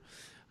cover.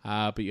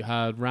 But you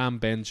had Ram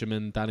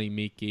Benjamin, Danny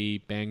Miki,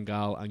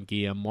 Bengal, and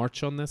Guillaume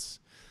March on this.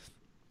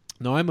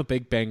 Now, I'm a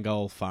big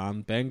Bengal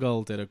fan.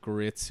 Bengal did a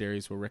great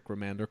series with Rick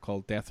Remender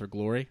called Death or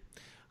Glory,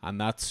 and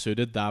that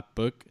suited that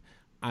book.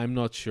 I'm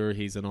not sure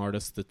he's an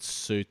artist that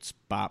suits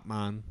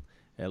Batman.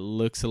 It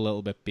looks a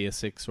little bit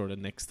basic, sort of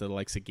next to the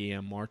likes of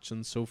Guillaume March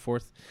and so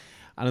forth.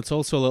 And it's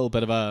also a little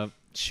bit of a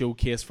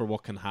showcase for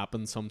what can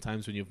happen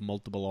sometimes when you have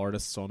multiple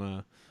artists on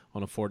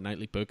a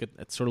fortnightly book.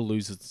 It sort of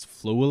loses its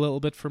flow a little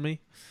bit for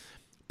me.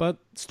 But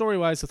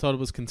story-wise, I thought it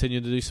was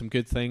continuing to do some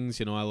good things.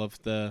 I love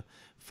the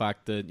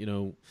fact that,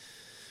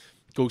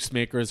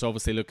 Ghostmaker is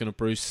obviously looking at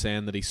Bruce,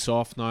 saying that he's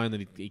soft now and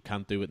that he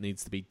can't do what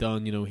needs to be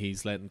done.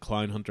 He's letting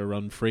Clown Hunter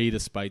run free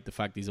despite the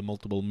fact he's a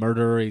multiple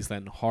murderer. He's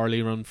letting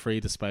Harley run free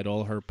despite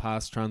all her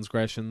past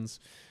transgressions.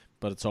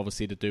 But it's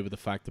obviously to do with the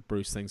fact that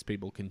Bruce thinks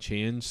people can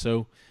change.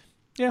 So,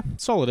 yeah,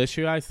 solid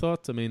issue, I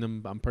thought. I mean,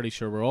 I'm pretty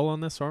sure we're all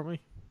on this, aren't we?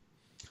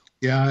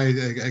 Yeah,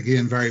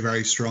 again, very,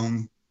 very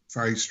strong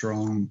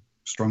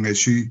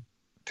issue.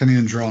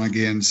 Tinian drawn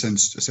again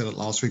since, I said it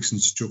last week,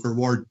 since Joker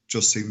War,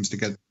 just seems to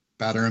get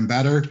better and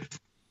better.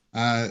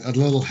 A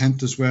little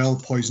hint as well,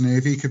 Poison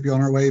Ivy could be on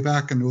her way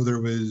back. I know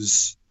there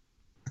was,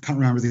 I can't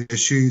remember the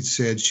issue, it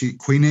said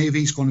Queen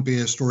Ivy's going to be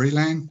a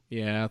storyline.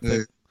 Yeah, I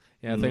think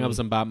I was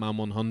in Batman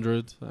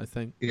 100, I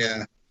think.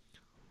 Yeah.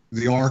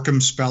 The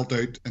Arkham spelt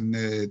out in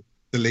the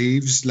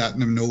leaves, letting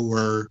them know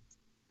where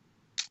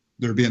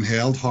they're being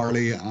held,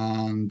 Harley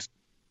and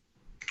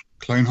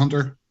Clown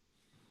Hunter.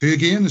 who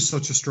again is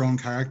such a strong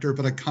character,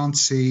 but I can't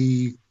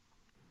see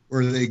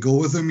where they go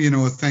with him.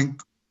 I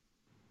think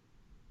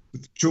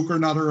with Joker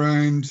not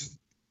around,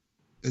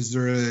 is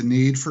there a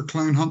need for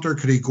Clown Hunter?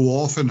 Could he go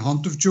off and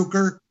hunt of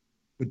Joker?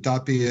 Would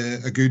that be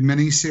a good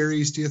mini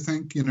series? Do you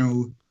think?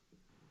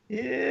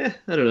 Yeah,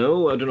 I don't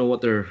know. I don't know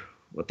what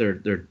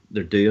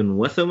they're doing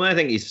with him. I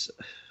think he's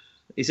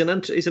an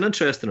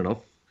interesting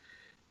enough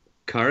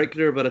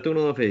character, but I don't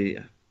know if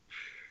you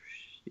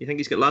think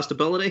he's got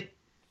lastability.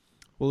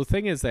 Well, the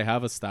thing is, they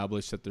have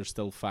established that there's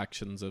still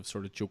factions of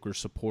sort of Joker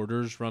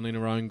supporters running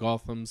around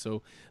Gotham,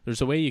 so there's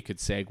a way you could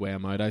segue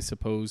him out, I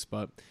suppose,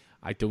 but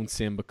I don't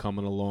see him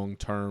becoming a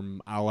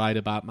long-term ally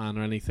to Batman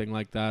or anything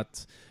like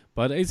that.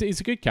 But he's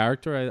a good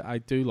character. I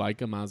do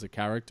like him as a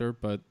character,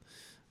 but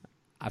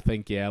I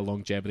think,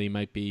 longevity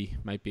might be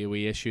a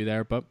wee issue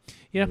there. But,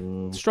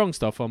 strong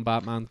stuff on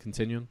Batman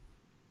continuing.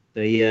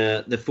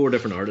 The 4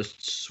 different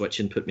artists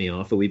switching put me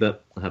off a wee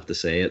bit, I have to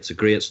say. It's a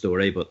great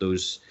story, but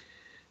those...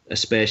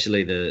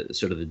 especially the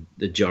sort of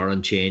the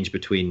jarring change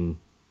between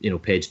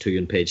page 2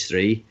 and page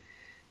 3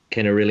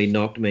 kind of really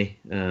knocked me.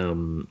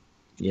 And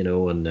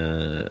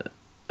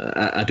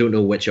I don't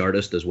know which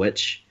artist is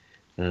which.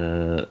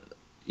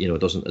 It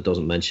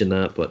doesn't mention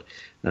that, but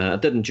I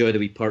did enjoy the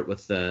wee part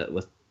with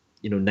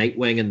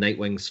Nightwing and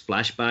Nightwing's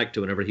flashback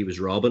to whenever he was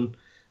Robin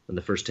and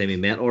the first time he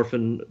met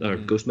Orphan or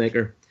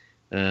Ghostmaker.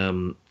 I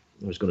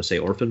was going to say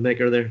Orphan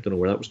Maker there. Don't know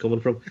where that was coming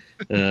from.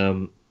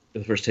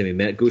 The first time he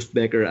met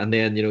Ghostmaker, and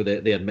then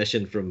the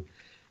admission from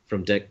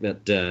Dick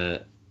that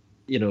that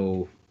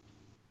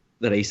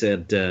he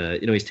said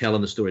he's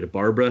telling the story to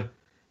Barbara,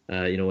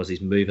 as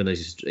he's moving,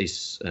 as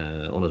he's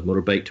on his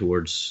motorbike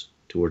towards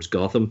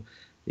Gotham,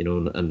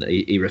 and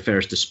he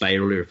refers to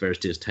Spiral, he refers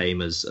to his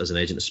time as an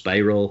agent of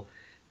Spiral,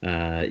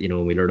 and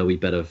we learn a wee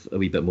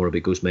bit more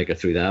about Ghostmaker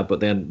through that. But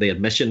then the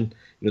admission,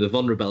 the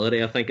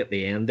vulnerability, I think at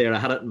the end there, I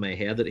had it in my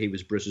head that he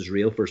was Bruce's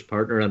real first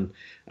partner, and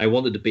I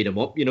wanted to beat him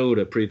up,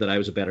 to prove that I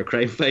was a better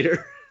crime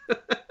fighter.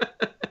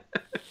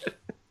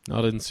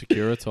 Not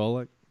insecure at all,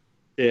 like.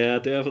 Yeah,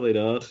 definitely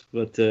not.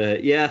 But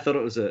I thought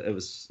it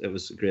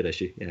was a great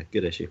issue. Yeah,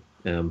 good issue.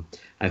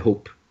 I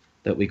hope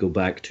that we go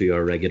back to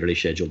our regularly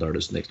scheduled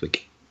artists next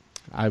week.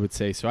 I would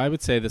say so. I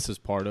would say this is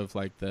part of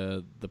like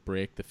the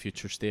break the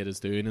Future State is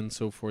doing and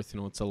so forth.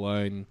 It's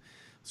allowing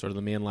sort of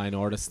the mainline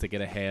artists to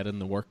get ahead in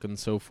the work and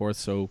so forth.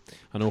 So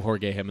I know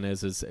Jorge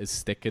Jimenez is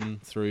sticking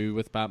through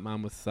with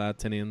Batman with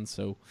Tinian,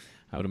 so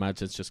I would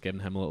imagine it's just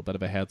giving him a little bit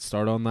of a head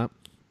start on that.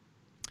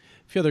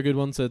 A few other good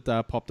ones that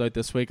popped out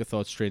this week. I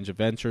thought Strange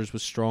Adventures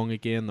was strong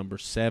again, number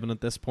 7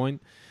 at this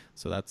point.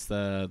 So that's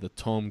the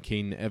Tom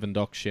King, Evan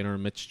Doc Shinner,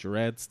 Mitch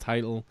Gered's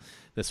title.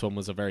 This one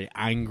was a very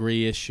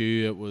angry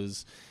issue. It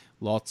was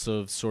lots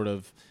of sort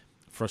of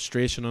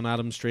frustration on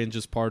Adam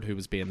Strange's part, who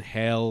was being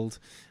held.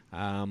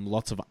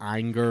 Lots of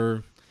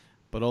anger,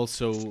 but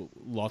also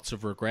lots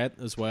of regret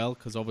as well,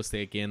 because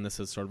obviously, again, this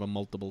is sort of a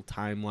multiple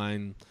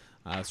timeline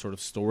sort of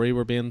story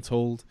we're being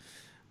told.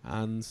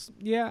 And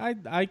yeah,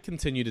 I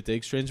continue to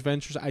dig Strange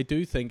Adventures. I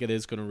do think it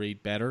is going to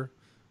read better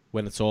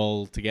when it's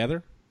all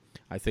together.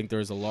 I think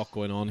there's a lot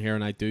going on here,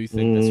 and I do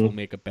think this will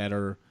make a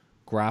better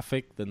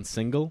graphic than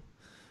single,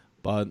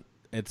 but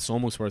it's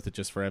almost worth it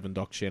just for Evan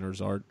Doc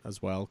Shinner's art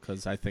as well,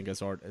 because I think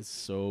his art is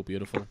so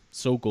beautiful,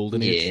 so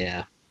golden age.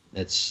 Yeah,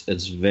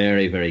 it's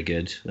very, very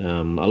good.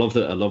 I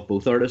love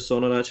both artists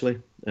on it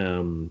actually.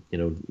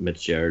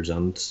 Mitch Gerards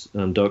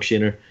and Doc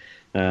Shinner.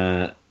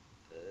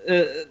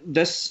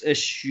 This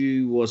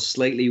issue was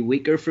slightly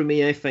weaker for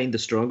me. I find the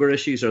stronger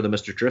issues are the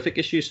Mr. Terrific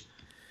issues.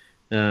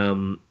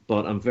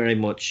 But I'm very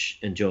much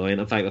enjoying.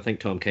 In fact, I think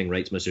Tom King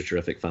writes Mr.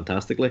 Terrific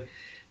fantastically.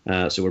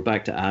 So we're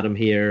back to Adam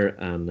here,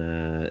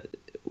 and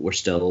we're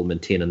still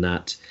maintaining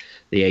that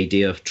the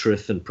idea of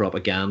truth and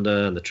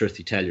propaganda and the truth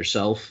you tell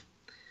yourself.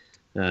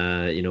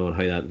 And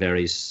how that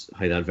varies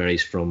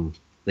from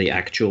the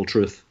actual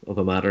truth of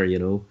a matter.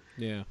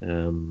 Yeah.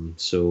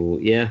 So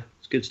yeah,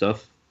 it's good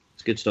stuff.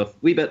 It's good stuff.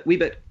 Wee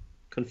bit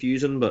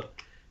confusing, but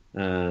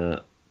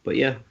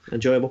yeah,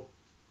 enjoyable.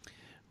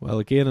 Well,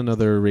 again,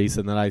 another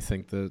reason that I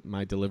think that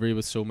my delivery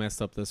was so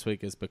messed up this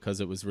week is because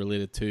it was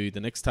related to the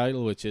next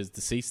title, which is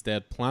Deceased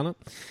Dead Planet.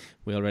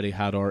 We already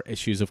had our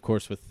issues, of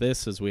course, with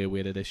this as we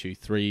awaited issue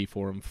 3,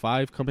 4, and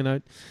 5 coming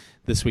out.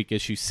 This week,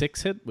 issue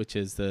 6 hit, which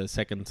is the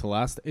second to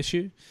last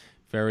issue.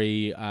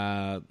 Very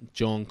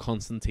John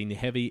Constantine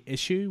heavy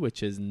issue,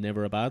 which is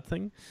never a bad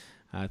thing.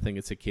 I think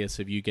it's a case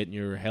of you getting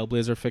your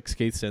Hellblazer fix,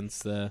 Keith, since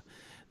the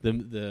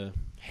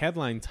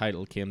headline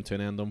title came to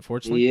an end,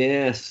 unfortunately.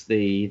 Yes,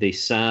 the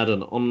sad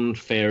and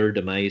unfair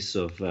demise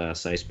of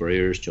Si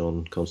Spurrier's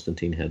John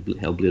Constantine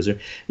Hellblazer.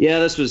 Yeah,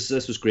 this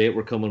was great.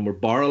 We're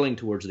barreling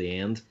towards the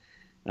end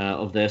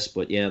of this,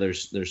 but yeah,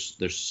 there's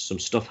some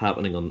stuff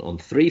happening on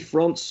 3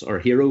 fronts. Our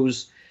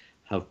heroes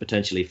have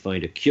potentially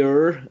found a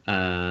cure.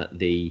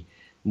 The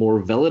more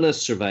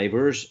villainous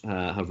survivors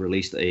have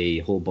released a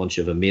whole bunch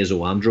of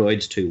Amazo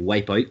androids to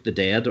wipe out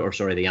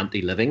the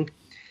anti-living.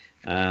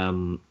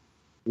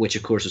 Which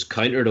of course is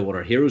counter to what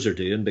our heroes are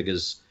doing,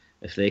 because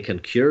if they can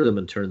cure them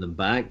and turn them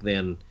back,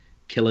 then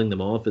killing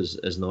them off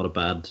is not a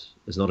bad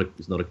is not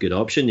a good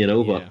option, you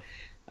know. Yeah.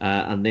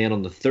 But and then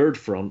on the third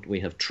front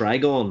we have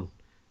Trigon,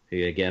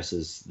 who I guess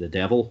is the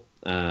devil,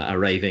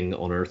 arriving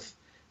on Earth,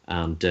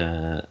 and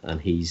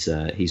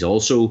he's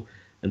also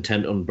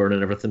intent on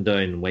burning everything down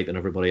and wiping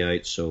everybody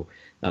out. So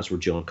that's where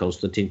John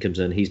Constantine comes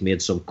in. He's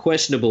made some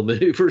questionable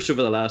maneuvers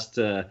over the last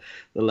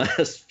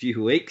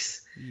few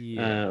weeks,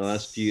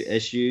 last few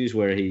issues,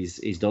 where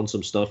he's done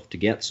some stuff to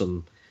get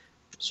some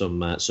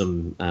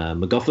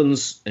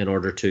MacGuffins in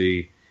order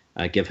to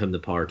give him the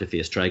power to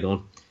face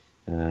Trigon.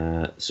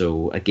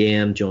 So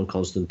again, John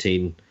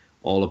Constantine,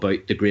 all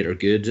about the greater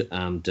good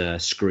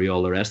and screw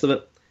all the rest of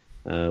it,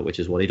 which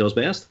is what he does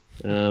best.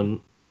 Yeah,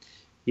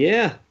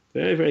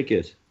 very, very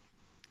good.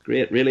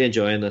 Great, really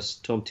enjoying this.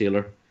 Tom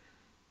Taylor.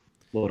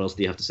 What else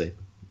do you have to say?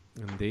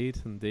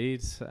 Indeed.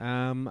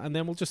 And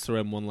then we'll just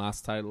throw in one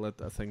last title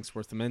that I think is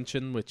worth to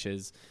mention, which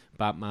is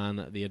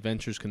Batman: The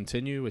Adventures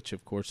Continue, which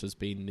of course has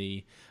been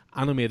the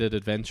animated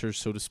adventures,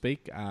 so to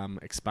speak,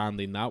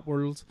 expanding that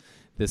world.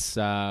 This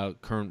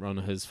current run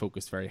has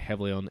focused very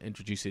heavily on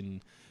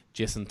introducing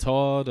Jason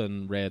Todd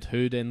and Red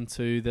Hood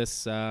into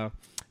this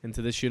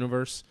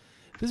universe.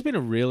 This has been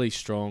a really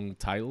strong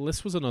title.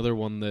 This was another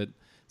one that,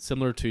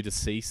 similar to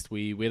Deceased,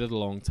 we waited a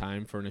long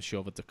time for an issue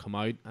of it to come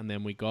out, and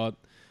then we got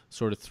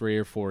sort of 3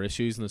 or 4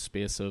 issues in the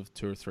space of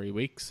 2 or 3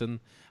 weeks, and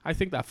I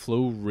think that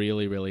flow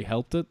really, really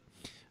helped it.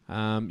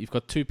 You've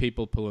got 2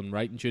 people pulling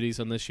writing duties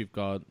on this. You've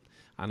got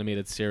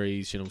animated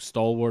series,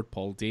 stalwart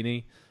Paul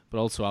Dini, but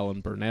also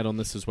Alan Burnett on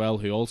this as well,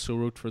 who also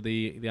wrote for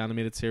the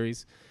animated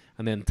series.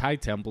 And then Ty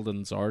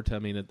Templeton's art, I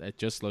mean, it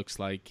just looks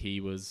like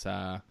he was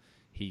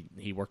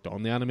he worked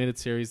on the animated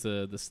series.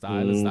 The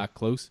style is that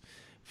close.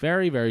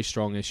 Very, very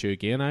strong issue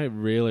again. I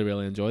really,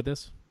 really enjoyed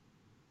this.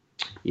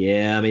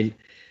 Yeah, I mean,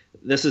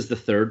 this is the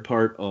third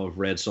part of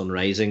Red Sun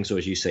Rising. So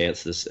as you say,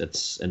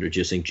 it's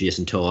introducing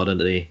Jason Todd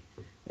into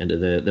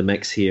the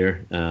mix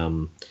here.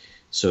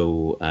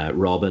 So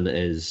Robin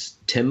is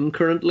Tim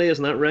currently,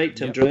 isn't that right?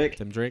 Tim Drake.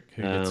 Tim Drake,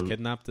 who gets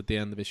kidnapped at the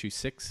end of issue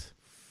 6.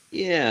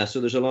 Yeah,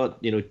 so there's a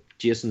lot.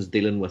 Jason's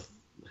dealing with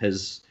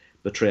his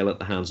betrayal at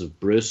the hands of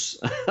Bruce.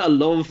 I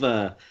love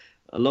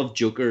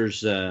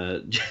Joker's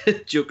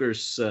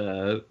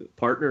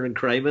partner in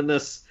crime in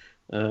this,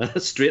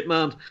 Straight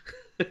Man.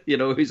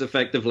 Who's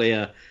effectively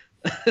a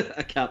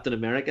Captain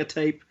America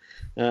type.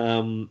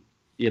 And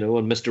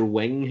Mr.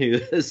 Wing, who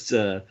is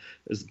the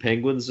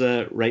Penguin's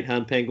right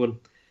hand Penguin.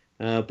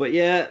 But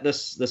yeah,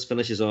 this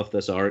finishes off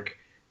this arc.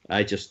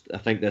 I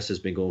think this has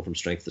been going from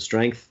strength to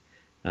strength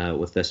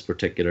with this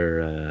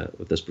particular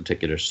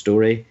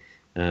story.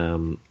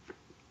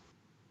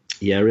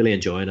 Yeah, really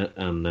enjoying it,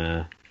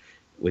 and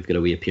we've got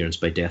a wee appearance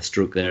by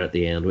Deathstroke there at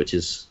the end, which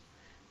is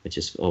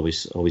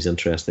always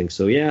interesting.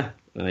 So yeah,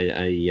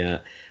 I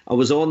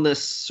was on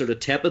this sort of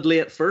tepidly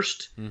at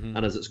first,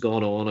 and as it's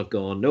gone on, I've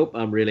gone, nope,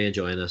 I'm really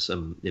enjoying this.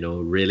 I'm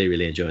really,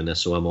 really enjoying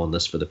this, so I'm on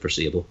this for the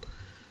foreseeable.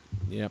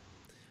 Yep.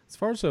 As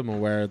far as I'm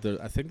aware,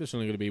 I think there's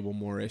only going to be one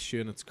more issue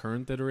in its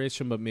current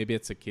iteration, but maybe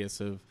it's a case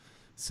of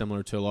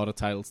similar to a lot of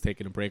titles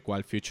taking a break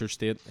while Future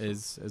State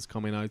is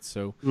coming out.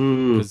 So,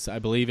 because I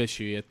believe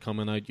issue 8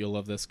 coming out, you'll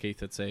love this,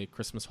 Keith. It's a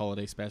Christmas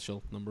holiday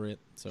special, number 8.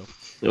 So,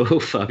 oh,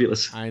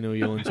 fabulous! I know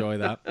you'll enjoy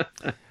that.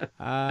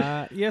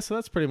 Yeah, so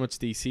that's pretty much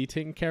DC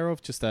taken care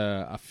of. Just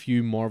a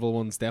few Marvel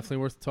ones definitely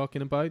worth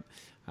talking about.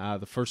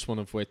 The first one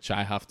of which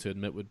I have to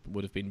admit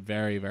would have been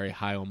very, very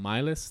high on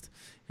my list.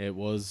 It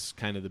was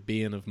kind of the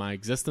bane of my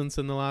existence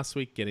in the last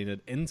week, getting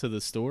it into the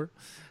store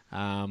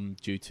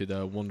due to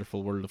the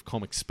wonderful world of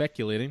comic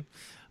speculating.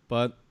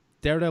 But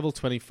Daredevil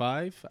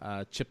 25,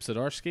 Chip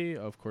Zdarsky,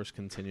 of course,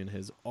 continuing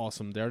his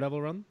awesome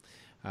Daredevil run.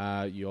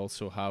 You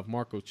also have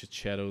Marco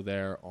Cicchetto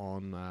there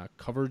on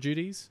cover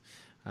duties.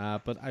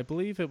 But I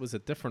believe it was a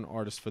different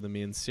artist for the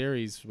main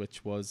series,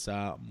 which was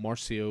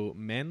Marcio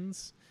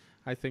Menz,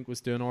 I think,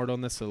 was doing art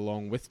on this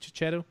along with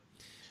Cicchetto.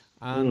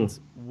 And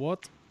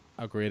what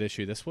a great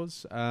issue this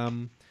was.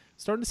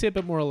 Starting to see a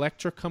bit more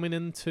Elektra coming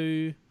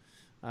into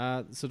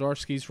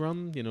Zdarsky's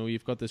run.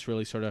 You've got this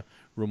really sort of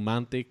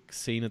romantic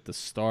scene at the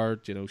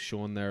start,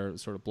 showing their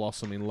sort of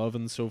blossoming love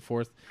and so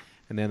forth.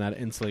 And then that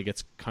instantly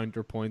gets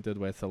counterpointed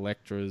with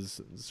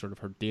Elektra's sort of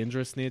her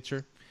dangerous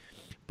nature.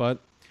 But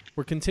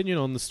we're continuing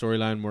on the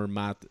storyline where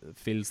Matt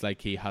feels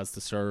like he has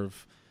to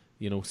serve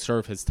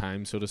his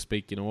time, so to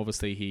speak.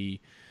 Obviously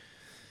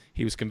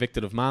he was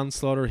convicted of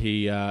manslaughter.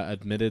 He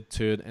admitted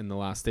to it in the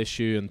last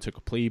issue and took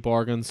a plea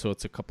bargain, so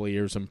it's a couple of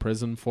years in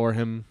prison for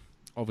him.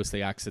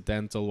 Obviously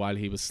accidental while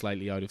he was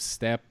slightly out of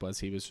step as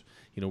he was,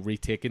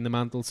 retaking the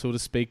mantle, so to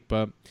speak.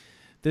 But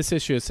this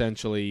issue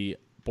essentially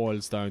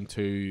boils down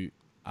to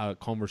a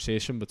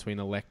conversation between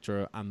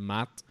Elektra and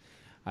Matt.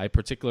 I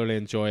particularly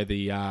enjoy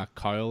the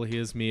cowl he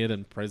has made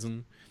in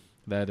prison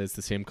that is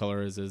the same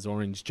color as his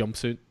orange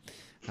jumpsuit,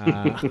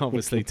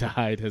 obviously to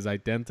hide his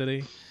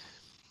identity.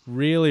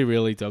 Really,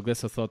 really dug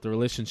this. I thought the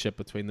relationship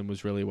between them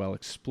was really well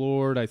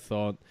explored. I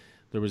thought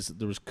there was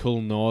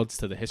cool nods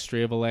to the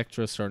history of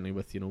Elektra, certainly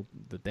with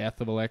the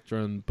death of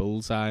Elektra and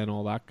Bullseye and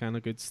all that kind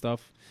of good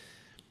stuff.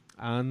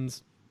 And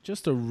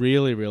just a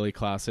really, really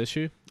class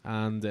issue,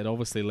 and it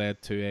obviously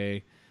led to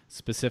a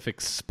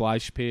specific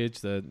splash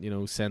page that, you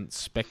know, sent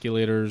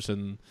speculators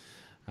and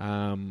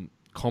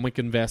comic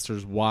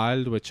investors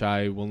wild, which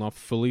I will not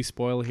fully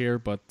spoil here,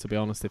 but to be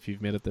honest, if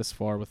you've made it this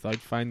far without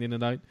finding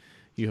it out,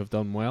 you have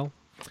done well.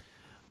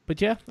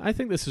 But yeah, I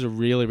think this is a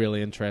really,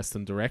 really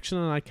interesting direction,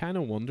 and I kind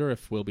of wonder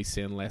if we'll be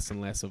seeing less and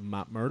less of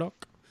Matt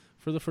Murdock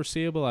for the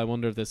foreseeable. I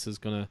wonder if this is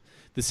going to,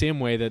 the same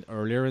way that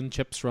earlier in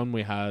Chip's run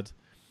we had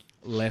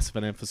less of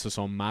an emphasis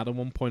on Matt at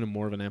one point and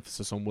more of an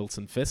emphasis on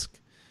Wilson Fisk.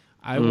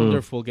 I wonder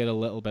if we'll get a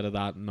little bit of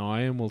that now,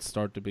 and we'll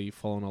start to be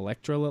following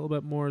Elektra a little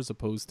bit more as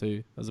opposed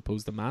to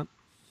Matt.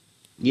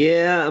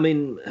 Yeah, I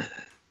mean,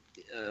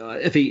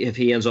 if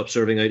he ends up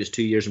serving out his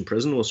 2 years in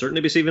prison, we'll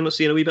certainly be seeing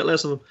a wee bit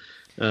less of him.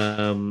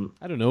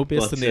 I don't know.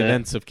 Based on the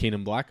events of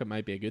Keenan Black, it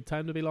might be a good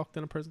time to be locked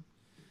in a prison.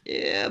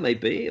 Yeah, it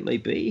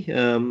might be.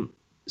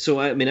 So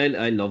I mean,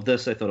 I love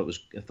this. I thought it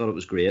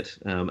was great.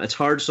 It's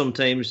hard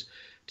sometimes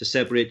to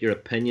separate your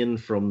opinion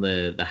from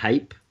the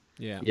hype.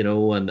 Yeah. You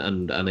know,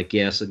 and I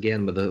guess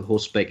again with the whole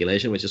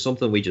speculation, which is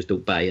something we just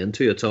don't buy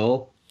into at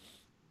all.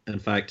 In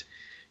fact,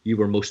 you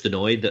were most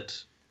annoyed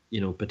that, you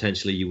know,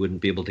 potentially you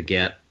wouldn't be able to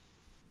get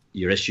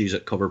your issues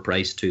at cover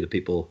price to the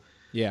people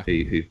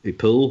who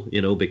pull,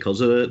 you know,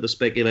 because of the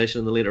speculation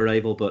and the late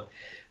arrival. But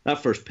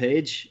that first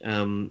page,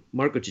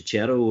 Marco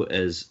Cicchetto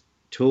is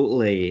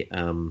totally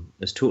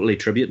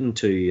tributing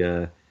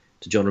to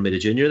John Romita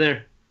Jr.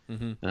 there.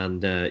 Mm-hmm.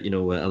 And you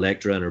know,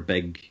 Elektra and her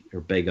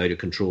big out of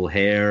control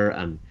hair,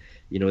 and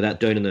you know that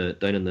down in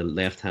the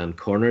left hand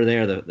corner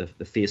there,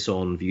 the face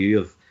on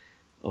view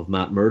of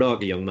Matt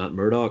Murdock, a young Matt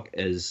Murdock,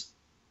 is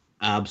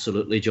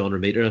absolutely John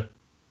Romita.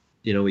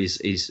 You know,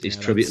 he's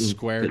tributing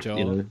square jaw.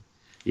 You know,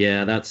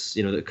 yeah, that's,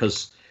 you know,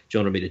 because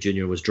John Romita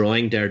Jr. was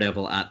drawing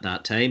Daredevil at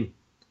that time.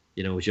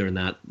 You know, during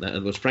that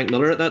it was Frank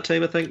Miller at that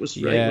time, I think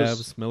was right. Yeah, it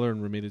was Miller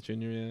and Romita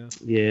Jr.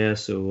 Yeah,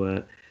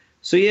 so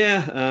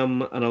yeah,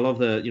 and I love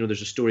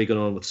there's a story going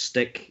on with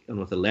Stick and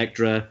with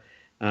Elektra.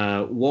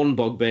 One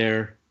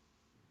bugbear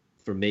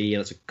for me,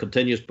 and it's a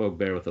continuous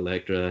bugbear with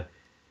Elektra.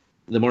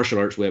 The martial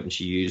arts weapons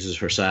she uses,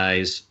 her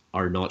size,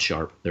 are not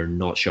sharp. They're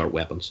not sharp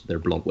weapons. They're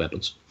blunt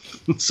weapons.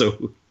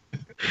 So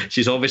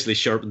she's obviously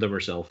sharpened them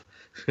herself.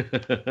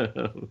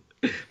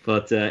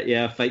 But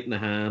yeah, fighting the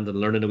hand and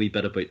learning a wee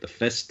bit about the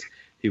fist,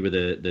 who were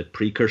the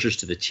precursors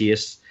to the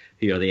chase,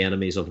 who are the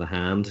enemies of the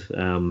hand.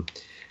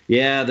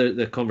 Yeah,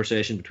 the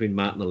conversation between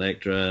Matt and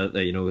Elektra,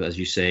 you know, as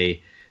you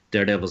say,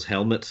 Daredevil's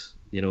helmet,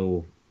 you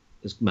know,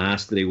 his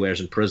mask that he wears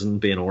in prison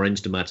being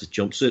orange to match his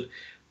jumpsuit,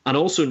 and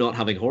also not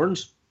having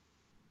horns.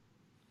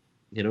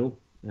 You know,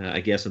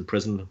 I guess in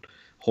prison,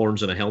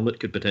 horns and a helmet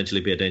could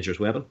potentially be a dangerous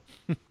weapon.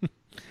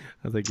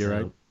 I think you're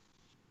right.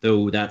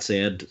 Though that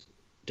said,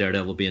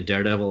 Daredevil being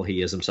Daredevil,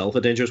 he is himself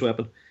a dangerous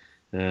weapon.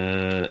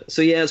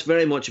 So yeah, it's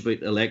very much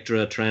about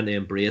Elektra trying to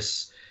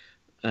embrace,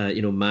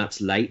 you know, Matt's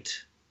light.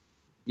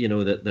 You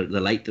know,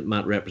 the light that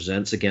Matt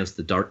represents against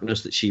the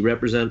darkness that she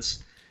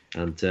represents,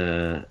 and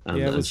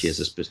she has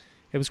this.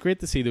 It was great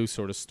to see those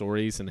sort of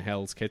stories in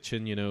Hell's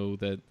Kitchen. You know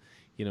that,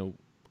 you know,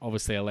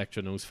 obviously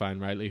Elektra knows fine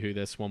rightly who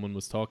this woman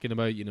was talking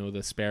about. You know,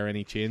 the spare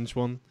any change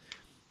one.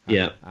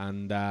 Yeah,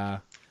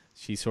 and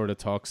she sort of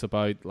talks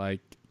about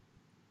like,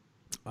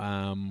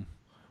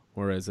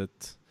 where is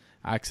it?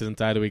 Accident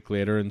died a week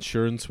later.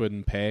 Insurance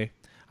wouldn't pay.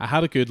 I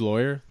had a good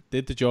lawyer,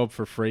 did the job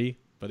for free.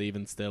 But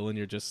even still, and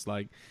you're just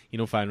like, you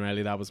know, fine,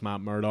 Riley, that was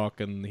Matt Murdock,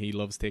 and he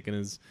loves taking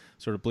his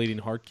sort of bleeding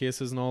heart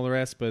cases and all the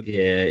rest. But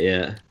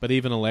yeah. But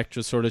even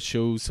Elektra sort of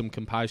shows some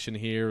compassion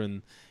here,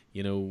 and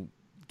you know,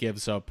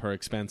 gives up her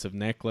expensive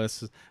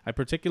necklace. I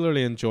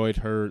particularly enjoyed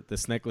her.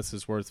 This necklace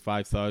is worth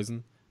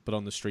 $5,000, but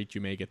on the street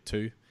you may get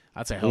 $2,000.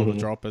 That's a hell of a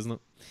drop, isn't it?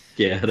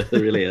 Yeah, it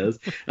really is.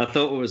 I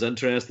thought what was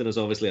interesting is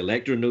obviously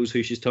Elektra knows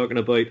who she's talking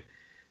about.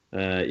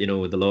 You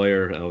know, the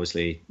lawyer,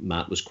 obviously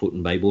Matt was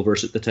quoting Bible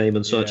verse at the time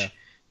and such. Yeah.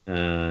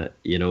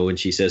 You know, and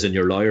she says, and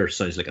your lawyer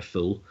sounds like a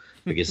fool.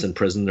 I guess in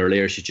prison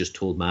earlier, she just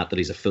told Matt that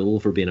he's a fool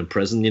for being in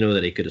prison, you know,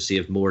 that he could have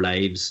saved more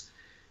lives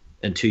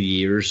in 2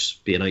 years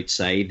being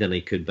outside than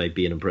he could by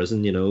being in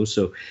prison, you know.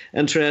 So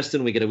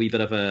interesting, we get a wee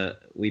bit of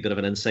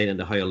an insight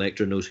into how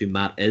Elektra knows who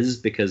Matt is,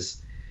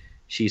 because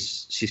she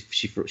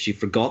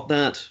forgot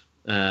that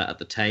at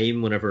the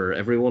time whenever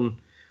everyone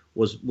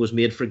was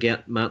made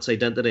forget Matt's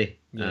identity.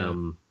 Yeah.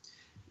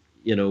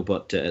 You know,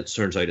 but it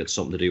turns out it's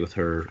something to do with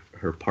her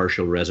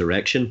partial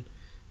resurrection,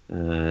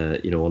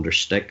 you know, under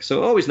Stick.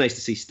 So always nice to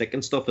see Stick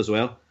and stuff as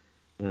well.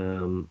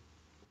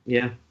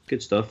 Yeah,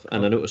 good stuff.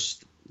 And I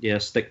noticed, yeah,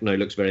 Stick now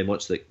looks very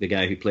much like the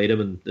guy who played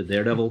him in the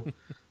Daredevil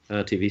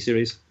TV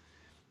series.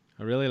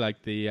 I really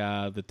like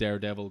the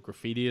Daredevil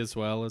graffiti as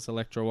well as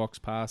Elektra walks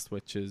past,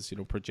 which is, you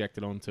know,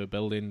 projected onto a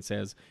building,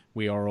 says,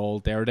 "We are all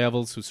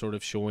Daredevils," so sort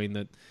of showing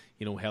that,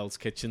 you know, Hell's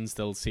Kitchen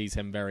still sees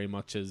him very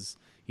much as,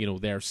 you know,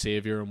 their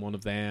savior and one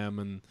of them,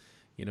 and,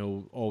 you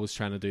know, always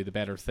trying to do the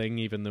better thing,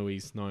 even though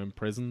he's now in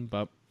prison.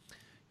 But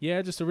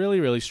yeah, just a really,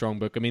 really strong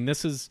book. I mean,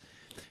 this is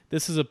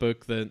a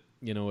book that,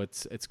 you know,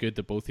 it's good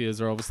that both of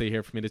you are obviously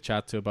here for me to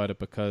chat to about it,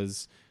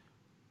 because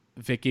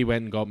Vicky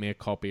went and got me a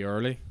copy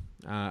early.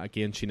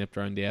 Again, she nipped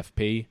around the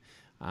FP,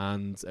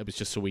 and it was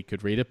just so we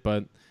could read it.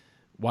 But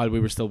while we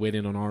were still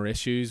waiting on our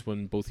issues,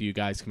 when both of you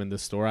guys come in the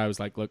store, I was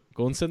like, look,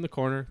 go and sit in the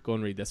corner, go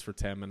and read this for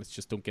 10 minutes.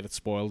 Just don't get it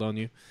spoiled on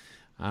you.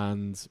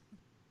 And,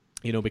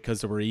 because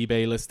there were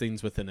eBay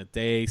listings within a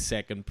day,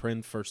 second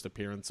print, first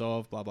appearance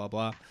of, blah, blah,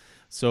 blah.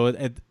 So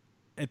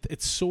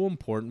it's so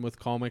important with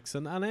comics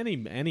and any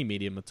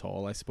medium at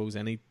all, I suppose,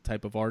 any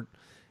type of art.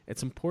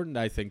 It's important,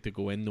 I think, to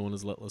go in knowing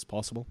as little as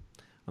possible.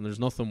 And there's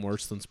nothing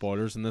worse than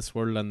spoilers in this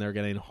world, and they're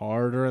getting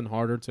harder and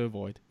harder to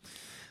avoid.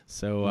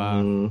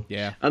 So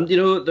yeah, and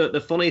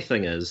the funny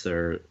thing is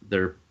they're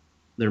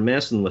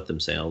messing with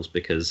themselves,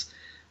 because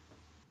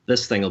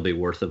this thing will be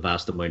worth a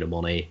vast amount of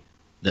money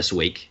this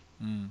week,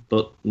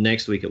 but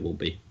next week it won't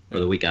be, or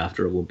the week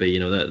after it won't be.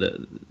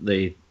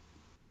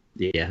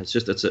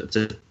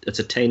 It's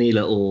a tiny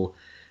little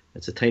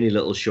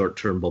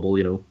short-term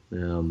bubble,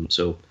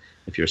 So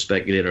if you're a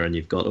speculator and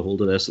you've got a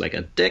hold of this like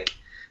a dick,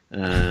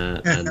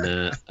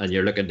 and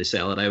you're looking to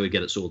sell it, I would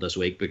get it sold this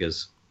week,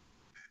 because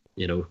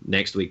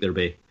next week there'll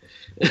be.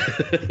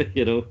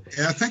 Yeah,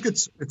 I think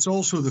it's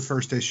also the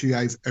first issue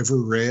I've ever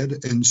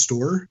read in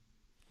store,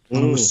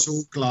 and I was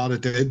so glad I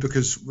did,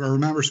 because I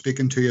remember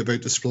speaking to you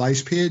about the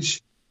splice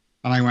page,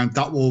 and I went,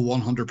 that will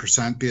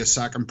 100% be a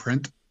second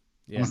print.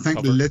 Yeah, and I think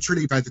cover.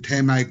 literally by the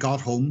time I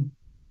got home,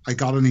 I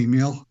got an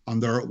email,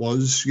 and there it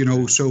was.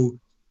 So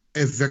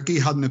if Vicky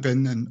hadn't have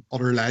been an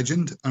utter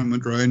legend and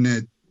went around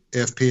the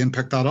AFP and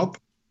picked that up,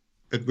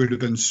 it would have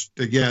been.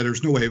 Yeah,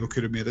 there's no way we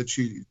could have made it.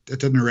 It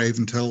didn't arrive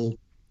until.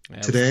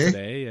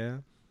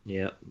 Today,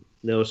 yeah.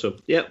 No, so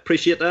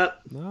appreciate that.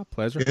 No,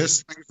 pleasure.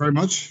 Yes, thank you very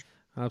much.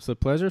 Absolute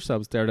pleasure. So that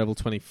was Daredevil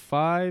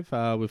 25.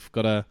 We've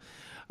got a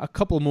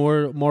couple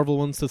more Marvel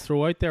ones to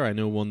throw out there. I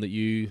know one that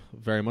you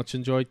very much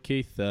enjoyed,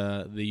 Keith.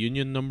 The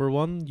Union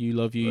 #1.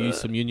 You use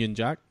some Union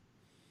Jack.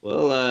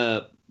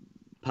 Well,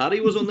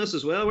 Paddy was on this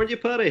as well, weren't you,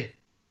 Paddy?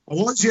 I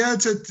was, yeah.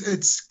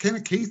 It's kind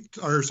of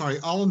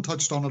Alan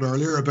touched on it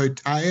earlier about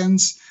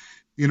tie-ins.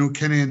 Kind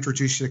of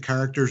introduce you to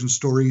characters and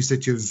stories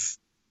that you've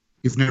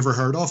never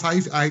heard of.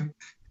 I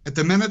at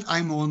the minute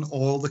I'm on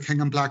all the King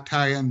in Black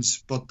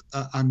tie-ins, but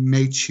I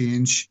may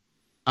change.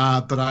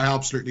 But I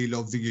absolutely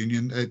love the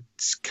Union.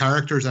 It's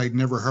characters I'd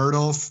never heard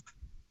of.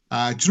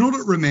 Do you know what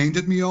it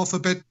reminded me of a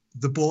bit?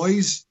 The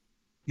Boys.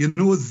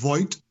 With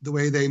Voight, the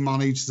way they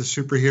manage the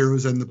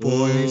superheroes and the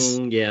Boys.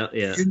 Yeah.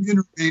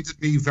 Union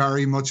reminded me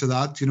very much of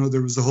that.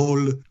 There was the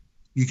whole,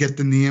 you get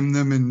to name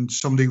them, and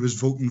somebody was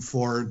voting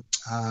for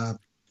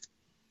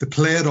the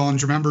play it on.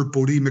 Do you remember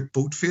Bodie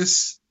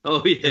McBoatface?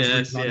 Oh,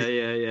 yes.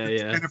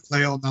 Yeah. Kind of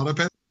play on that a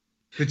bit.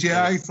 But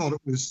yeah, I thought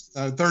it was,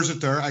 there's it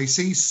there. I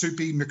see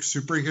Soupy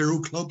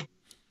McSuperhero Club.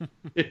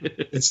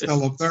 It's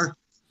still up there.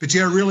 But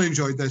yeah, I really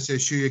enjoyed this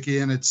issue.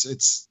 Again,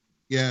 it's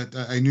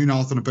I knew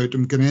nothing about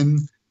them getting in.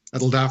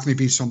 It'll definitely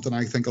be something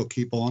I think I'll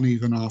keep on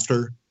even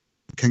after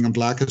King in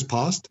Black has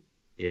passed.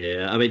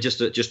 Yeah, I mean, just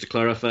to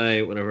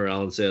clarify, whenever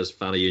Alan says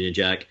fan of Union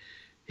Jack,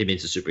 he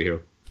means a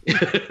superhero.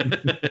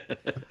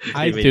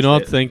 I do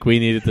not think we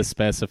needed to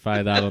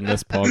specify that on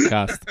this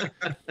podcast,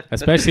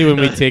 especially when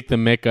we take the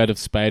mick out of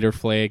Spider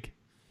Flag.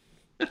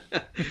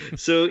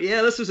 So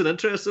yeah, this was an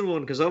interesting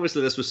one, because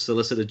obviously this was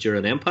solicited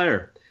during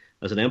Empire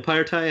as an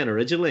Empire tie-in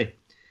originally,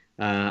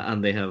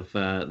 and they have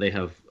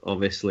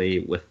obviously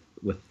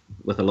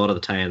with a lot of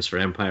the tie-ins for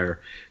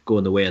Empire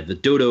going the way of the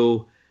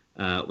dodo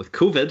with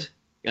COVID.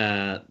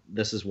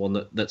 This is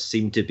one that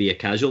seemed to be a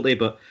casualty,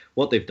 but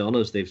what they've done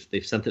is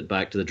they've sent it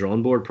back to the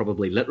drawing board,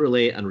 probably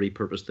literally, and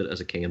repurposed it as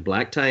a King in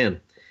Black tie-in,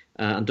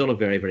 and done a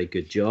very, very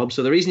good job.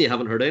 So the reason you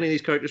haven't heard any of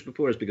these characters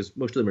before is because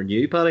most of them are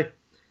new, Paddy.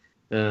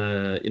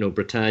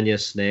 Britannia,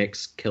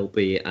 Snakes,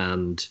 Kelpie,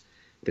 and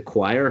the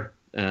Choir.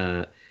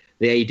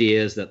 The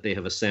idea is that they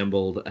have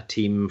assembled a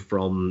team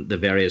from the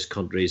various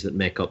countries that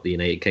make up the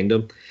United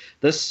Kingdom.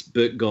 This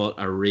book got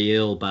a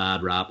real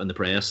bad rap in the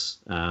press,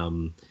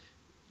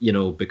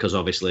 because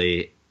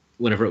obviously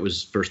whenever it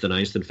was first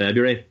announced in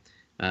February,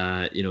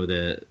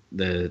 the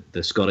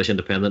Scottish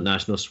independent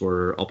nationalists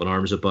were up in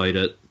arms about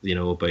it,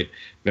 about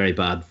very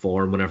bad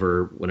form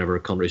whenever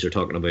countries are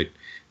talking about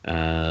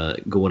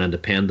going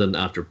independent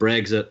after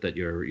Brexit, that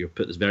you're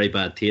put as very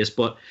bad taste.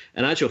 But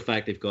in actual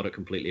fact, they've got it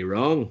completely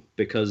wrong,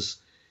 because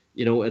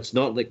it's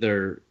not like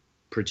they're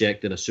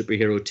projecting a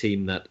superhero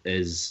team that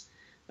is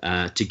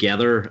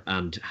together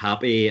and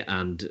happy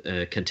and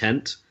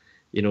content.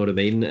 You know what I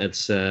mean?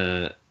 It's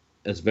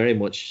very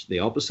much the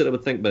opposite, I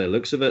would think, by the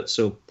looks of it.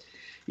 So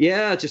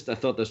yeah, I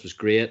thought this was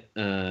great.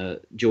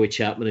 Joey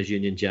Chapman as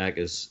Union Jack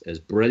is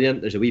brilliant.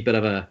 There's a wee bit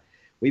of a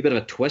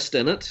twist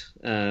in it,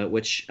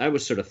 which I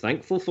was sort of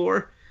thankful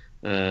for.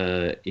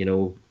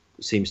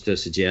 Seems to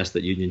suggest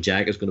that Union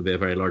Jack is going to be a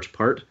very large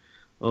part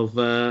of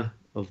the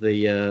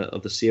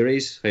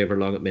series, however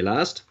long it may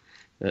last.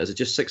 Is it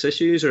just 6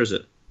 issues, or is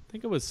it? I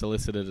think it was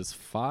solicited as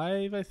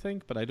 5,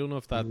 but I don't know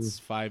if that's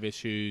 5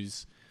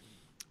 issues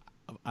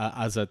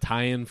as a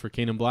tie-in for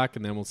King in Black,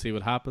 and then we'll see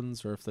what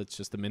happens, or if that's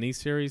just a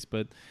mini-series.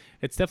 But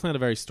it's definitely had a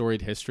very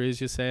storied history,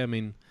 as you say. I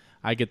mean,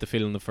 I get the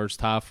feeling the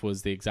first half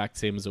was the exact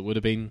same as it would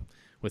have been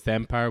with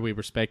Empire. We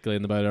were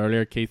speculating about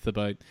earlier, Keith,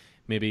 about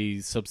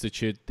maybe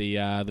substitute the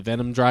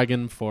Venom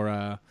Dragon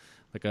for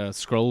like a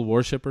Skrull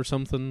warship or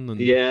something. And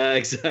yeah,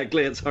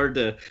 exactly. It's hard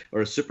to,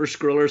 or a Super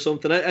Skrull or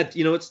something. I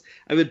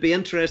would be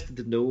interested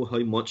to know how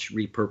much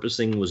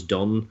repurposing was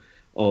done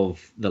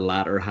of the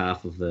latter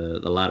half of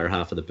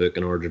the book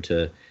in order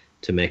to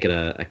make it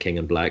a King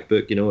in Black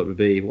book. It would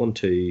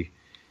be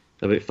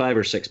about 5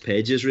 or 6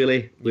 pages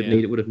really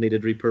would have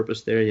needed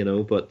repurposed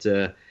there. But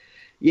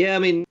yeah, I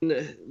mean,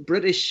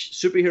 British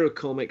superhero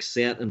comics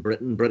set in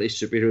Britain, British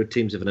superhero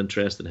teams have an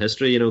interesting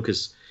history,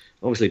 because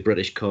obviously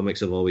British comics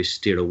have always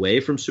steered away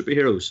from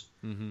superheroes,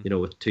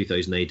 with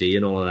 2000 AD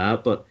and all of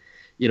that. But,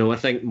 I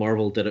think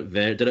Marvel did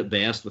it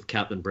best with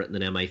Captain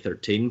Britain and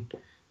MI13.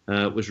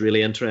 Was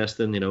really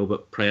interesting,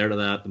 but prior to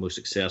that, the most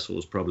successful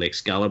was probably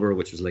Excalibur,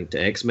 which was linked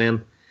to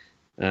X-Men.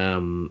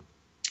 And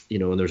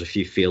there's a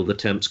few failed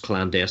attempts,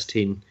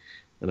 Clandestine,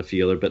 and a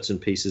few other bits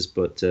and pieces.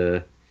 But,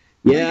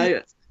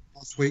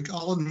 last week,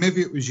 Alan,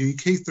 maybe it was you,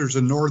 Keith. There's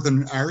a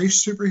Northern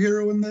Irish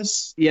superhero in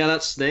this. Yeah,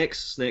 that's Snakes.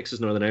 Snakes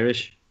is Northern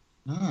Irish.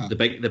 Ah. The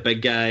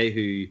big guy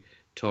who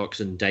talks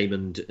in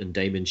diamond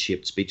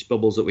shaped speech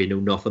bubbles that we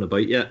know nothing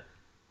about yet.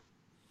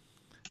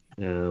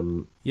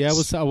 Yeah,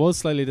 I was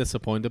slightly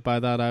disappointed by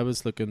that. I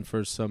was looking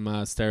for some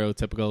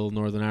stereotypical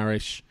Northern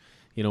Irish,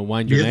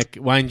 wind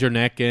your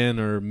neck in,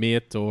 or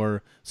mate,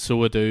 or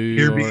so I do,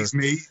 Here or beats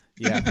me.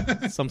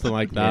 yeah, something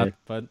like that. Yeah.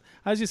 But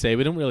as you say,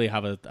 we don't really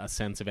have a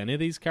sense of any of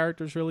these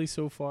characters really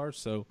so far.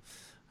 So,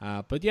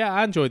 but yeah,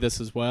 I enjoyed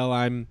this as well.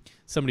 I'm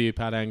somebody who,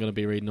 Pat, I'm going to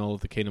be reading all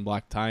of the King in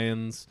Black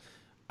tie-ins.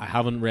 I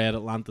haven't read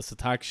Atlantis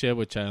Attacks yet,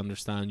 which I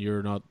understand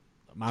you're not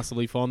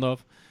massively fond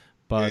of.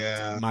 But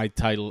Yeah.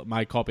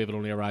 my copy of it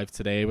only arrived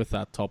today with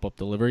that top-up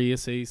delivery, you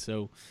see.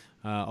 So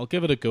I'll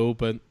give it a go.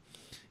 But,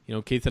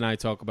 Keith and I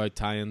talk about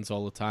tie-ins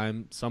all the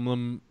time. Some of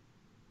them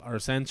are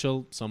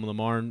essential. Some of them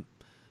aren't.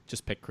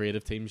 Just pick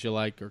creative teams you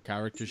like or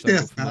characters.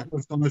 Death Metal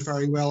have done it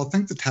very well. I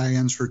think the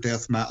tie-ins for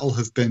Death Metal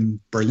have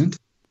been brilliant.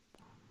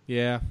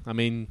 Yeah, I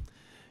mean,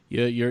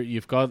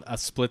 you've got a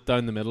split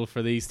down the middle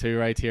for these two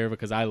right here,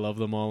 because I love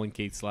them all and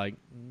Keith's like,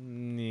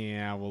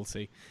 yeah, we'll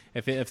see.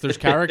 If there's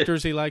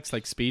characters he likes,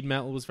 like Speed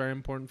Metal was very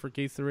important for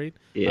Keith to read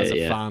as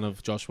a fan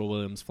of Joshua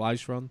Williams'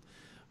 Flash run.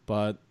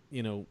 But,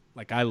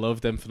 like I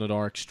loved Infinite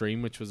or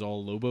Extreme, which was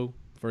all Lobo,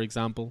 for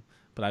example.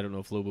 But I don't know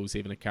if Lobo's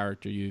even a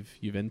character you've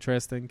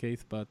interest in,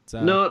 Keith. But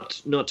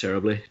not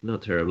terribly.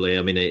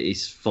 I mean,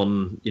 he's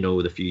fun,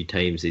 the few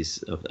times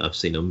I've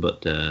seen him,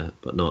 but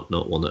not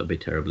one that would be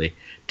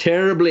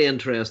terribly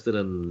interested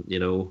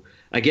in.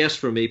 I guess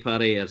for me,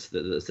 Paddy, it's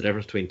the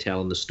difference between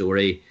telling the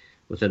story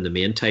within the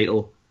main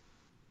title.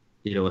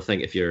 I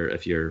think if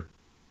you're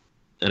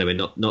anyway,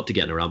 not to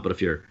get in a rant, but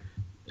if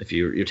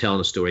you're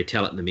telling a story,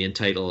 tell it in the main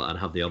title and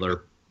have the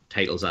other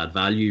titles add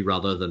value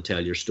rather than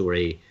tell your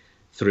story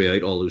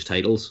throughout all those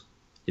titles.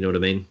 You know what I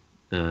mean?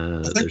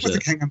 I think with the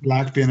King in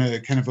Black being a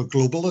kind of a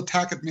global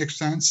attack, it makes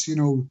sense.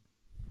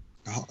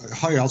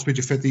 How else would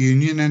you fit the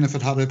Union in if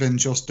it had been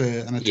just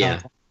an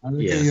attack on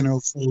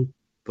America? So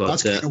but,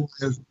 that's kind of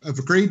what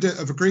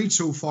I've agreed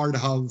so far to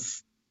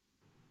have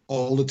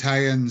all the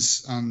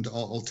tie-ins and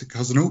all,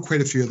 because I know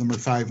quite a few of them are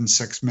 5 and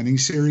 6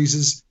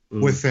 mini-series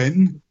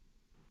within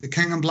the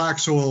King in Black.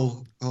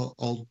 So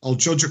I'll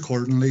judge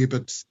accordingly,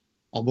 but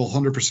I will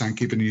 100%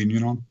 keep a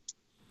Union on.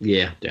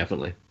 Yeah,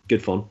 definitely.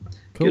 Good fun.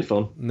 cool. Good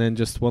fun. And then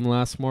just one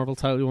last Marvel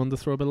title you wanted to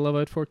throw a bit of love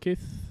out for,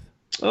 Keith?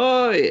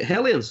 Oh,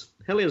 Hellions.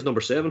 Hellions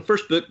number 7.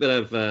 First X book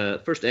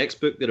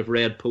that I've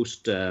read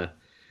post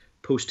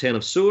Ten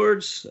of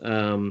Swords.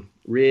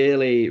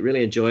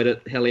 Really enjoyed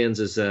it. Hellions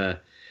is the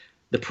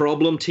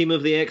problem team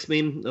of the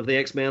X-Men.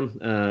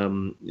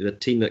 The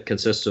team that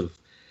consists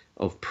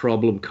of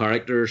problem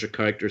characters, or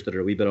characters that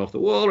are a wee bit off the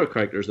wall, or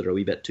characters that are a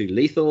wee bit too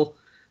lethal.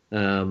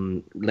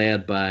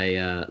 Led by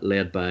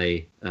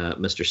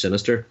Mr.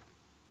 Sinister.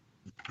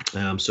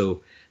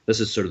 So this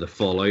is sort of the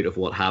fallout of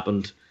what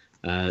happened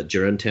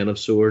during Ten of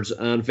Swords,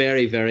 and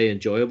very, very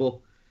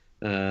enjoyable.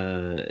 We've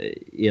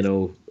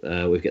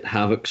got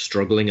Havoc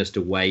struggling as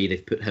to why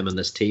they've put him in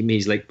this team.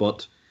 He's like,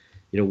 but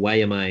why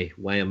am I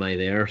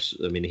there?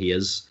 I mean, he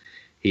is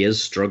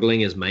struggling.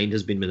 His mind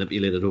has been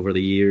manipulated over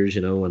the years,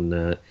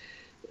 and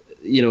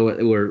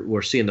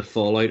we're seeing the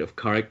fallout of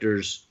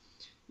characters.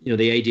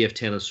 The idea of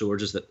Ten of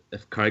Swords is that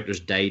if characters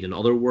died in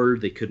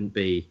Otherworld, they couldn't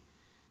be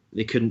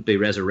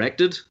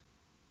resurrected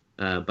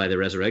by the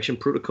resurrection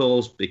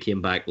protocols. They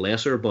came back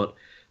lesser, but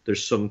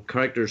there's some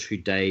characters who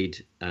died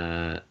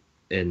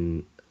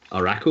in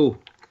Arakko,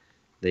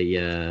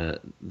 the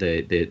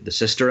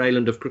sister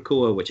island of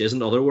Krakoa, which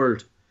isn't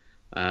Otherworld,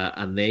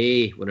 and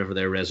they, whenever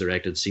they're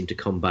resurrected, seem to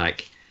come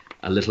back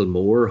a little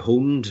more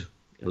honed,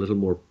 a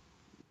little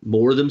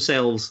more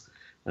themselves.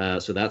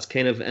 So that's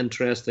kind of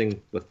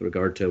interesting with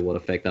regard to what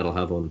effect that'll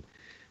have on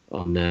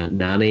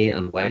Nanny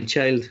and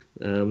Wildchild.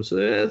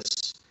 So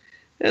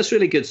that's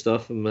really good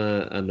stuff,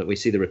 and we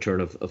see the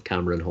return of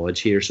Cameron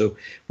Hodge here. So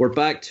we're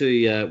back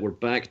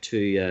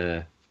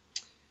to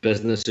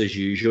business as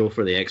usual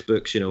for the X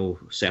books.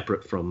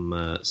 Separate from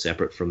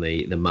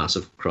the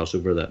massive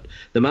crossover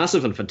the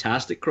massive and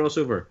fantastic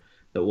crossover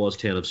that was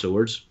Ten of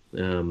Swords.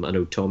 I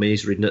know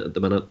Tommy's reading it at the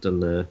minute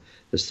and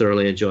is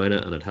thoroughly enjoying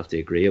it, and I'd have to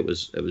agree it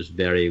was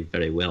very,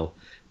 very well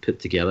put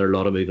together. A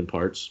lot of moving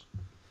parts.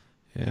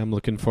 Yeah, I'm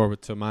looking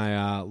forward to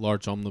my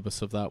large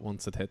omnibus of that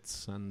once it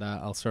hits, and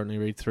I'll certainly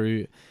read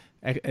through.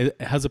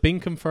 Has it been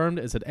confirmed?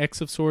 Is it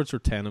X of Swords or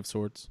Ten of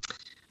Swords?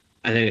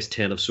 I think it's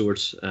Ten of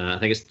Swords. I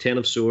think it's Ten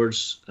of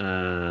Swords.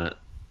 The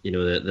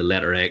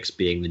letter X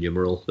being the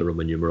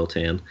Roman numeral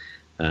 10.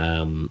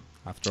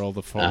 After all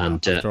the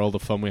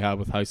fun we had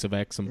with House of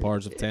X and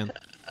Powers of 10.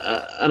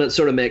 And it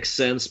sort of makes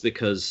sense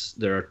because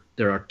there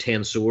are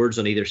 10 swords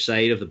on either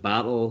side of the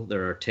battle.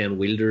 There are 10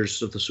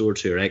 wielders of the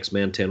swords who are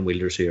X-Men, 10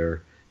 wielders who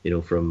are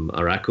from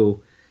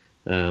Arakko.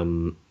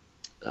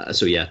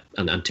 So yeah,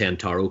 and 10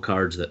 tarot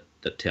cards that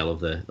tell of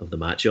the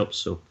matchups.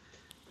 So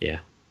yeah,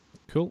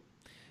 cool.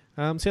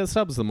 So yeah,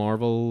 that was the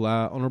Marvel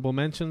honorable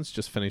mentions.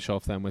 Just finish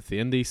off then with the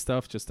indie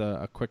stuff. Just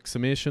a quick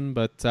summation,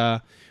 but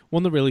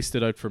one that really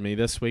stood out for me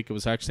this week, it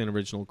was actually an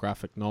original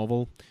graphic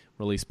novel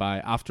released by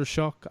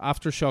Aftershock.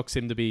 Aftershock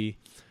seemed to be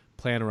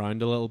playing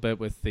around a little bit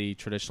with the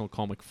traditional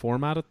comic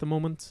format at the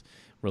moment,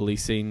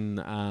 releasing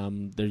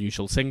their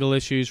usual single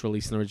issues,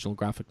 releasing original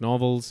graphic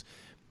novels.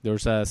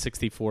 There's a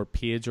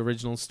 64-page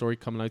original story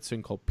coming out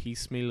soon called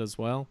Piecemeal as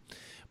well.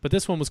 But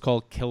this one was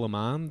called Kill a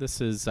Man.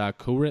 This is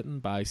co-written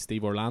by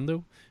Steve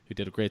Orlando, who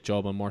did a great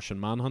job on Martian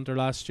Manhunter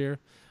last year,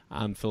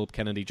 and Philip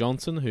Kennedy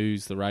Johnson,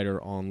 who's the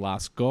writer on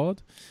Last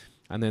God.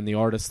 And then the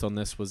artist on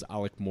this was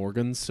Alec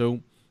Morgan.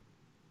 So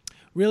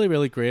really,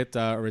 really great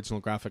original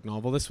graphic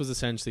novel. This was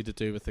essentially to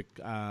do with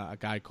a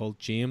guy called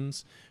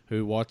James,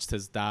 who watched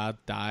his dad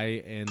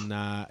die in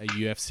a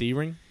UFC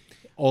ring.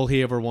 All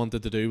he ever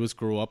wanted to do was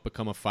grow up,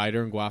 become a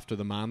fighter, and go after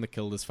the man that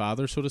killed his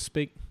father, so to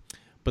speak.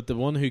 But the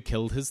one who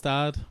killed his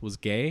dad was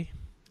gay,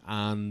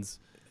 and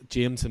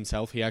James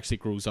himself, he actually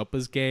grows up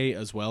as gay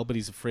as well, but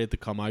he's afraid to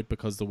come out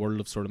because the world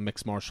of sort of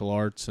mixed martial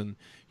arts and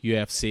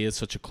UFC is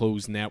such a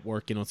closed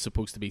network. It's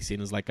supposed to be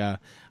seen as like a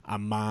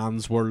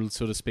man's world,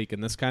 so to speak,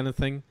 and this kind of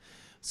thing.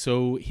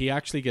 So he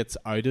actually gets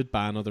outed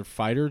by another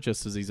fighter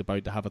just as he's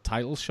about to have a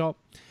title shot.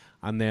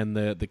 And then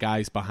the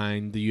guys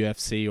behind the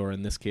UFC, or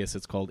in this case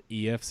it's called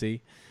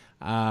EFC,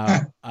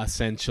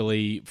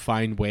 essentially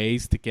find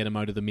ways to get him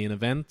out of the main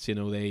event.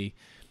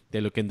 They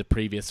look into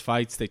previous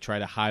fights. They try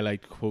to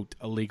highlight, quote,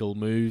 illegal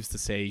moves to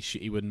say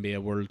he wouldn't be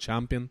a world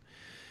champion.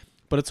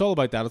 But it's all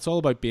about that. It's all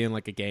about being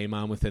like a gay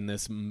man within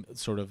this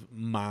sort of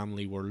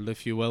manly world,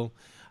 if you will.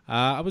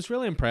 I was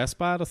really impressed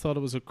by it. I thought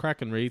it was a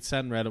cracking read.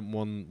 Sat and read it in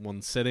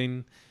one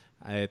sitting.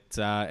 It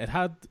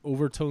had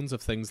overtones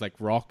of things like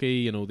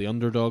Rocky, the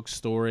underdog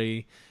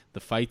story.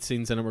 The fight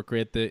scenes in it were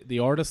great. The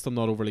artist I'm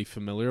not overly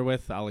familiar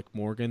with, Alec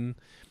Morgan,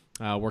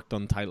 worked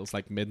on titles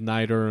like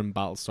Midnighter and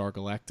Battlestar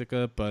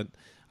Galactica, but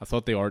I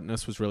thought the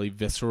artness was really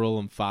visceral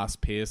and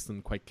fast-paced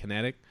and quite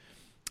kinetic.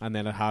 And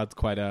then it had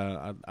quite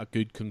a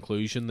good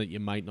conclusion that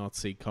you might not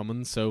see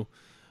coming. So,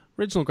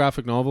 original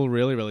graphic novel,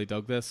 really, really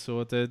dug this,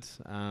 so it did.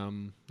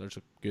 There's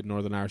a good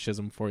Northern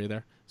Irishism for you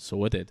there.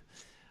 So it did.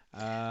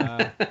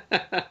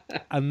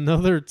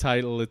 Another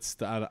title,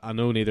 I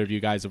know neither of you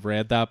guys have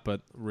read that,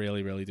 but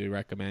really, really do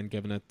recommend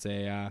giving it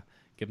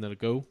a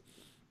go.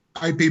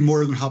 I'd be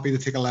more than happy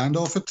to take a land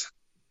off it.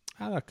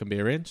 That can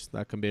be arranged.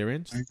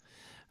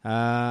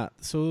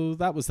 So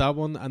that was that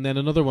one. And then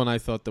another one I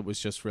thought that was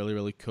just really,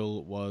 really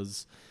cool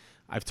was,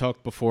 I've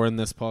talked before in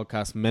this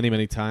podcast many,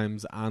 many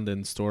times and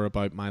in store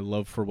about my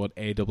love for what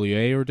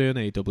AWA are doing,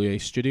 AWA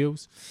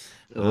Studios.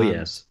 Oh,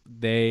 yes.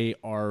 They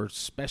are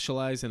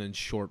specializing in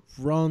short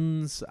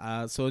runs.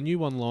 So a new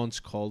one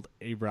launched called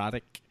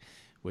Erratic,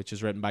 which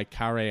is written by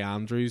Carey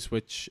Andrews,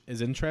 which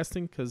is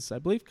interesting because I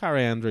believe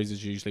Carey Andrews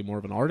is usually more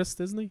of an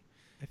artist, isn't he?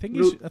 I think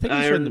he's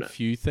written a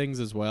few things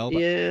as well.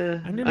 But yeah,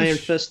 Iron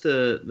Fist,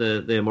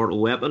 the Immortal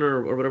Weapon,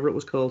 or whatever it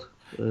was called.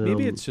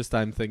 Maybe it's just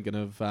I'm thinking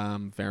of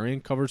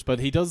variant covers, but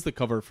he does the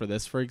cover for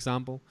this, for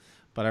example.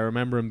 But I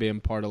remember him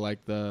being part of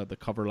like the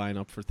cover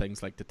lineup for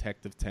things like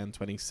Detective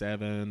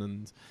 1027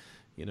 and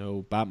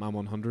Batman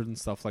 100 and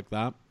stuff like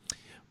that.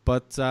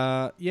 But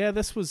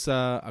this was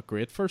a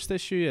great first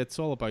issue. It's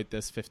all about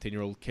this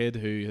 15-year-old kid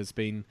who has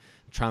been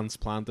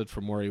transplanted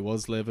from where he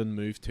was living,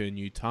 moved to a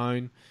new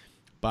town.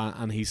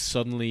 And he's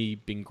suddenly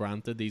been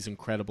granted these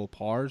incredible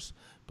powers.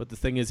 But the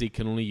thing is, he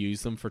can only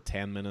use them for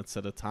 10 minutes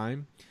at a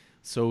time.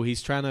 So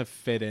he's trying to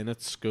fit in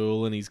at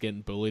school, and he's getting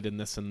bullied and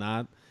this and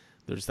that.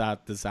 There's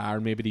that desire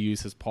maybe to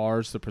use his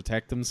powers to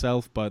protect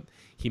himself, but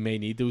he may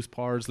need those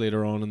powers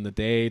later on in the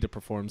day to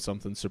perform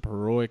something super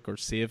heroic or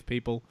save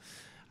people.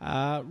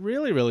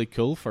 Really, really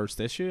cool first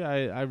issue.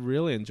 I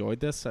really enjoyed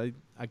this. I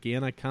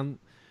can't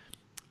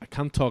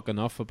talk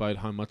enough about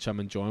how much I'm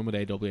enjoying what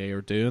AWA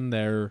are doing.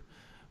 They're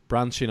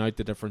branching out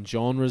to different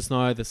genres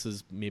now. This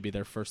is maybe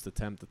their first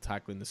attempt at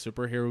tackling the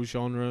superhero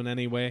genre in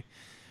any way.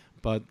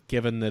 But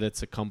given that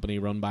it's a company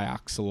run by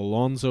Axel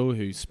Alonso,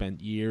 who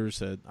spent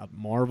years at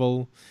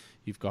Marvel,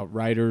 you've got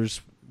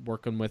writers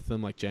working with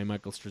them like J.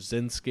 Michael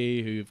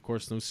Straczynski, who of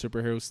course knows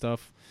superhero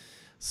stuff.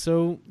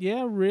 So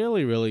yeah,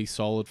 really, really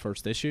solid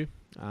first issue,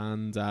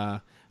 and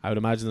I would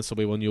imagine this will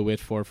be one you'll wait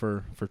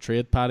for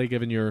trade, Paddy,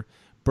 given your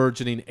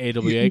burgeoning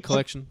AWA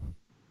collection.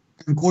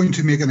 I'm going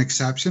to make an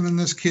exception in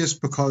this case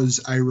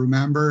because I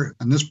remember,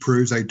 and this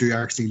proves I do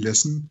actually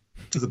listen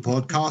to the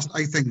podcast.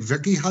 I think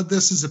Vicky had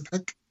this as a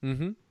pick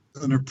in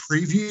a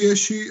preview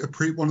issue,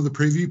 one of the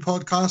preview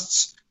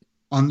podcasts.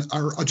 And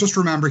I just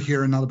remember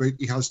hearing that about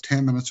he has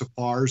 10 minutes of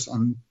powers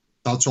and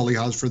that's all he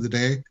has for the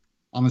day.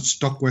 And it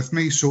stuck with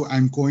me. So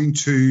I'm going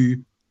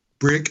to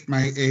break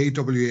my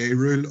AWA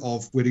rule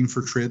of waiting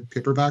for trade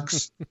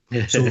paperbacks.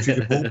 So if you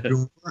could both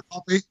go for a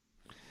copy.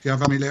 Do you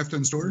have any left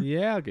in store?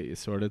 Yeah, I'll get you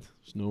sorted.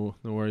 There's no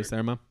worries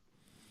there, man.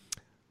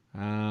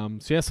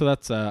 So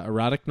that's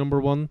Erratic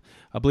number 1.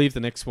 I believe the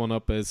next one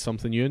up is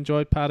something you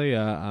enjoyed, Paddy,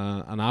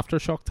 an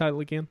Aftershock title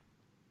again.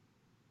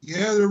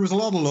 Yeah, there was a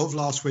lot of love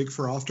last week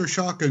for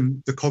Aftershock,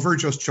 and the cover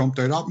just jumped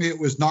out at me. It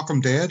was Knock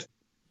 'em Dead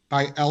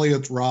by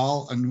Elliot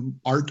Rall and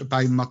art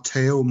by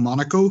Matteo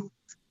Monaco.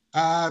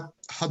 Had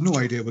no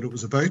idea what it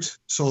was about.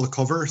 Saw the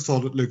cover,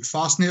 thought it looked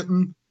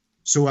fascinating,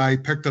 so I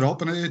picked it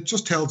up, and it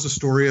just tells the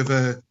story of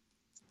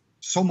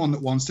someone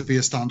that wants to be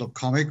a stand-up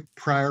comic,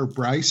 Prior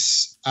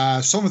Bryce.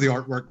 Some of the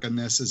artwork in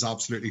this is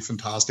absolutely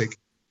fantastic.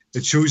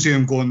 It shows you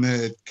him going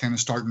to kind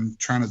of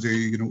trying to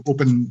do,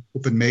 open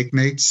mic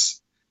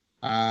nights,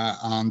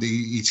 and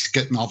he's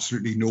getting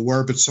absolutely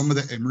nowhere. But some of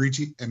the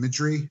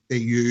imagery they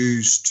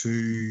use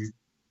to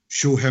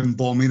show him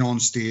bombing on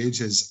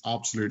stage is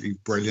absolutely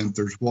brilliant.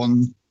 There's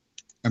one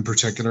in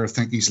particular, I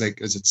think he's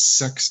like, is it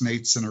 6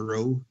 nights in a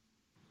row,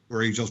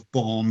 where he just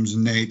bombs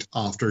night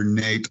after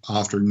night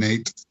after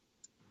night.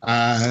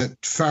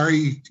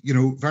 Very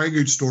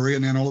good story,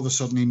 and then all of a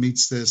sudden he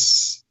meets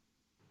this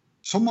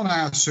someone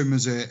I assume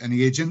is an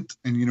agent,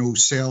 and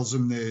sells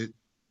him the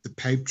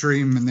pipe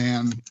dream, and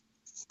then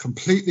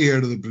completely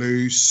out of the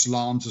blue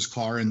slams his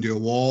car into a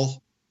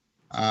wall.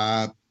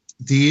 The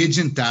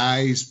agent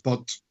dies,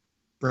 but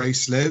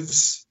Bryce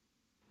lives.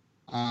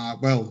 I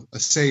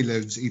say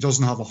lives. He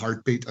doesn't have a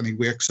heartbeat, and he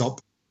wakes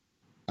up.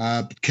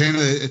 But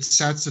it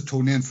sets the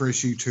tone in for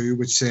issue 2,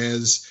 which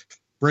says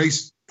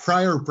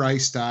Prior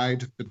Bryce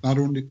died, but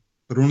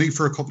only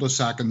for a couple of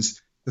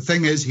seconds. The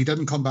thing is, he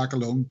didn't come back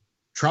alone.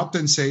 Trapped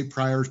inside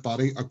Prior's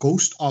body, a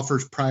ghost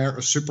offers Prior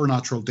a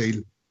supernatural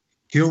deal.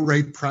 He'll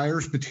write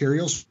Prior's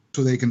materials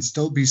so they can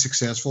still be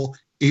successful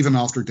even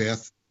after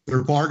death.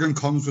 Their bargain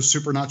comes with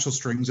supernatural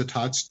strings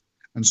attached,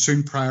 and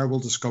soon Prior will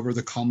discover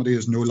the comedy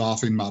is no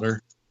laughing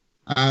matter.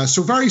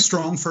 So very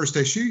strong first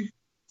issue.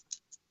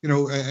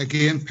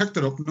 Again, picked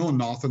it up, knowing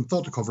nothing,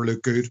 thought the cover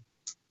looked good.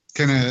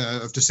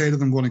 I've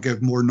decided I'm going to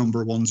give more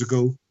number 1s a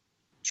go,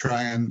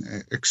 try and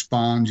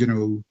expand,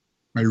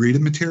 my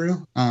reading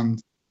material.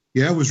 And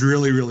yeah, I was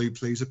really, really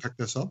pleased to pick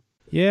this up.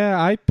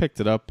 Yeah, I picked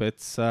it up.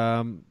 It's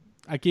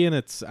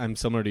I'm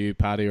similar to you,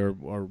 Paddy, or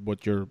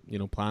what you're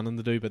planning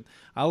to do, but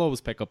I'll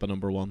always pick up a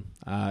number 1.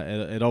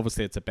 It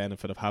obviously it's a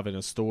benefit of having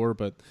a store,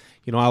 but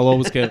I'll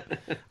always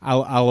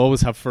I'll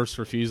always have first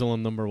refusal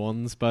on number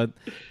 1s. But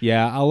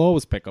yeah, I'll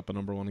always pick up a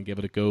number 1 and give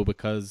it a go,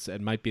 because it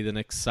might be the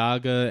next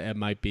saga, it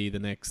might be the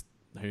next,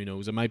 who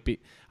knows, it might be,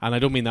 and I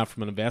don't mean that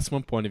from an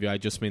investment point of view, I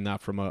just mean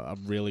that from a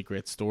really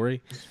great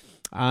story.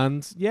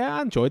 And yeah,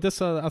 I enjoyed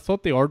this. I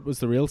thought the art was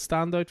the real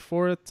standout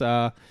for it.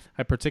 I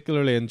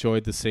particularly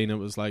enjoyed the scene. It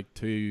was like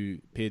 2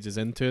 pages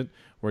into it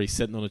where he's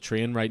sitting on a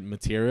train writing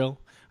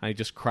material, and he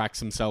just cracks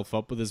himself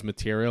up with his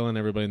material, and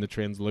everybody in the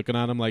train's looking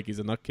at him like he's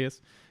a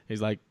nutcase.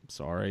 He's like,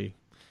 sorry.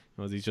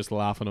 He's just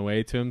laughing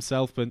away to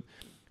himself. But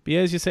yeah,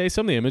 as you say,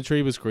 some of the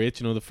imagery was great.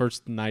 The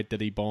first night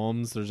that he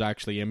bombs, there's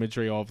actually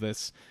imagery of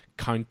this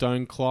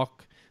countdown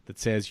clock that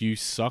says "you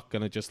suck,"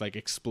 and it just like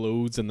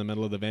explodes in the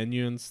middle of the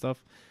venue and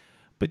stuff.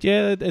 But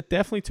yeah, it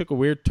definitely took a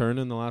weird turn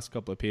in the last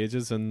couple of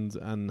pages,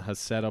 and has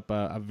set up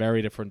a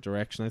very different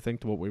direction, I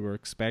think, to what we were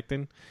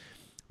expecting.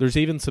 There's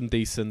even some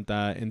decent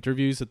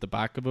interviews at the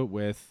back of it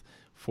with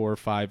 4 or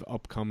 5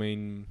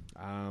 upcoming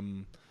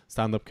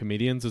stand-up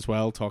comedians as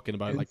well, talking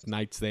about like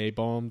nights they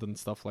bombed and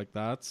stuff like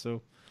that.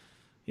 So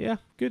yeah,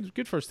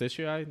 good first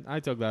issue.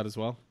 I dug that as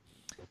well.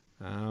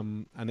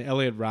 And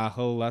Elliot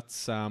Rahal,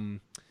 that's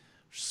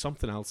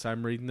something else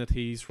I'm reading that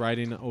he's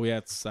writing. Oh yeah,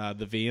 it's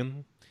The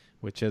Vein,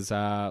 which is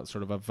sort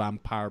of a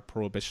vampire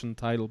prohibition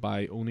title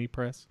by Oni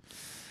Press.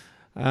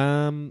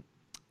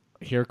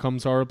 Here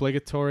comes our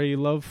obligatory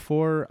love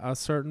for a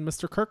certain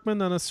Mr.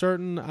 Kirkman and a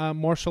certain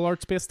martial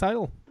arts-based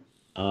title.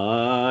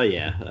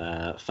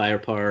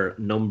 Firepower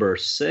number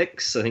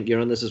 6. I think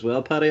you're on this as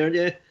well, Paddy, aren't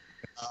you?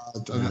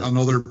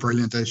 Another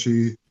brilliant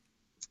issue.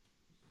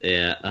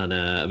 Yeah, and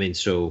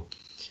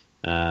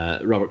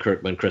Robert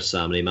Kirkman, Chris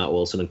Samney, Matt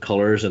Wilson, and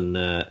colours,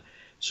 and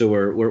so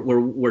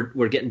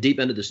we're getting deep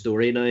into the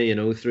story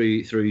now.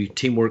 Through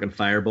teamwork and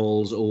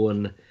fireballs,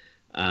 Owen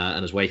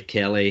and his wife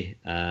Kelly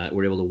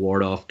were able to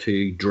ward off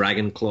 2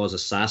 Dragon Claws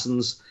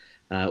assassins,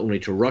 only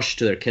to rush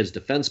to their kid's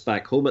defense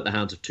back home at the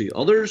hands of 2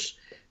 others.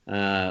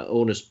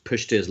 Owen is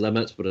pushed to his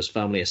limits, but his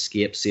family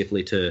escapes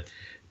safely to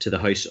the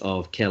house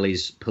of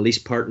Kelly's police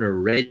partner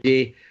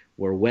Reggie,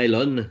 where Wei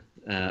Lun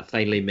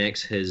finally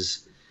makes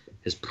his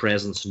his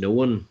presence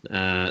known.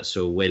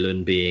 So Wei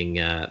Lun being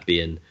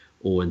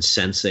Owen's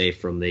sensei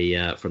from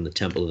the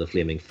Temple of the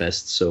Flaming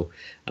Fist. So,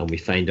 and we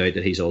find out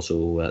that he's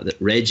also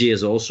that Reggie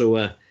is also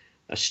a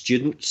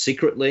student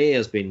secretly,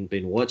 has been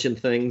watching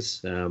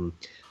things.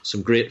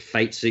 Some great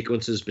fight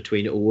sequences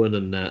between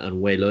Owen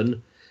and Wei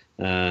Lun,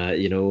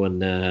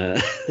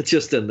 and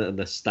just in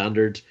the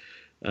standard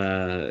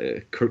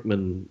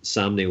Kirkman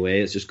Samney way,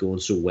 it's just going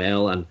so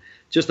well. And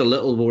just a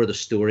little more of the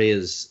story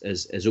is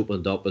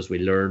opened up as we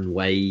learn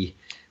why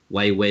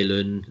Wei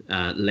Lun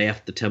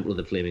left the Temple of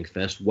the Flaming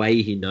Fist, why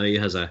he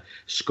now has a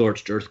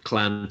Scorched Earth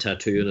clan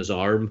tattoo on his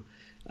arm,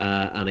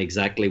 and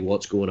exactly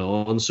what's going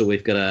on. So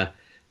we've got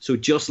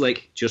just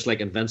like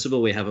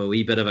Invincible, we have a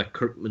wee bit of a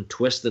Kirkman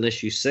twist in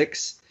issue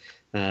 6,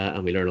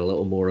 and we learn a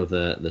little more of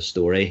the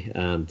story.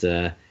 And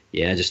I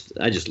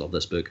just love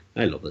this book.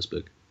 I love this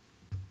book.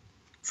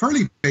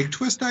 Fairly big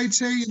twist, I'd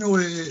say.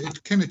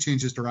 It kind of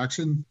changes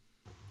direction.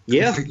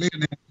 Yeah,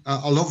 completely. And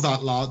I love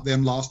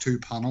them last 2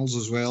 panels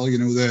as well. I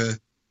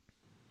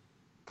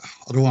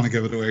don't want to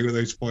give it away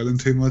without spoiling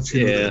too much.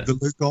 They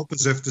look up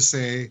as if to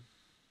say,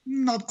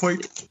 not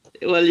quite.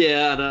 Well,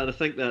 yeah, and I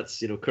think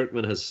that's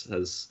Kirkman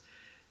has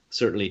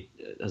certainly,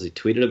 has he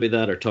tweeted about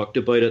that or talked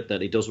about it,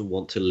 that he doesn't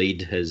want to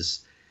lead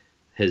his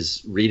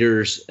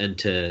readers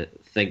into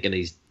thinking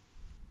he's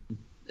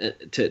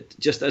it's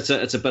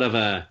a bit of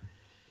a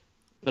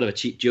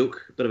cheap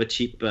joke, a bit of a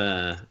cheap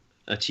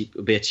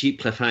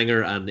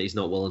cliffhanger, and he's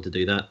not willing to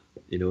do that.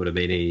 You know what I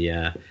mean?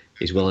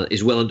 He's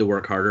willing to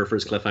work harder for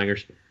his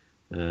cliffhangers,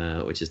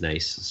 which is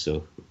nice.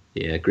 So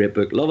yeah, great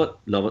book. Love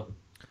it.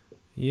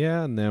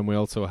 Yeah, and then we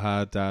also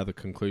had the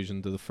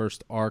conclusion to the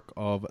first arc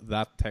of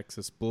That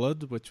Texas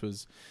Blood, which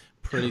was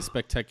pretty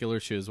spectacular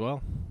issue as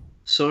well.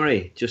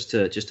 Sorry, just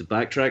to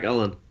backtrack,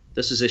 Alan.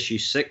 This is issue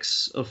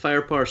 6 of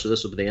Firepower, so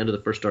this will be the end of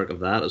the first arc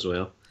of that as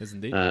well. Is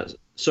indeed.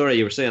 Sorry,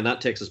 you were saying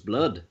That Texas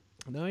Blood.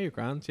 No, you're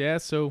grand. Yeah,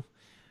 so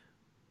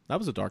that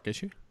was a dark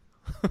issue.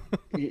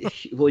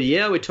 Well,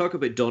 yeah, we talk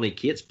about Donny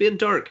Cates being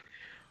dark.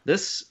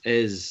 This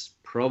is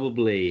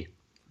probably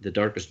the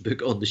darkest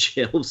book on the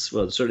shelves.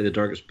 Well, certainly the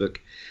darkest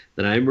book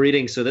that I'm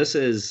reading. So it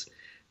is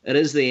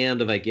the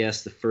end of, I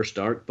guess, the first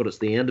arc, but it's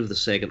the end of the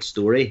second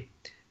story,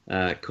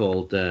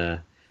 called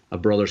A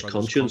Brother's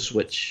Conscience,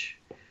 which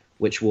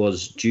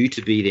was due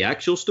to be the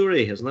actual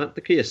story. Isn't that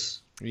the case?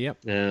 Yep.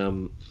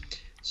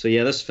 So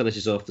yeah, this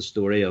finishes off the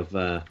story of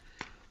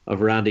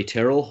Randy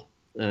Terrell,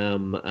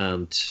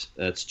 and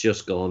it's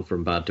just gone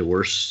from bad to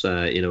worse.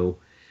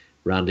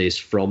 Randy's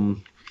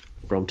from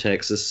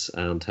Texas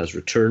and has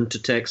returned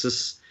to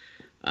Texas,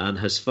 and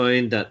has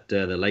found that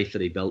the life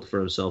that he built for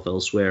himself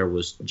elsewhere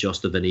was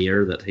just a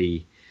veneer, that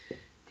he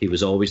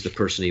was always the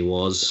person he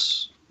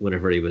was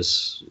whenever he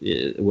was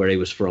where he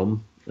was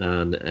from,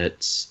 and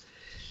it's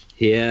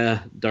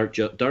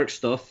dark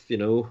stuff,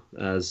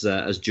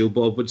 as Joe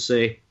Bob would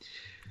say.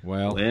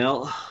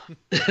 Well,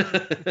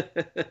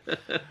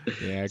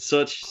 yeah,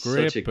 such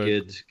a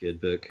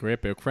good book.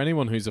 Great book for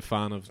anyone who's a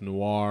fan of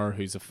noir,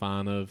 who's a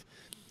fan of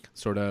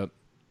sort of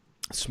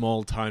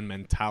small town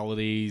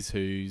mentalities,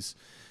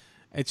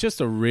 it's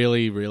just a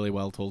really, really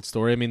well told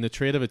story. I mean, the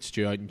trade of it's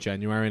due out in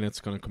January, and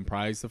it's going to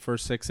comprise the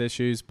first 6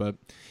 issues, but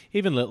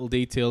even little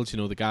details,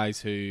 the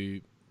guys who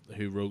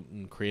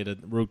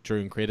wrote, drew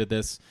and created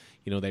this,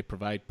 they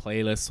provide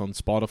playlists on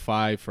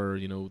Spotify for,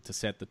 to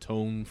set the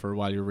tone for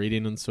while you're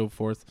reading and so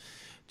forth.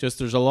 Just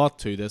there's a lot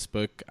to this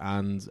book,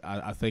 and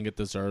I think it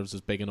deserves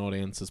as big an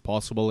audience as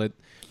possible. It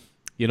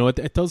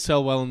does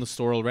sell well in the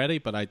store already,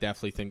 but I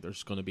definitely think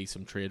there's going to be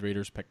some trade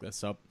readers pick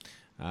this up.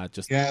 I'm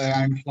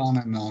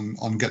planning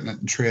on getting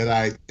it in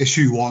trade.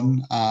 Issue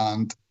 1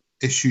 and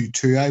issue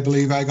 2, I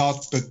believe I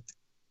got, but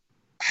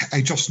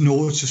I just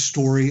know it's a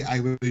story I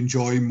would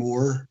enjoy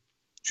more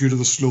due to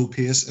the slow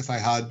pace if I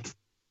had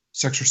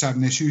 6 or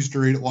 7 issues to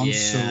read at once.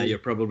 Yeah, so, you're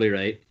probably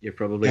right.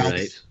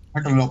 Right.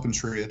 Picking it up in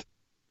trade.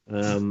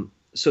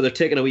 So they're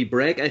taking a wee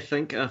break, I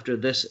think, after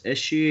this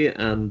issue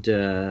and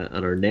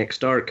our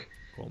next arc.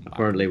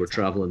 Apparently we're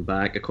travelling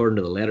back, according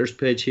to the letters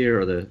page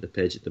here, or the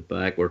page at the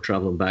back, we're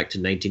travelling back to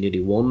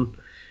 1981,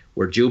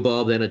 where Joe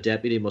Bob, then a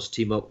deputy, must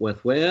team up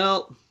with,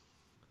 well,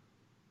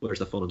 where's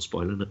the fun in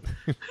spoiling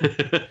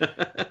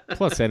it?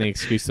 Plus any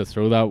excuse to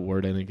throw that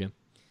word in again.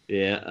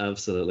 Yeah,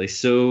 absolutely.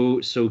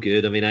 So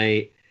good. I mean,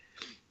 I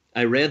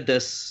read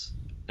this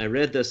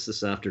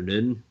this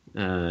afternoon,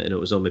 and it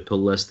was on my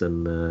pull list,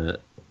 and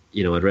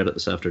I'd read it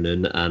this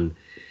afternoon, and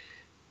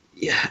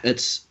yeah,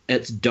 it's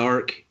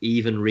dark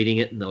even reading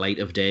it in the light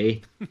of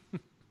day.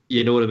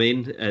 You know what I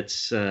mean? I've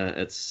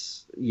said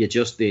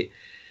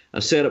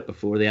it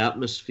before, the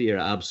atmosphere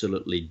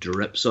absolutely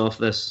drips off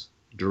it.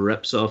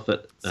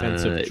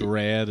 Sense of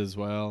dread as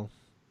well.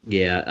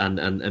 Yeah,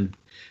 and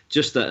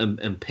just that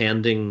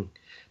impending,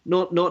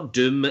 not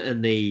doom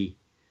in the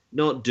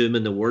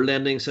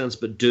world-ending sense,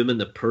 but doom in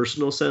the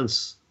personal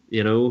sense.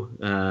 It's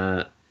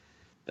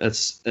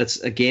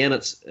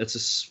a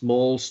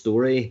small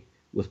story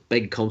with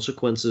big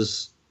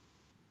consequences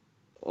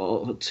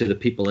to the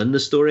people in the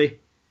story.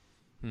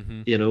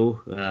 Mm-hmm.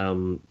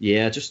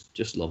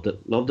 Just loved it.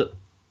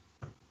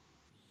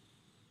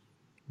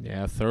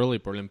 Yeah, thoroughly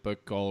brilliant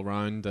book all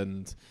around,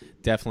 and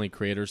definitely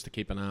creators to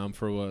keep an eye on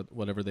for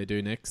whatever they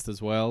do next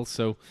as well.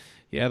 So,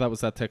 yeah, that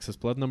was that Texas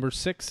Blood number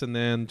 6, and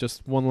then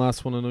just one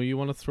last one. I know you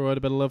want to throw out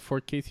a bit of love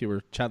for, Keith. You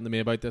were chatting to me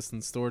about this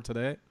in store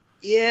today.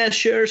 Yeah,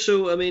 sure.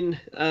 So, I mean,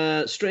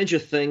 Stranger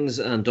Things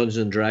and Dungeons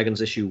and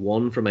Dragons issue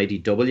 1 from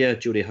IDW,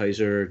 Jody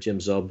Houser, Jim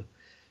Zub,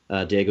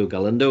 Diego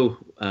Galindo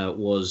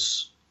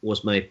was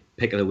my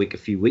pick of the week a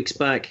few weeks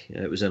back.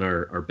 It was in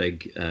our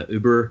big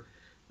Uber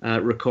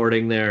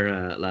recording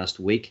there last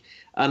week.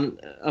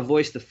 And I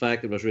voiced the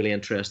fact that I was really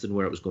interested in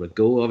where it was going to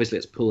go. Obviously,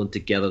 it's pulling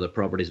together the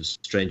properties of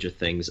Stranger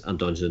Things and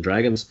Dungeons and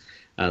Dragons,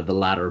 the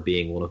latter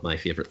being one of my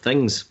favourite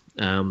things.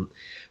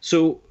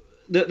 So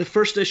the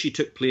first issue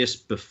took place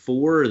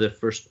before the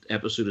first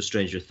episode of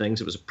Stranger Things.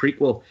 It was a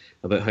prequel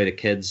about how the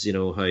kids,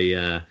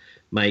 how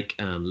Mike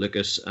and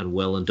Lucas and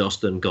Will and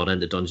Dustin got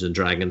into Dungeons and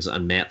Dragons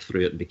and met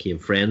through it and became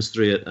friends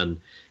through it and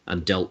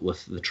dealt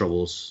with the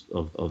troubles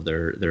of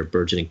their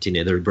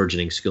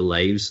burgeoning school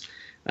lives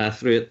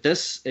through it.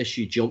 This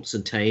issue jumps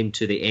in time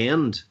to the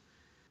end,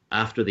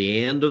 after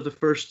the end of the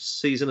first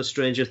season of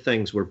Stranger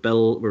Things, where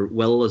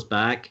Will is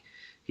back.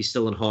 He's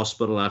still in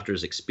hospital after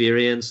his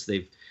experience.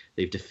 They've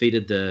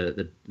defeated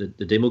the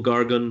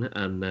Demogorgon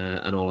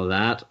and all of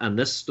that. And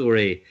this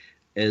story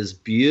is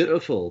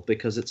beautiful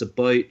because it's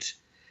about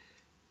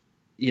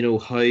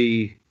how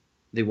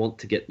they want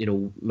to get,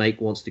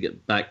 Mike wants to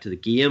get back to the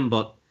game,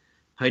 but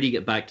how do you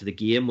get back to the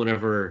game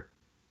whenever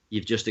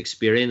you've just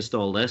experienced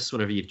all this,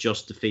 whenever you've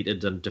just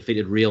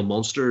defeated real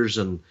monsters,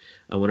 and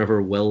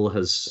whenever Will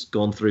has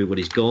gone through what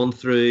he's gone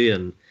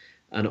through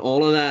and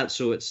all of that.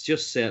 So it's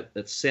just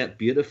set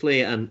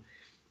beautifully, and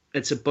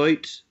it's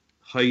about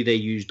how they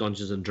use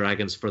Dungeons and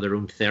Dragons for their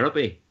own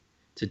therapy,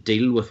 to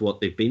deal with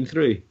what they've been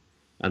through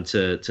and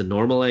to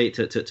normalize,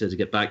 to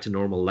get back to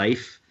normal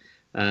life.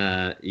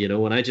 And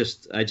I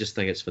just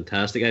think it's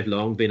fantastic. I've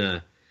long been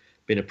a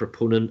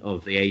proponent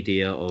of the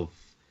idea of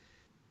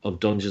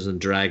Dungeons and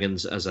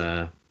Dragons as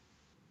a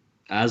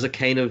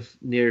kind of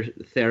near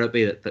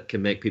therapy that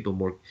can make people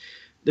more.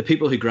 The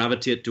people who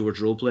gravitate towards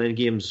role playing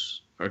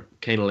games are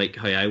kind of like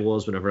how I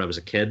was whenever I was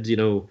a kid.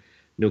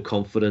 No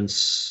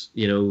confidence.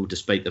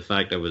 Despite the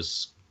fact I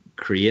was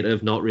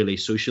creative, not really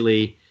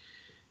socially.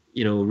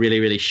 Really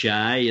really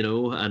shy.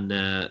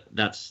 And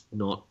that's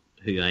not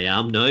who I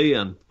am now,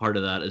 and part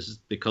of that is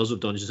because of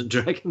Dungeons and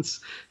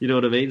Dragons. You know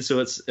what I mean?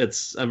 So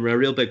I'm a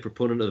real big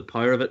proponent of the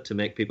power of it to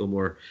make people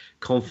more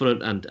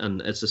confident,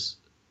 and it's just,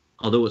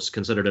 although it's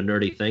considered a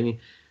nerdy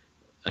thing,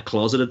 a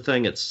closeted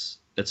thing, it's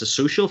a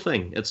social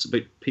thing. It's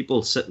about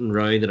people sitting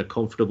around in a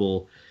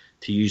comfortable,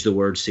 to use the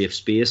word, safe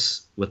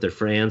space with their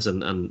friends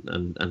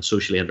and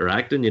socially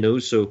interacting.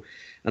 So,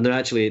 and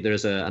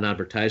there's an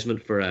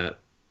advertisement for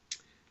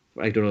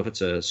I don't know if it's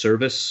a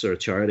service or a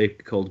charity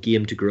called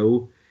Game to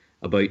Grow,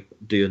 about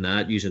doing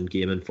that, using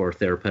gaming for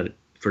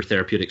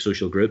therapeutic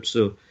social groups.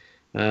 So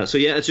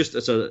yeah,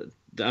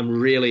 I'm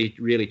really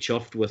really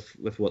chuffed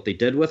with what they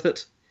did with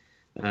it,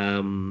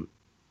 and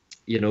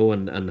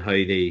how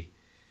they,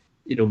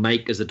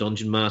 Mike as the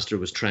dungeon master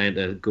was trying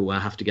to go,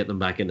 I have to get them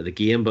back into the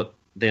game, but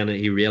then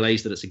he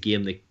realized that it's a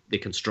game they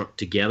construct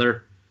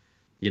together,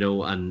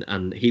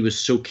 and he was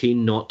so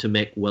keen not to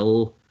make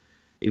Will.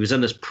 He was in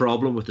this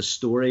problem with the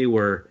story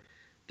where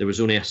there was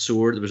only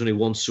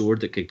one sword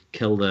that could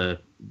kill the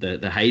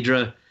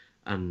Hydra,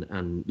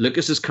 and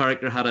Lucas's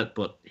character had it,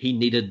 but he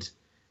needed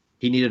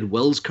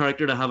Will's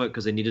character to have it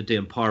because they needed to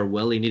empower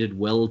Will. He needed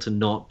Will to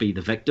not be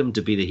the victim,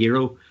 to be the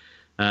hero.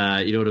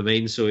 You know what I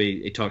mean? So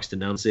he talks to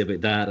Nancy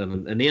about that,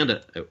 and in the end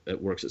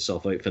it works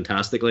itself out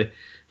fantastically.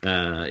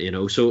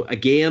 So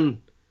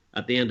again,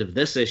 at the end of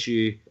this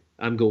issue,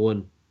 I'm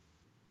going,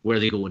 where are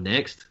they going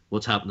next?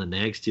 What's happening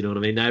next? You know what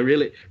I mean? I'm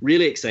really,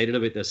 really excited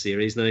about this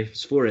series now.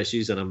 It's 4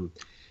 issues, and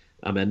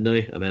I'm in now.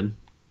 I'm in.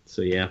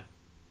 So yeah.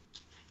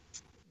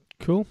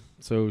 Cool.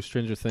 So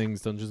Stranger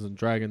Things, Dungeons and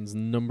Dragons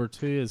number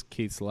 2 is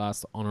Keith's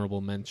last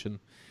honourable mention.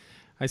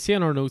 I see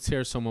in our notes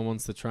here someone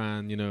wants to try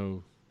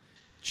and,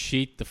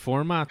 cheat the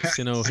formats.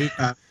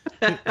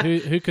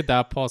 Who could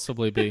that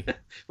possibly be?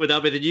 Would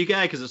that be the new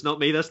guy? Because it's not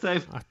me this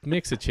time. It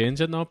makes a change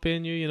it not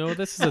being you.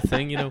 This is the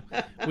thing.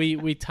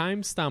 We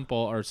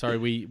timestamp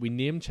we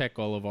name check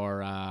all of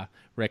our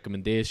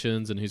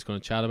recommendations and who's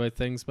going to chat about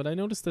things. But I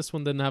noticed this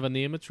one didn't have a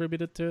name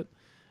attributed to it.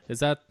 Is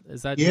that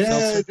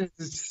yourself?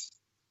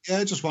 Yeah,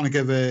 I just want to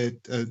give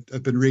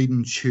I've been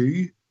reading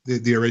Chew,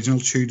 the original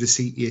Chew, the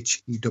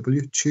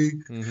CHEW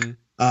Chew. Mm-hmm.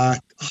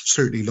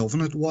 Absolutely loving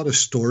it. What a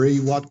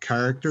story, what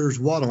characters,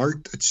 what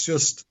art. It's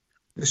just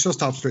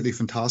absolutely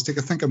fantastic.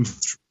 I think I'm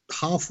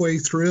halfway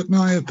through it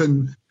now. I've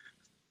been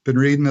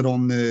reading it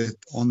on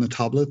the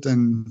tablet,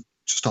 and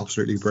just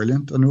absolutely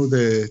brilliant. I know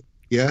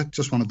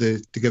just wanted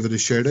to give it a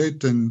shout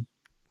out. And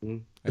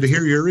did I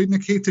hear you're reading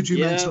it, Keith? Did you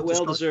mention?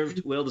 Well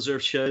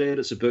deserved shout out.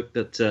 It's a book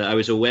that I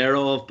was aware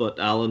of, but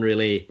Alan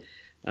really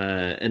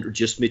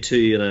introduced me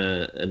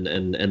to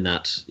in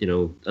that, you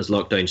know, as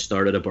lockdown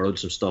started, I borrowed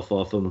some stuff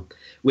off him.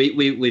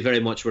 We very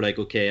much were like,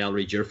 okay, I'll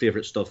read your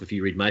favourite stuff if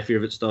you read my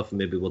favourite stuff, and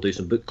maybe we'll do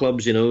some book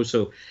clubs, you know.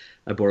 So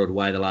I borrowed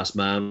Y the Last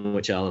Man,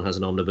 which Alan has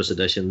in omnibus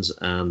editions,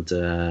 and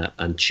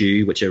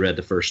Chew, which I read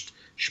the first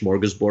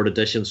smorgasbord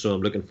edition. So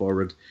I'm looking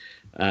forward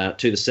to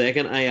the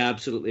second. I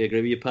absolutely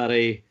agree with you,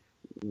 Paddy.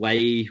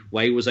 Why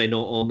was I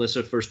not on this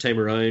the first time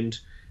around?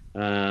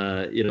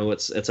 You know,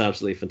 it's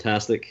absolutely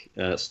fantastic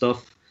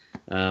stuff.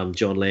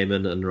 John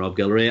Layman and Rob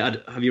Guillory.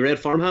 Have you read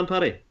Farmhand,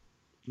 Paddy?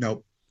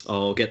 No.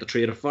 Oh, get the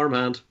trade of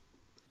Farmhand.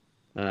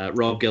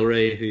 Rob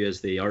Guillory, who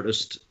is the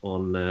artist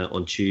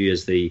on Chew,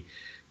 is the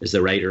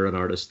writer and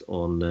artist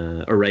on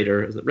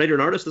writer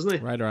and artist, isn't he?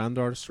 Writer and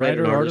artist,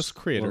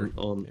 creator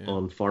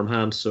on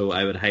Farmhand. So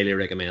I would highly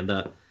recommend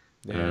that.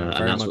 And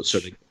that's what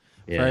sort of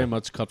very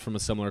much cut from a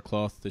similar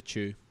cloth to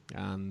Chew.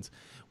 And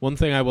one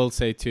thing I will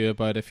say to you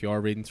about if you are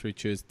reading through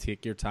Chew is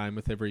take your time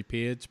with every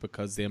page,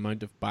 because the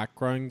amount of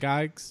background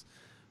gags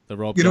that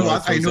Rob. You know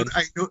what?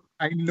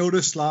 I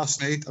noticed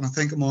last night, and I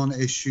think I'm on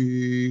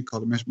issue.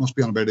 God, it must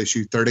be on about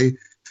issue 30.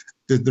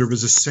 That there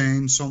was a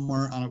saying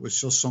somewhere, and it was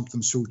just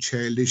something so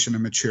childish and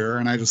immature,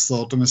 and I just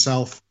thought to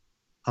myself,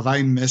 have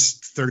I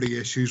missed 30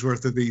 issues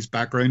worth of these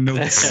background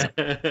notes?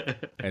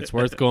 It's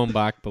worth going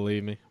back,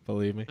 believe me.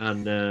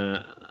 And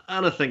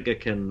I think I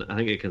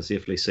can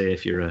safely say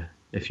if you're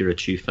a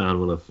Chew fan,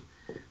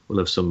 we'll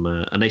have some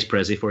a nice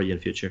prezi for you in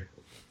future.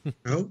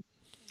 Oh.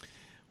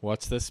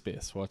 Watch this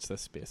space.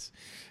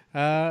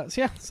 So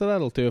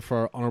that'll do it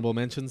for honourable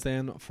mentions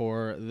then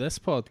for this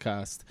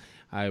podcast.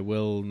 I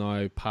will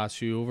now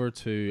pass you over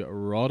to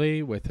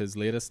Roddy with his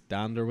latest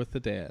Dander with the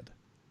Dead.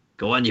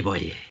 Go on, you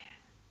boy.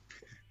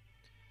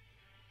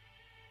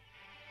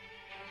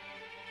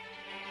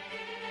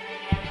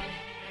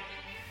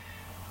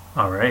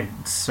 Alright,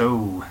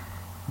 so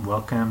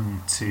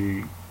welcome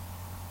to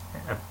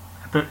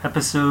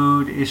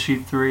episode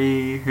issue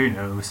 3, who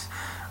knows,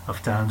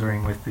 of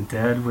Dandering with the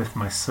Dead with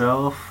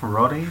myself,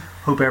 Roddy.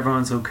 Hope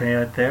everyone's okay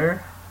out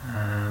there.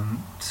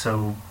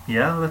 So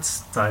yeah,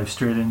 let's dive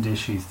straight into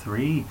issue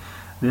 3.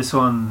 This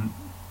one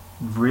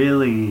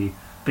really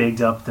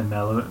bigged up the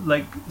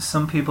like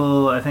some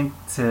people, I think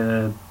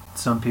to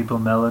some people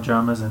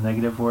melodrama is a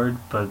negative word,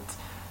 but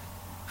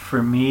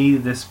for me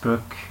this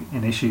book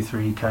in issue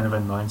 3 kind of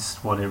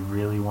announced what it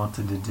really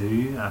wanted to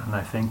do, and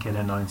I think it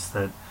announced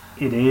that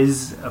it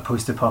is a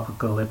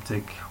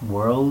post-apocalyptic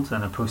world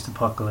and a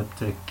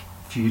post-apocalyptic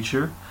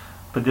future,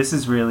 but this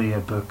is really a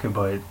book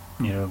about,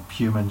 you know,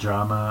 human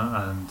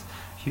drama and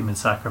human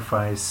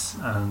sacrifice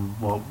and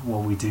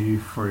what we do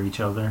for each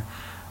other.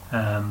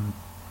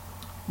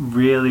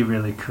 Really,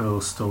 really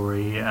cool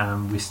story.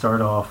 We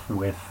start off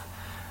with,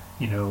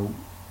 you know,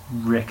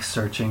 Rick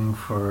searching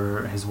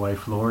for his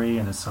wife Laurie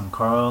and his son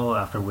Carl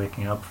after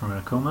waking up from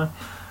a coma,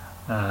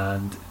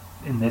 and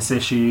in this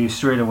issue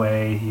straight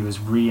away he was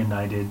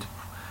reunited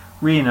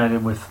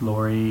with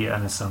Laurie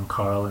and his son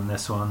Carl in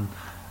this one,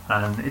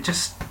 and it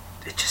just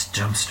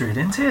jumps straight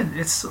into it.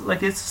 It's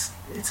like it's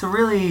a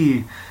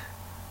really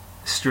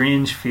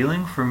strange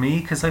feeling for me,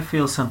 because I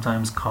feel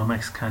sometimes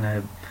comics kind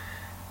of,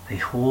 they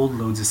hold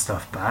loads of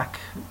stuff back,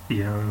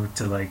 you know,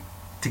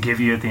 to give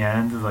you at the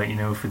end, like, you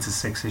know, if it's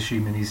a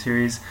 6-issue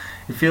miniseries,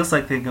 it feels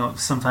like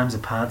sometimes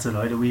it pads it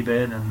out a wee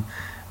bit, and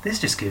this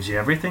just gives you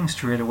everything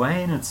straight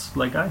away, and it's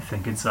like, I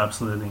think it's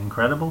absolutely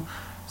incredible.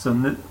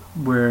 So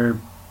we're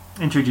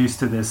introduced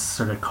to this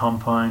sort of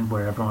compound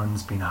where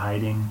everyone's been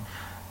hiding.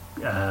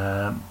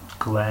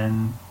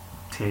 Glenn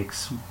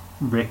takes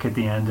Rick at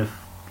the end of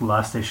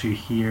last issue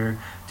here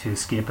to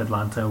escape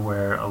Atlanta,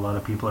 where a lot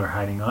of people are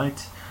hiding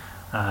out.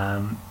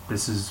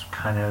 This is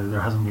kind of,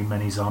 there hasn't been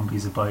many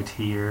zombies about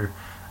here,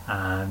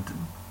 and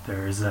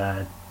there's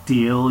a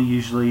Deal,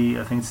 usually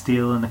I think it's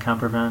Deal in the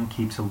camper van,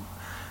 keeps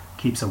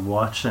a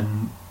watch,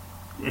 and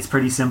it's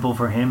pretty simple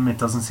for him. It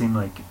doesn't seem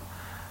like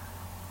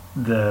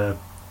the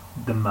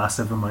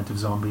massive amount of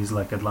zombies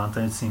like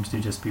Atlanta. It seems to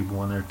just be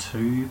 1 or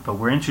 2, but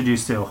we're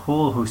introduced to a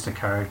whole host of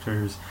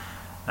characters.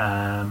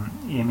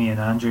 Amy and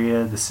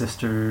Andrea, the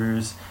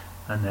sisters,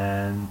 and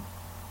then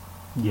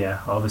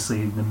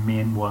obviously the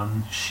main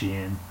one,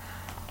 Shane.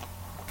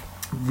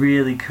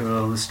 Really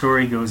cool. The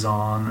story goes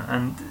on,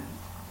 and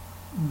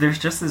there's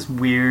just this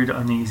weird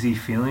uneasy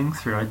feeling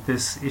throughout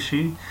this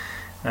issue.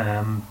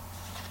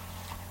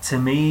 To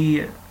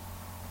me,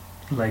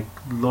 like,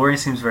 Laurie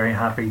seems very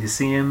happy to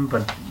see him,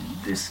 but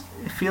it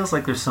feels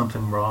like there's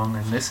something wrong,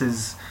 and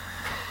there's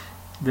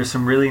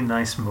some really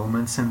nice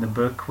moments in the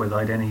book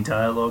without any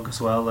dialogue as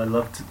well.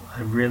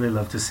 I really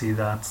love to see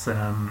that.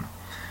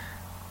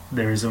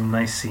 There's a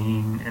nice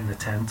scene in the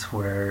tent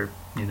where,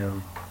 you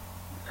know,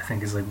 I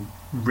think it's like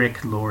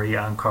Rick, Laurie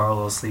and Carl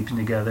all sleeping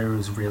together. It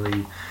was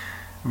really,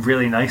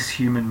 really nice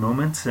human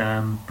moment,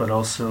 but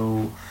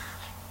also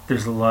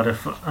there's a lot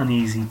of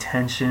uneasy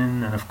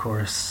tension, and of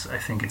course I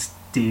think it's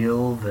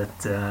Deal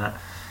that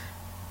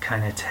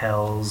kind of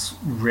tells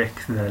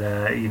Rick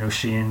that you know,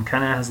 Shane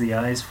kind of has the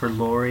eyes for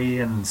Laurie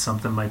and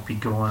something might be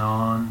going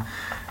on,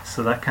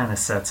 so that kind of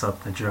sets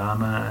up the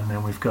drama. And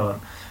then we've got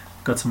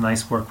got some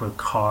nice work with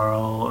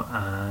Carl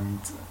and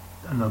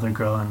another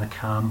girl in the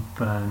camp,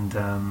 and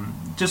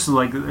just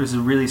like there's a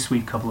really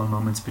sweet couple of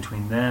moments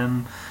between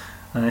them,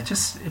 and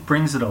it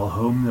brings it all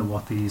home that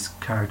what these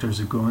characters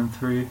are going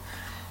through.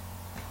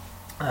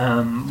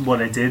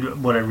 What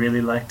I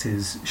really liked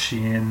is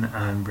Shane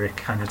and Rick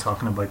kind of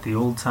talking about the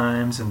old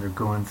times, and they're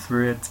going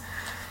through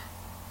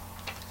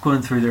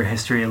their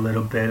history a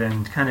little bit,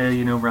 and kind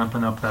of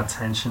ramping up that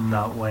tension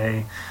that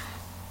way.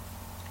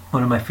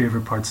 One of my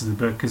favorite parts of the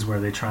book is where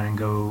they try and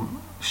go,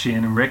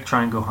 Shane and Rick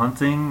try and go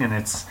hunting, and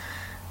it's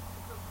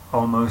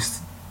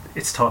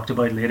talked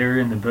about later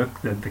in the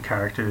book that the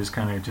characters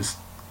kind of just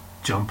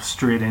jump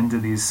straight into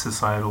these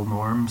societal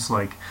norms,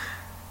 like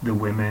the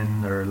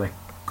women are like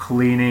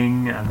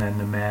cleaning and then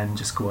the men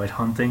just go out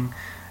hunting,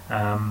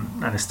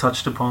 and it's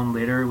touched upon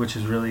later, which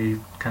is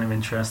really kind of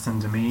interesting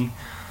to me.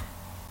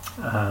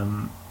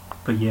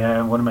 But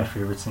yeah, one of my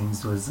favorite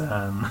scenes was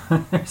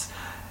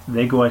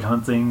they go out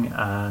hunting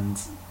and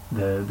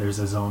there's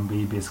a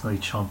zombie basically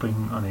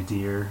chomping on a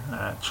deer,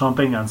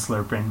 chomping and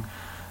slurping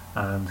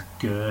and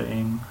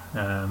gooing.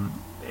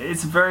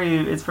 It's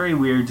very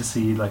weird to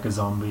see like a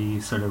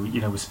zombie sort of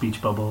with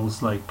speech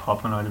bubbles like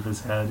popping out of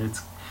his head.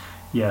 It's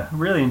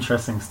really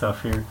interesting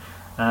stuff here,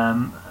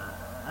 and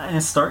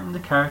it's starting to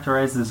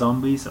characterize the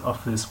zombies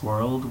of this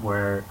world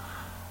where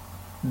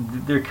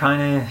they're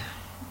kind of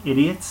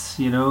idiots.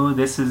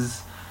 This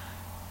is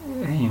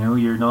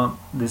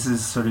this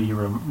is sort of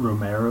your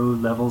Romero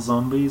level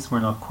zombies.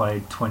 We're not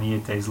quite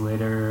 28 Days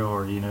Later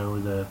or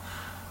the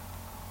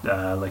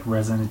like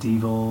Resident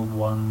Evil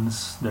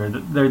ones. They're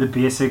the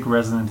basic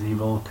Resident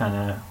Evil kind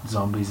of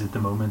zombies at the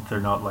moment.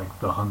 They're not like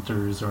the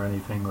Hunters or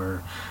anything,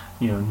 or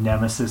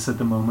Nemesis at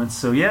the moment.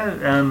 So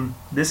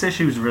this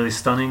issue is really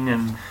stunning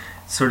and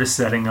sort of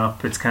setting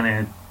up. It's kind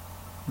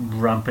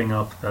of ramping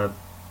up the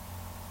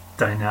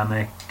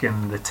dynamic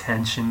and the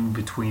tension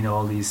between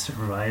all these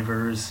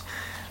survivors,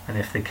 and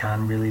if they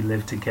can really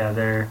live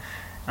together.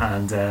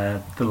 And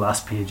the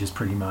last page is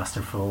pretty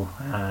masterful,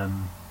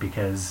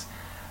 because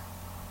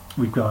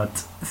we've got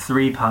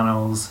 3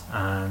 panels,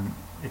 and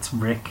it's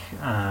Rick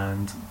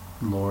and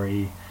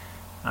Laurie,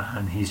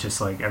 and he's just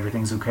like,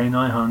 everything's okay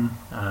now, hun,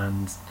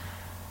 and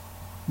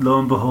lo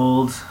and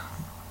behold,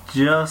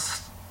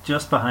 just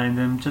behind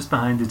him, just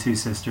behind the 2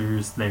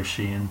 sisters, there's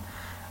Shane,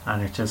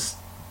 and it just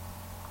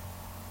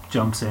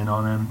jumps in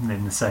on him. And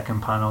in the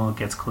second panel, it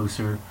gets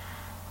closer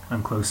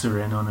and closer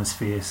in on his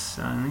face,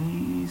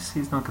 and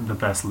he's not got the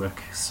best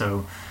look,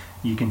 so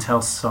you can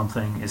tell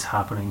something is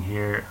happening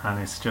here, and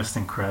it's just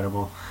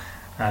incredible.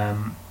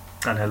 And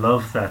I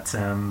love that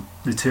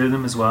the 2 of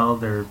them as well,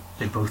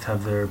 they both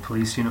have their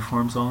police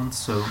uniforms on,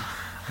 so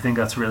I think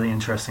that's really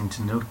interesting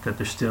to note that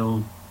they're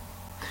still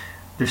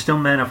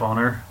men of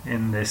honor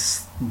in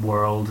this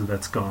world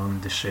that's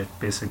gone to shit,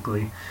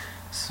 basically.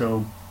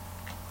 So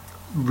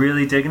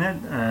really digging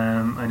it.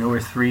 I know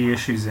we're 3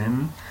 issues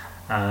in,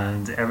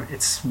 and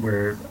it's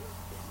where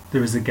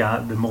there was a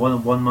gap, the more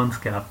than 1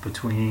 month gap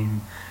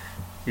between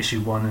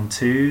issue 1 and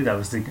 2. That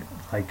was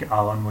like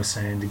Alan was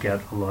saying, to get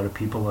a lot of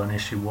people on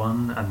issue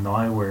 1, and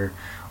now we're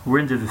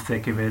into the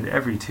thick of it.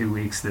 Every 2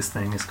 weeks this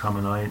thing is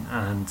coming out,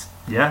 and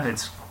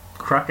it's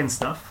cracking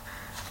stuff.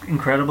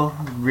 Incredible.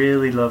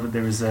 Really love it.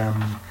 There was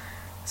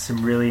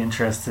some really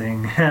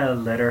interesting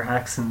letter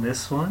hacks in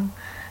this one.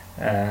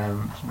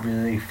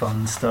 Really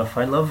fun stuff.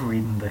 I love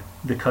reading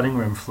the cutting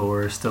room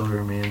floor. Still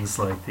remains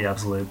like the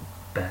absolute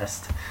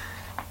best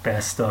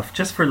stuff,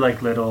 just for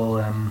like little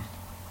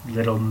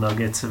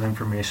nuggets of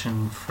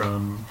information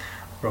from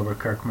Robert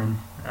Kirkman.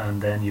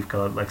 And then you've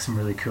got like some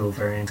really cool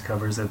variant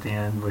covers at the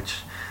end,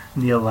 which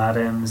Neil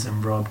Adams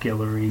and Rob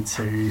Guillory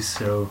too,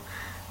 so,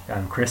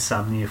 and Chris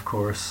Samney of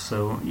course.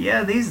 So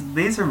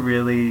these are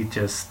really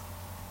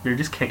they're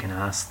just kicking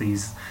ass,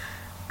 these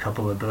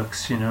couple of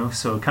books,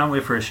 so can't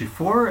wait for issue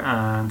 4,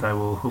 and I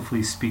will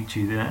hopefully speak to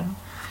you then.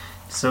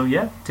 So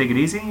take it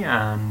easy,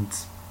 and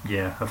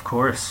of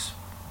course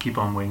keep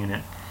on winging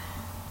it,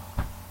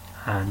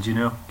 and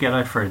get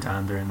out for a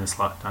dander in this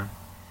lockdown.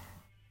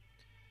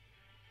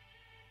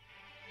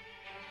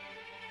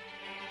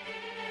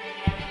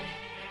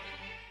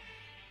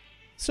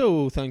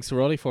 So thanks to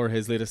Roddy for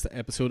his latest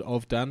episode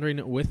of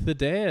Dandering with the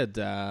Dead.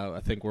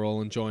 I think we're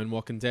all enjoying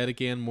Walking Dead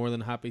again. More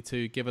than happy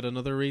to give it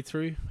another read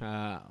through.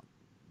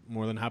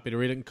 More than happy to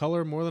read it in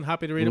colour. More than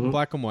happy to read it in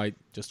black and white.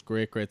 Just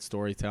great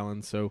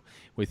storytelling. So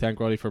we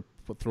thank Roddy for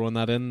throwing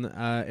that in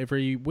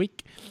every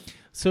week.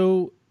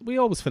 So we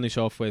always finish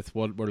off with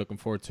what we're looking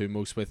forward to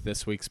most with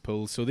this week's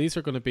pull. So these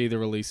are going to be the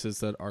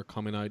releases that are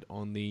coming out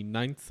on the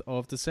 9th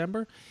of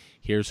December.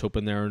 Here's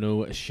hoping there are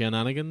no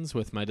shenanigans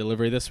with my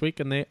delivery this week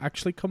and they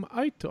actually come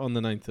out on the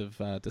 9th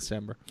of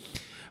December.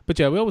 But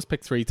we always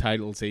pick 3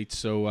 titles each,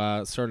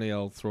 so certainly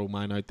I'll throw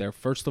mine out there.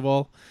 First of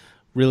all,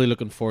 really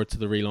looking forward to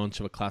the relaunch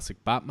of a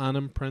classic Batman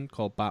imprint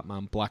called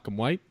Batman Black and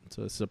White.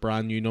 So this is a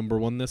brand new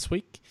 #1 this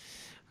week.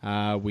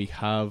 We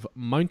have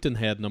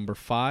Mountainhead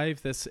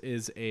 #5. This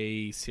is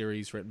a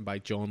series written by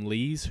John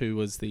Lees, who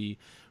was the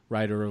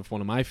writer of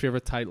one of my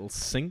favourite titles,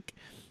 Sync.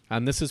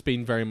 And this has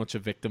been very much a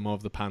victim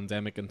of the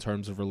pandemic in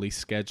terms of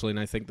release scheduling.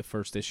 I think the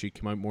first issue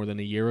came out more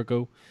than a year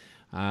ago.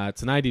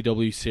 It's an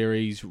IDW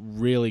series,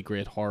 really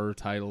great horror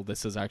title.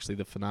 This is actually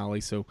the finale,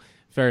 so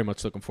very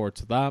much looking forward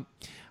to that.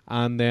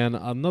 And then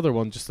another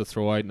one just to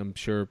throw out, and I'm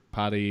sure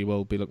Paddy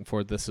will be looking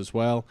forward to this as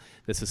well.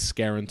 This is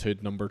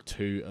Scarentude number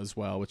 2 as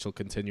well, which will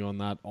continue on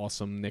that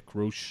awesome Nick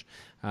Roche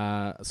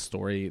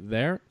story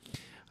there.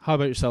 How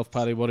about yourself,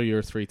 Paddy? What are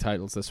your 3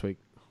 titles this week?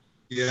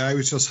 Yeah, I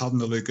was just having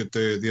a look at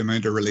the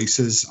amount of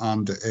releases,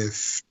 and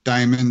if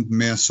Diamond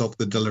mess up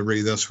the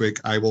delivery this week,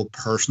 I will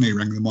personally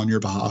ring them on your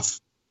behalf.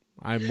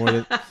 I'm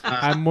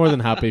more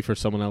than happy for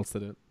someone else to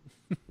do it.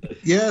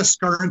 Yeah,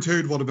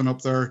 Scarentude would have been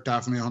up there,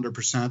 definitely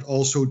 100%.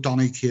 Also,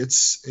 Donny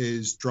Cates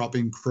is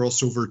dropping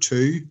Crossover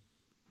 2.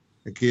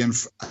 Again,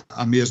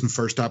 amazing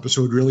first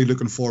episode. Really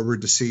looking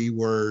forward to see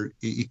where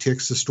he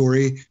takes the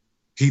story.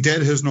 He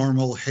did his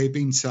normal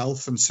hyping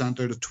self and sent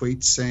out a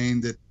tweet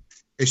saying that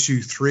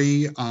issue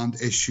 3 and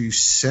issue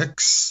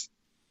 6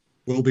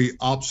 will be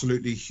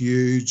absolutely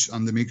huge,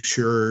 and to make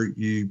sure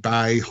you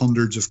buy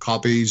hundreds of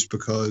copies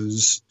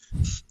because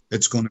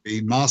it's going to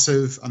be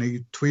massive. And he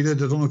tweeted,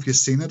 I don't know if you've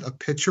seen it, a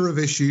picture of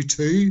issue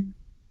 2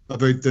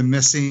 about the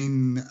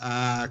missing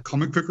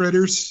comic book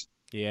writers.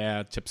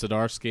 Yeah, Chip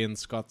Zdarsky and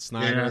Scott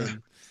Snyder. Yeah.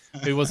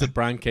 And who was it?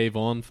 Brian K.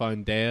 Vaughan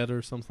found dead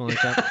or something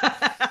like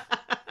that.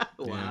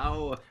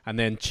 Wow. Yeah. And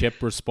then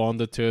Chip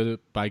responded to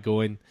it by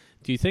going,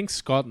 do you think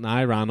Scott and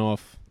I ran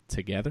off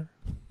together?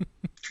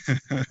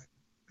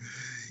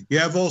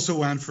 Yeah, I've also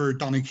went for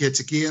Donny Cates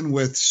again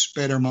with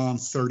Spider-Man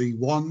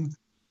 31.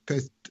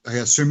 I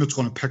assume it's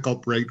going to pick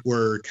up right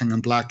where King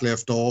in Black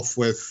left off,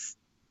 with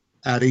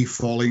Eddie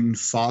falling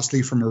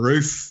fastly from a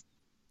roof.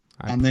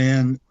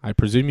 I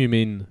presume you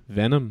mean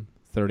Venom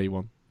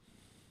 31.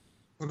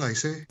 What did I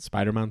say?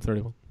 Spider-Man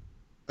 31.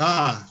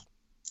 I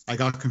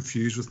got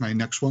confused with my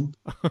next one.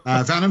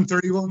 Venom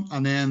 31,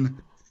 and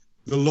then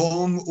the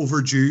long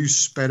overdue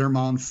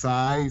Spider-Man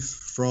 5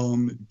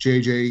 from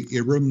J.J.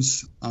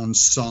 Abrams and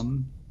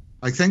Son.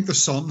 I think the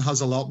Son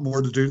has a lot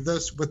more to do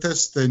with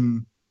this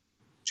than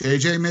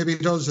JJ maybe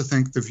does. I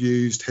think they've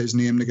used his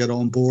name to get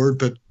on board,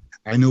 but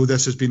I know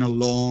this has been a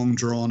long,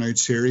 drawn-out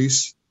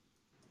series,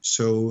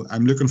 so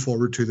I'm looking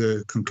forward to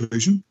the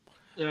conclusion.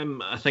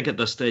 I think at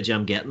this stage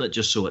I'm getting it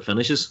just so it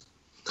finishes.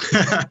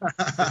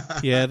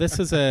 Yeah, this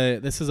is a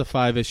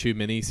 5-issue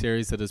mini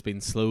series that has been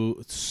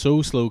so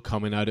slow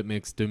coming out. It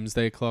makes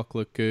Doomsday Clock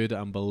look good,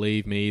 and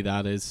believe me,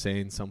 that is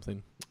saying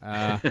something.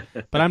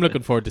 But I'm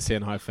looking forward to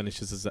seeing how it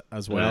finishes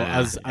as well.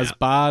 As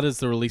bad as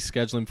the release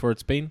scheduling for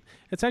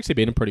it's actually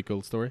been a pretty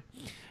cool story.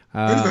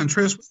 Bit of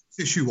interest.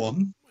 Issue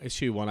 1.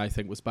 Issue 1, I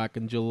think, was back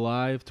in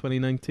July of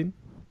 2019.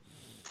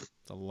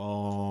 It's a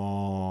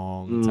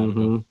long time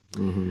ago.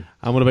 Mm-hmm.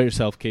 And what about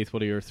yourself, Keith?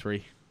 What are your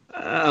 3?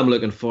 I'm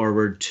looking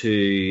forward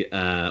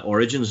to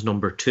Origins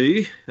number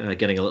 2,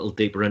 getting a little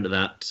deeper into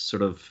that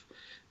sort of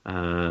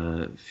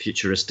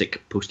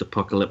futuristic,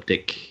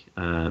 post-apocalyptic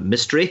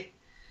mystery.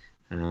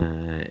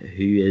 Who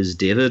is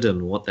David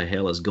and what the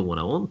hell is going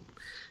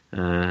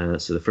on?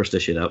 So the first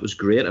issue of that was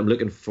great. I'm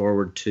looking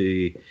forward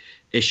to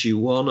issue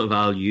 1 of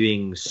Al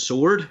Ewing's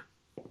Sword,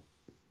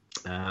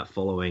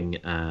 following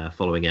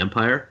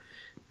Empire.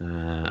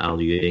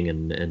 Al Ewing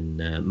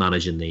and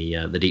managing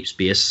the deep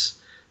space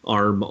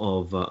arm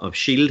of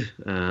Shield,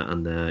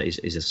 and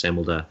he's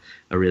assembled a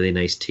really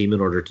nice team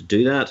in order to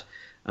do that.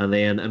 And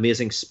then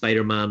Amazing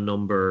Spider-Man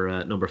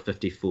number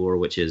 54,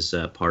 which is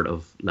part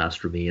of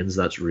Last Remains.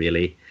 That's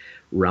really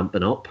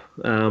ramping up.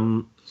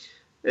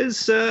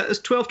 Is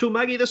 12 Toe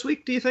Maggie this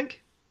week, do you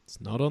think?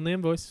 It's not on the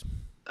invoice.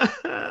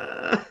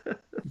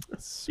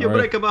 You're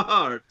breaking my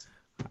heart.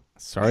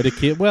 Sorry to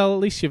keep. Well, at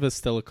least you've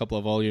still a couple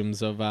of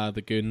volumes of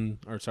the Goon,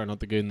 or sorry,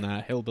 not the Goon,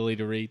 Hillbilly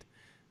to read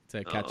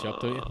to catch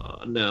up to you.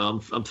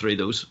 No, I'm 3 of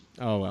those.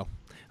 Oh well.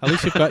 At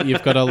least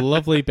you've got a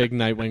lovely big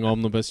Nightwing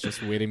omnibus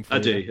just waiting for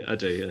you. I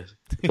do,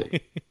 yeah.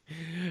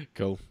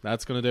 Cool.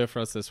 That's going to do it for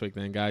us this week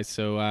then, guys.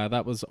 So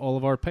that was all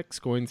of our picks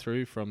going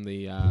through from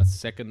the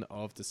 2nd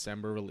of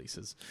December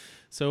releases.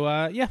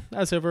 So yeah,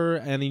 as ever,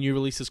 any new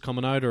releases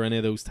coming out or any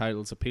of those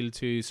titles appeal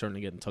to you,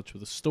 certainly get in touch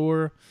with the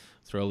store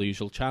through all the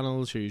usual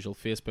channels, your usual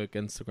Facebook,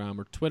 Instagram,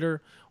 or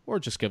Twitter, or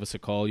just give us a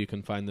call. You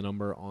can find the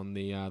number on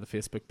the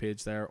Facebook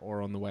page there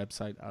or on the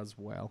website as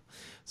well.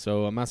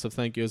 So a massive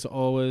thank you as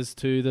always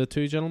to the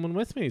 2 gentlemen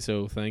with me.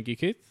 So thank you,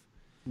 Keith.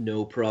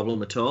 No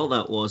problem at all.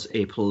 That was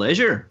a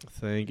pleasure.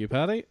 Thank you,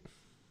 Paddy.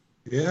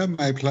 Yeah,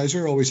 my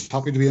pleasure. Always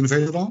happy to be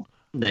invited on.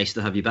 Nice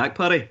to have you back,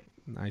 Paddy.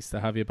 Nice to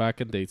have you back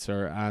indeed,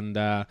 sir. And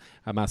a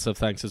massive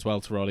thanks as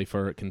well to Roddy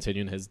for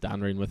continuing his Dan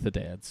Rein with the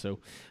Dead. So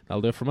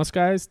that'll do it from us,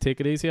 guys. Take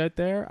it easy out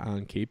there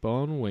and keep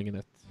on winging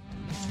it.